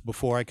stands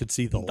before I could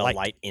see the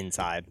light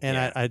inside. And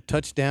yeah. I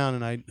touched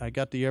down and I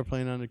got the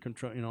airplane under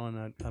control,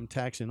 and I'm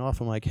taxiing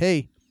off. I'm like,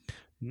 hey,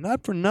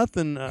 not for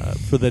nothing,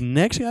 for the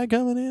next guy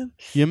coming in,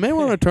 you may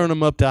want to turn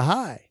him up to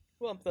high.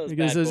 Bump those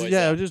Because bad boys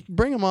yeah, up. just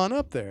bring him on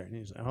up there. And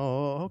he's like,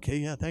 oh, okay,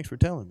 yeah, thanks for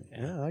telling me.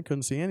 Yeah, I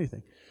couldn't see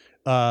anything.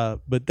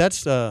 But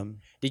that's.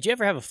 Did you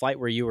ever have a flight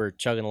where you were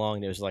chugging along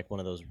and it was like one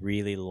of those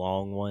really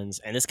long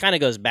ones? And this kind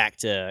of goes back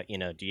to,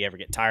 do you ever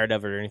get tired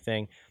of it or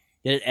anything?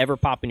 Did it ever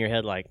pop in your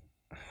head like,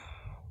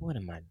 what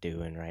am I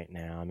doing right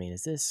now? I mean,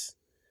 is this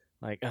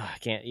like, I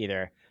can't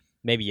either.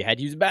 Maybe you had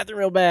to use the bathroom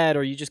real bad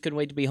or you just couldn't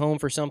wait to be home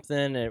for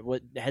something.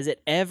 Has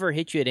it ever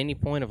hit you at any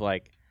point of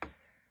like,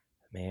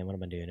 man, what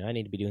am I doing? Do I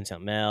need to be doing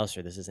something else,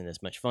 or this isn't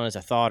as much fun as I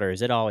thought, or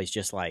is it always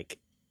just like,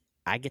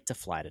 I get to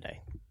fly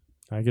today?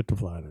 I get to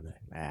fly today.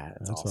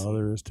 That's awesome. all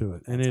there is to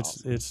it, and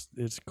that's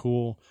it's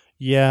cool.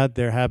 Yeah,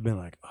 there have been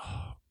like,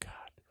 oh God,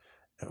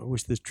 I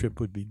wish this trip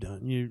would be done.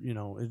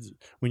 It's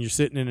when you're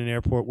sitting in an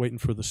airport waiting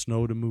for the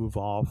snow to move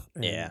off.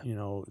 And,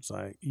 it's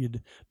like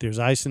there's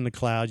ice in the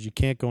clouds. You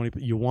can't go any.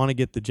 You want to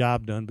get the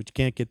job done, but you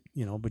can't get.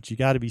 But you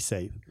got to be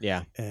safe.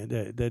 Yeah, and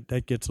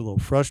that gets a little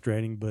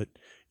frustrating. But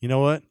you know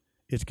what?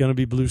 It's going to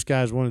be blue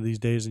skies one of these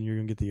days, and you're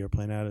going to get the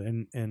airplane out of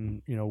it.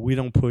 And we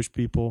don't push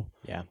people.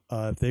 Yeah.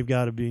 If they've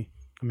got to be,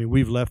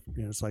 we've left.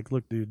 It's like,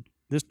 look, dude,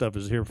 this stuff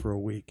is here for a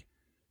week.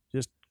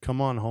 Just come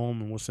on home,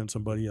 and we'll send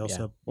somebody else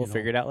up. We'll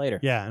figure it out later.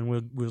 Yeah, and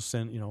we'll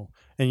send.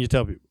 And you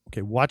tell people,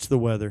 okay, watch the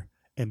weather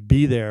and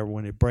be there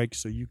when it breaks,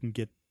 so you can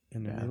get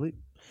and then leave.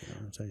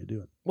 That's how you do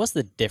it. What's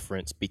the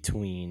difference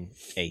between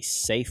a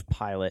safe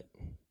pilot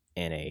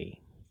and a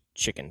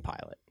chicken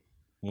pilot?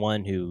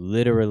 One who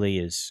literally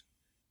is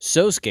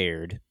so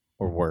scared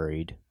or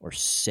worried or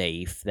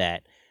safe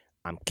that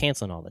I'm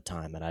canceling all the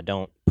time and I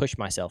don't push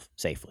myself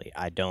safely.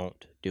 I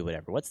don't do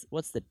whatever.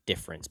 What's the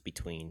difference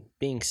between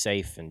being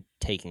safe and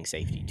taking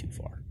safety too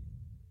far?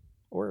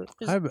 Or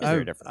is there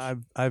a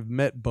difference? I've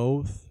met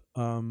both.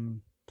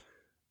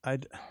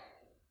 I'd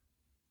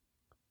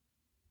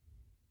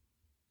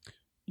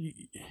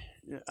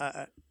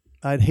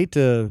hate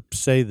to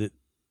say that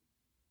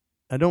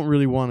I don't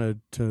really want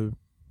to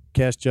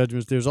cast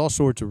judgments. There's all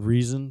sorts of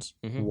reasons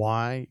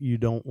why you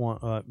don't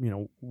want,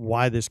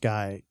 why this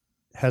guy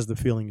has the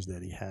feelings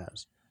that he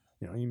has.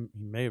 He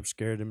may have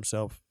scared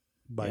himself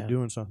by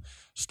doing something.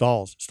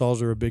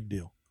 Stalls are a big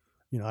deal.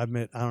 I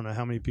don't know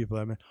how many people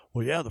I've met.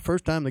 Well, yeah, the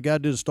first time the guy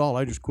did a stall,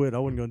 I just quit. I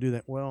wasn't going to do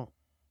that. Well,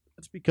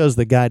 that's because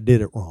the guy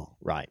did it wrong.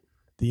 Right.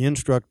 The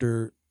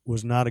instructor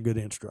was not a good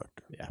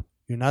instructor. Yeah.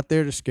 You're not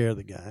there to scare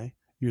the guy.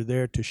 You're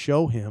there to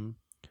show him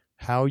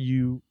how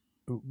you.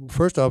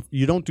 First off,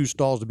 you don't do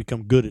stalls to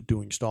become good at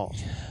doing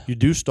stalls. You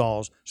do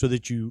stalls so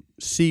that you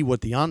see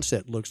what the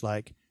onset looks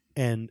like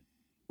and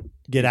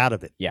get out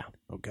of it. Yeah.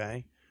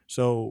 Okay?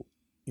 So,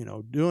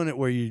 doing it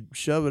where you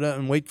shove it up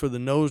and wait for the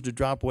nose to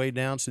drop way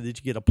down so that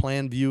you get a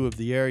plan view of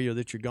the area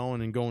that you're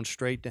going and going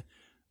straight down.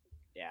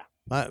 Yeah.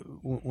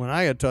 When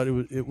I got taught,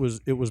 it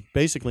was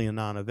basically a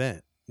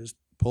non-event. Just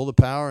pull the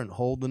power and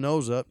hold the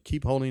nose up.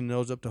 Keep holding the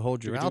nose up to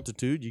hold your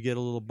altitude. You get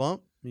a little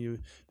bump. You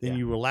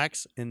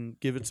relax and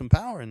give it some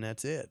power, and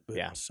that's it.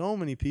 But so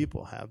many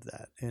people have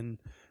that, and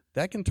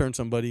that can turn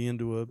somebody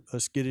into a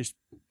skittish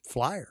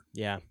flyer.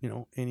 Yeah.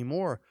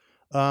 Anymore.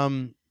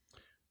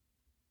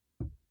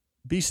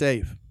 Be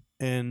safe,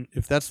 and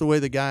if that's the way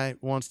the guy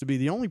wants to be,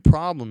 the only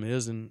problem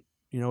is, and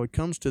it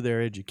comes to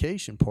their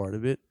education part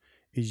of it,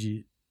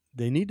 is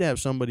they need to have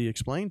somebody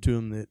explain to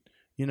them that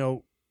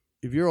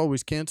if you're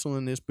always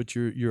canceling this, but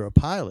you're a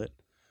pilot,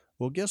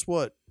 well, guess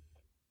what?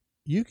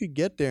 You could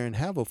get there and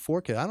have a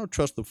forecast. I don't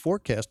trust the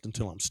forecast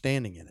until I'm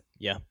standing in it.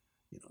 Yeah.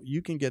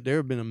 You can get there.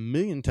 Have been a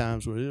million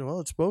times where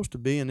it's supposed to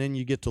be, and then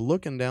you get to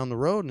looking down the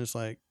road, and it's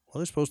like,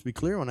 well, it's supposed to be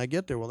clear when I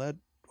get there. Well,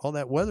 all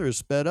that weather is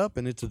sped up,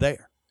 and it's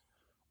there.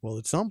 Well,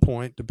 at some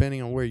point,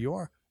 depending on where you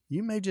are,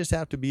 you may just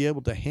have to be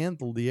able to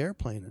handle the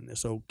airplane in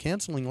this. So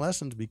canceling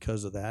lessons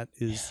because of that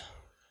is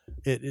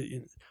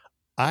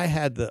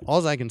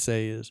all I can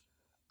say is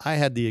I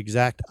had the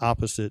exact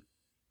opposite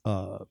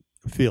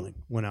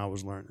feeling when I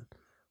was learning.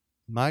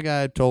 My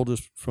guy told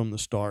us from the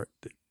start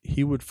that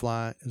he would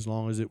fly as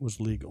long as it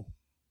was legal.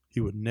 He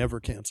would never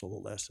cancel a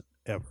lesson,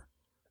 ever,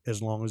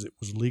 as long as it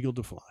was legal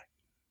to fly.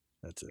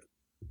 That's it.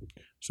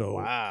 So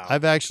wow.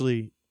 I've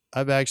actually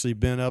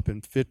been up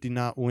in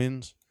 50-knot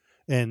winds,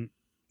 and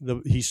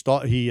he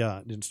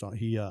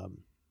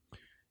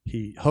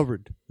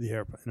hovered the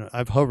airplane.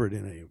 I've hovered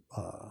in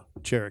a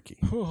Cherokee.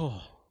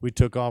 We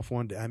took off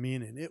one day.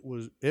 And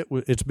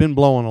it's been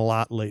blowing a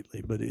lot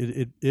lately, but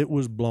it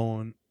was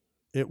blowing.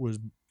 It was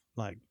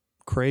like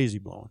crazy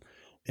blowing.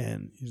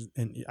 And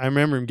I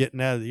remember him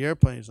getting out of the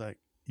airplane. He's like,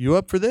 "You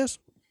up for this?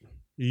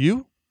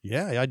 You?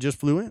 Yeah, I just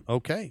flew in.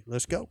 Okay,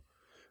 let's go."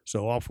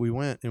 So off we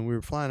went, and we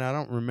were flying. I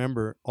don't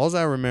remember. All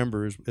I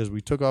remember is as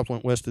we took off,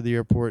 went west of the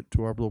airport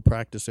to our little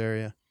practice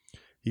area,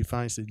 he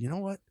finally said, "You know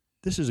what?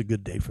 This is a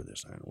good day for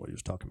this." I don't know what he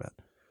was talking about.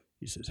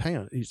 He says, "Hang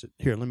on." He said,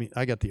 "Here,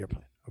 I got the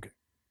airplane."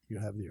 You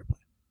have the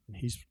airplane. And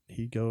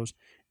he goes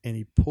and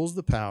he pulls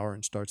the power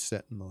and starts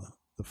setting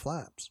the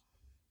flaps.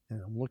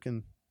 And I'm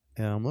looking,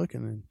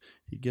 and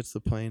he gets the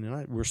plane,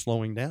 and we're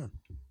slowing down.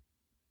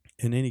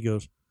 And then he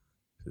goes,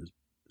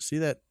 see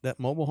that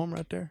mobile home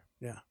right there?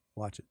 Yeah,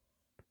 watch it.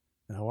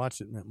 And I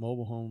watched it, and that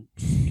mobile home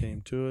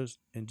came to us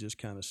and just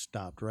kind of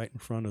stopped right in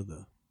front of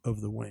the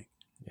wing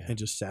and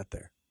just sat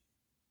there.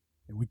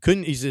 And we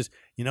couldn't. He says,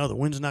 the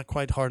wind's not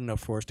quite hard enough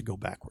for us to go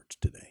backwards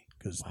today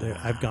because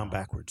I've gone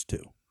backwards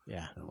too.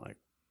 Yeah, and I'm like,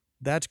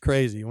 that's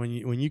crazy. When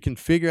you can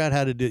figure out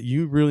how to do it,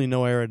 you really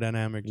know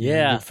aerodynamics.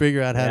 Yeah, you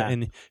figure out how to,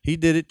 and he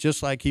did it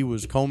just like he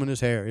was combing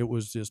his hair. It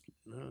was just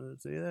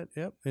see that,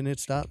 yep, and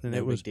it stopped, and no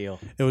it was big deal.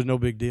 It was no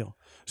big deal.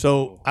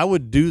 So I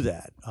would do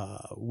that.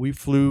 We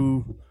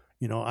flew.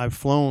 I've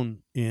flown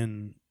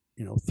in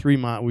 3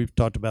 miles. We've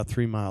talked about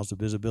 3 miles of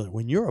visibility.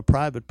 When you're a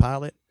private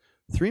pilot,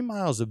 3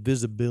 miles of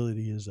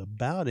visibility is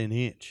about an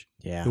inch.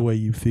 Yeah, the way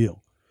you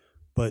feel,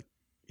 but.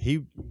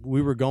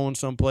 We were going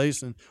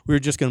someplace, and we were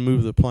just going to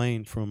move the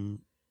plane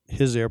from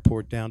his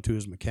airport down to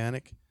his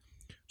mechanic.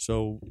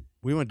 So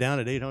we went down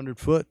at 800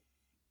 foot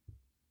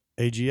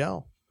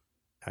AGL.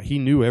 Now, he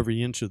knew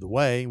every inch of the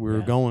way. We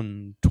were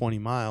going 20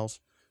 miles,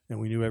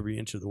 and we knew every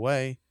inch of the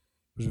way.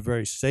 It was a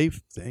very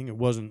safe thing. It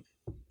wasn't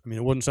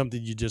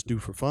something you just do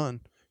for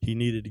fun. He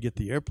needed to get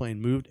the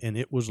airplane moved, and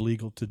it was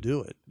legal to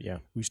do it. Yeah.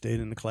 We stayed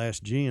in the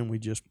Class G, and we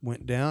just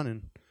went down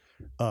and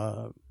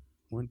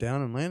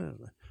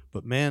landed.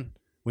 But, man,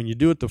 when you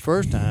do it the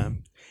first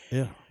time,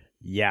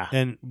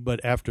 yeah.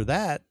 But after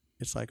that,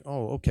 it's like,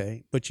 oh,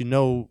 okay. But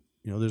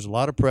there's a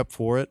lot of prep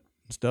for it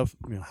and stuff.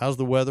 How's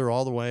the weather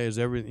all the way? Is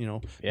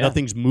everything?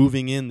 Nothing's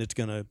moving in that's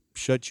gonna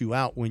shut you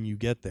out when you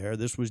get there.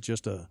 This was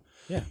just a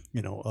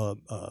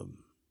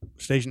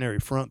stationary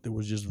front that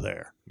was just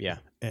there. Yeah.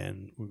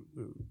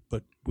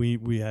 But we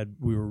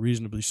were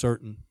reasonably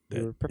certain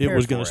that it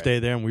was going to stay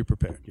there, and we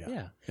prepared.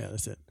 Yeah,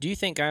 that's it. Do you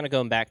think, kind of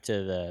going back to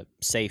the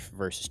safe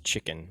versus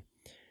chicken?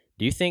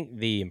 Do you think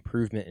the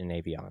improvement in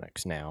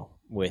avionics now,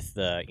 with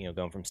the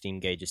going from steam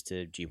gauges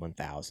to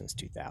G1000s,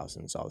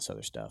 2000s, all this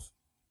other stuff?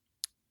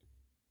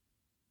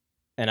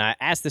 And I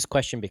ask this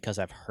question because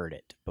I've heard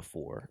it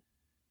before.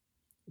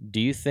 Do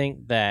you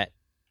think that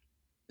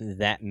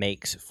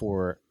makes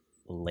for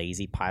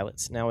lazy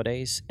pilots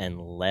nowadays and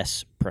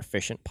less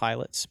proficient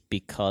pilots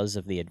because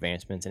of the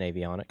advancements in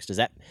avionics?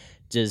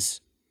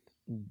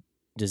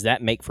 Does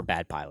that make for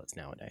bad pilots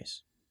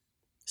nowadays?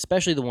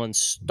 Especially the ones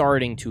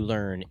starting to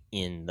learn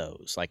in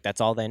those. Like, that's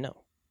all they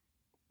know.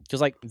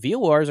 Because,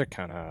 VORs are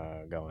kind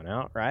of going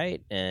out,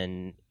 right?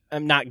 And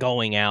I'm not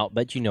going out,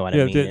 but you know what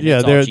I mean.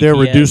 They're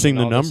reducing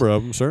the number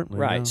of them, certainly.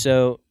 Right. Yeah.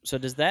 So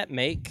does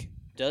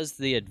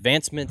the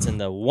advancements and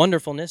the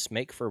wonderfulness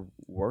make for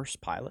worse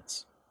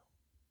pilots?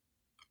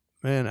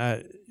 Man,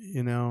 I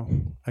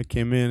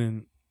came in,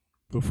 and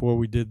before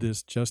we did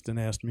this, Justin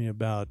asked me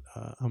about,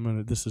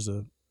 this is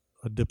a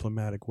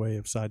diplomatic way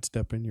of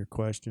sidestepping your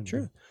question.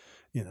 Sure.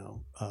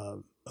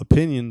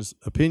 Opinions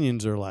are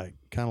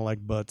kind of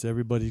like butts.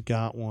 Everybody's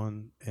got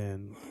one,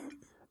 and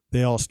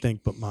they all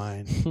stink but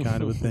mine,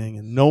 kind of a thing.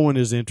 And no one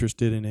is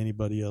interested in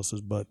anybody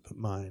else's butt but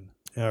mine.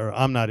 Or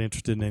I'm not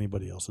interested in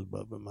anybody else's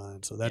butt but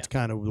mine. So that's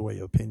kind of the way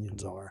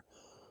opinions are.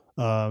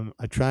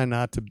 I try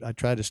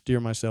to steer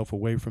myself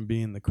away from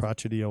being the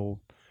crotchety old,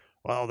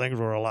 well, things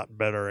were a lot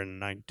better in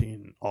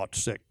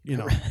 1906.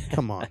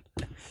 Come on.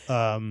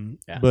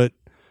 But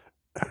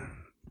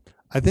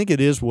I think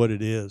it is what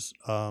it is.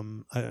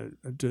 And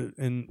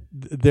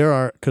there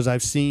are, because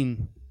I've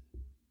seen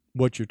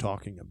what you're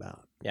talking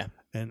about. Yeah.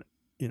 And,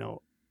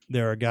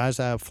 there are guys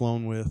I have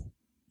flown with,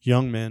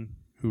 young men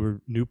who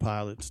are new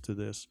pilots to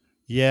this.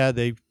 Yeah,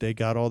 they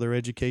got all their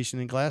education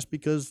in class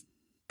because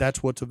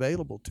that's what's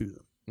available to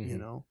them,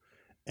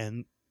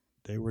 and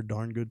they were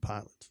darn good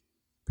pilots,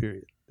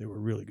 period. They were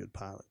really good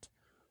pilots.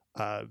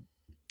 The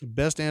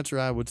best answer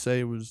I would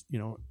say was,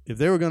 if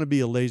they were going to be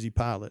a lazy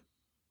pilot,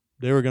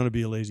 they were going to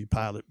be a lazy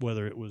pilot,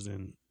 whether it was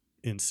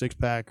in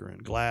six-pack or in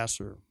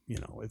glass, or,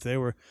 if they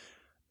were,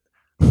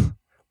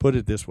 put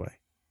it this way.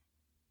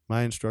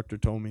 My instructor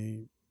told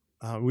me,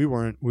 we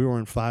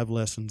weren't 5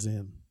 lessons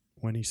in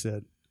when he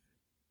said,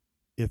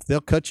 if they'll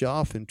cut you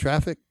off in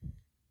traffic,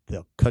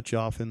 they'll cut you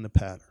off in the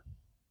pattern.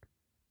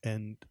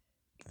 And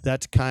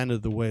that's kind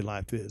of the way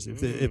life is.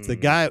 If the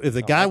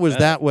guy was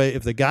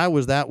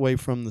that way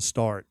from the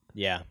start.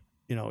 Yeah.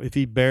 If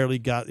he barely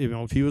got,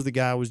 if he was the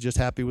guy who was just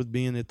happy with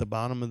being at the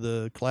bottom of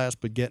the class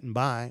but getting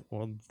by,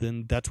 well,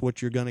 then that's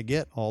what you're going to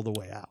get all the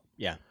way out.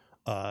 Yeah.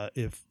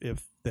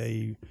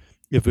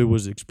 If it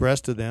was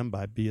expressed to them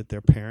by, be it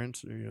their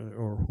parents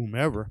or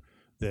whomever,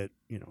 that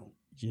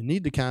you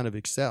need to kind of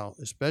excel,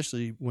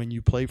 especially when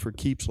you play for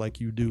keeps like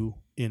you do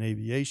in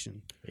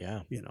aviation.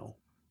 Yeah.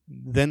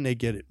 Then they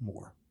get it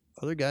more.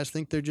 Other guys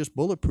think they're just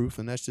bulletproof,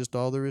 and that's just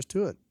all there is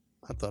to it.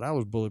 I thought I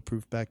was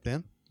bulletproof back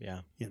then.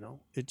 Yeah.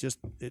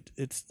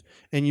 It's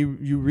and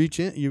you reach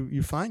in,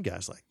 you find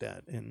guys like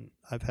that, and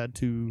I've had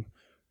to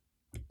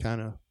kind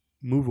of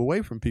move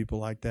away from people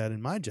like that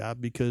in my job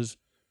because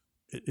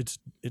it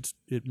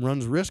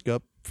runs risk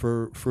up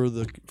for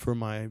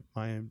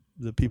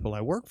the people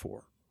I work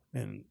for,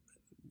 and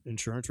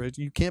insurance rates.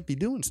 You can't be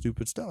doing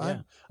stupid stuff.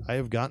 Yeah. I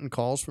have gotten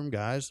calls from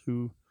guys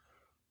who,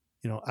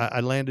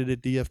 I landed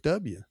at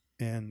DFW,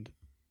 and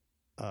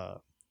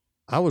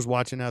I was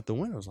watching out the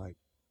window. I was like,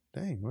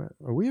 dang,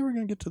 are we ever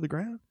going to get to the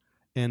ground?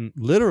 And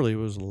literally it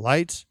was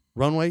lights,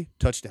 runway,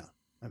 touchdown.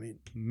 I mean,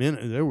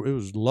 it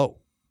was low.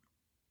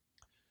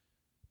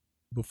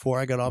 Before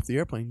I got off the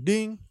airplane,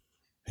 ding,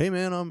 hey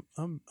man,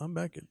 I'm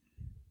back at.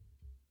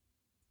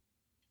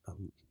 I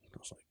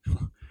was like,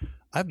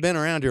 I've been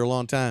around here a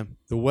long time.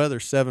 The weather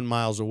 7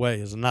 miles away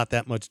is not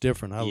that much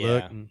different. I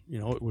looked, and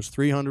it was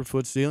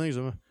 300-foot ceilings.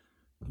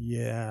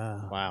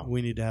 Wow.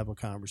 We need to have a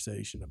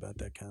conversation about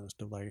that kind of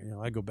stuff. Like,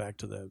 I go back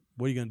to that.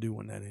 What are you going to do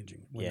when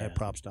that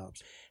prop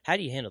stops? How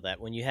do you handle that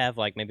when you have,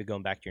 like, maybe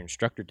going back to your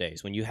instructor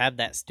days, when you have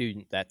that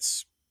student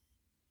that's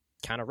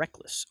kind of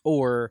reckless,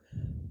 or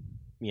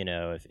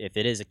if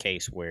it is a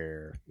case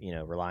where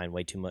relying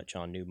way too much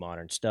on new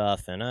modern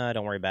stuff and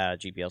don't worry about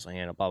it, GPS will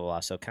handle, blah blah blah,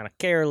 so kind of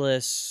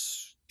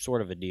careless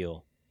sort of a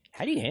deal.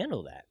 How do you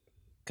handle that?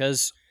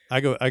 Because I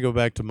go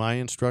back to my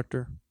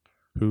instructor,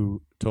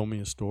 who told me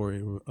a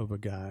story of a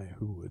guy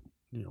who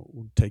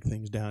would take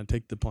things down,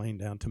 take the plane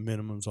down to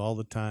minimums all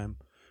the time,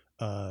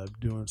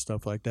 doing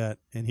stuff like that.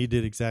 And he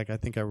did exactly, I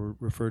think I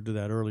referred to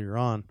that earlier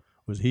on,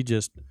 was he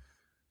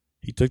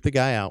took the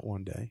guy out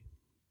one day,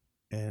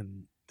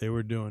 and he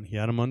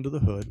had him under the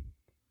hood,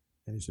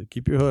 and he said,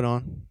 keep your hood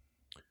on,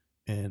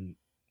 and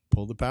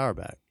pulled the power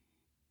back,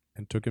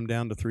 and took him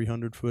down to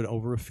 300 foot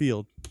over a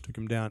field, took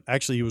him down.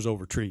 Actually, he was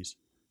over trees.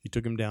 He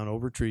took him down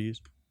over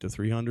trees to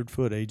 300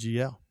 foot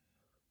AGL.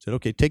 Said,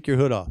 okay, take your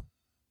hood off.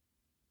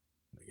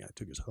 The guy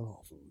took his hood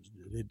off.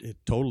 It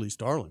totally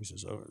startling. He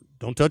says, oh,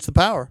 don't touch the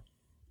power.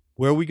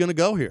 Where are we going to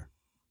go here?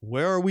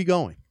 Where are we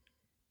going?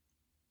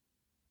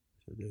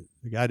 So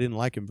the guy didn't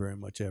like him very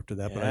much after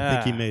that, but I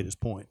think he made his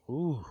point.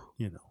 Ooh.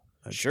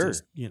 Sure.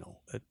 Just,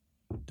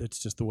 that's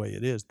just the way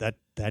it is.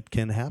 That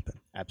can happen.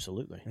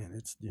 Absolutely. And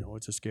it's,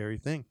 it's a scary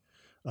thing.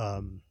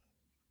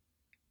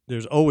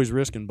 There's always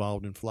risk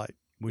involved in flight.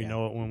 We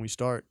know it when we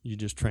start. You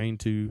just train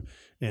to,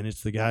 and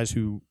it's the guys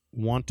who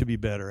want to be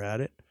better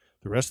at it.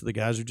 The rest of the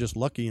guys are just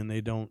lucky, and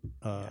they don't,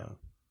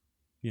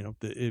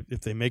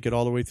 if they make it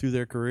all the way through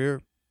their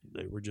career,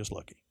 they were just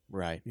lucky.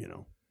 Right.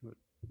 But,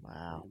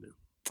 wow.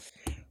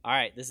 All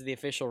right. This is the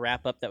official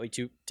wrap up that we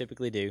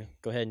typically do.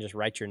 Go ahead and just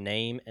write your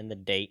name and the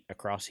date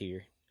across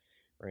here.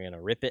 We're going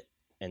to rip it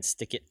and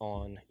stick it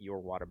on your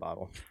water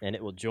bottle, and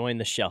it will join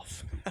the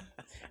shelf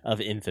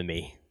of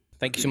infamy.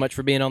 Thank you so much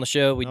for being on the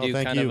show. We do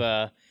kind of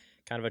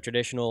a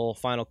traditional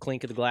final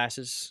clink of the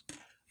glasses.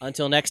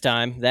 Until next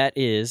time, that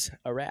is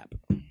a wrap.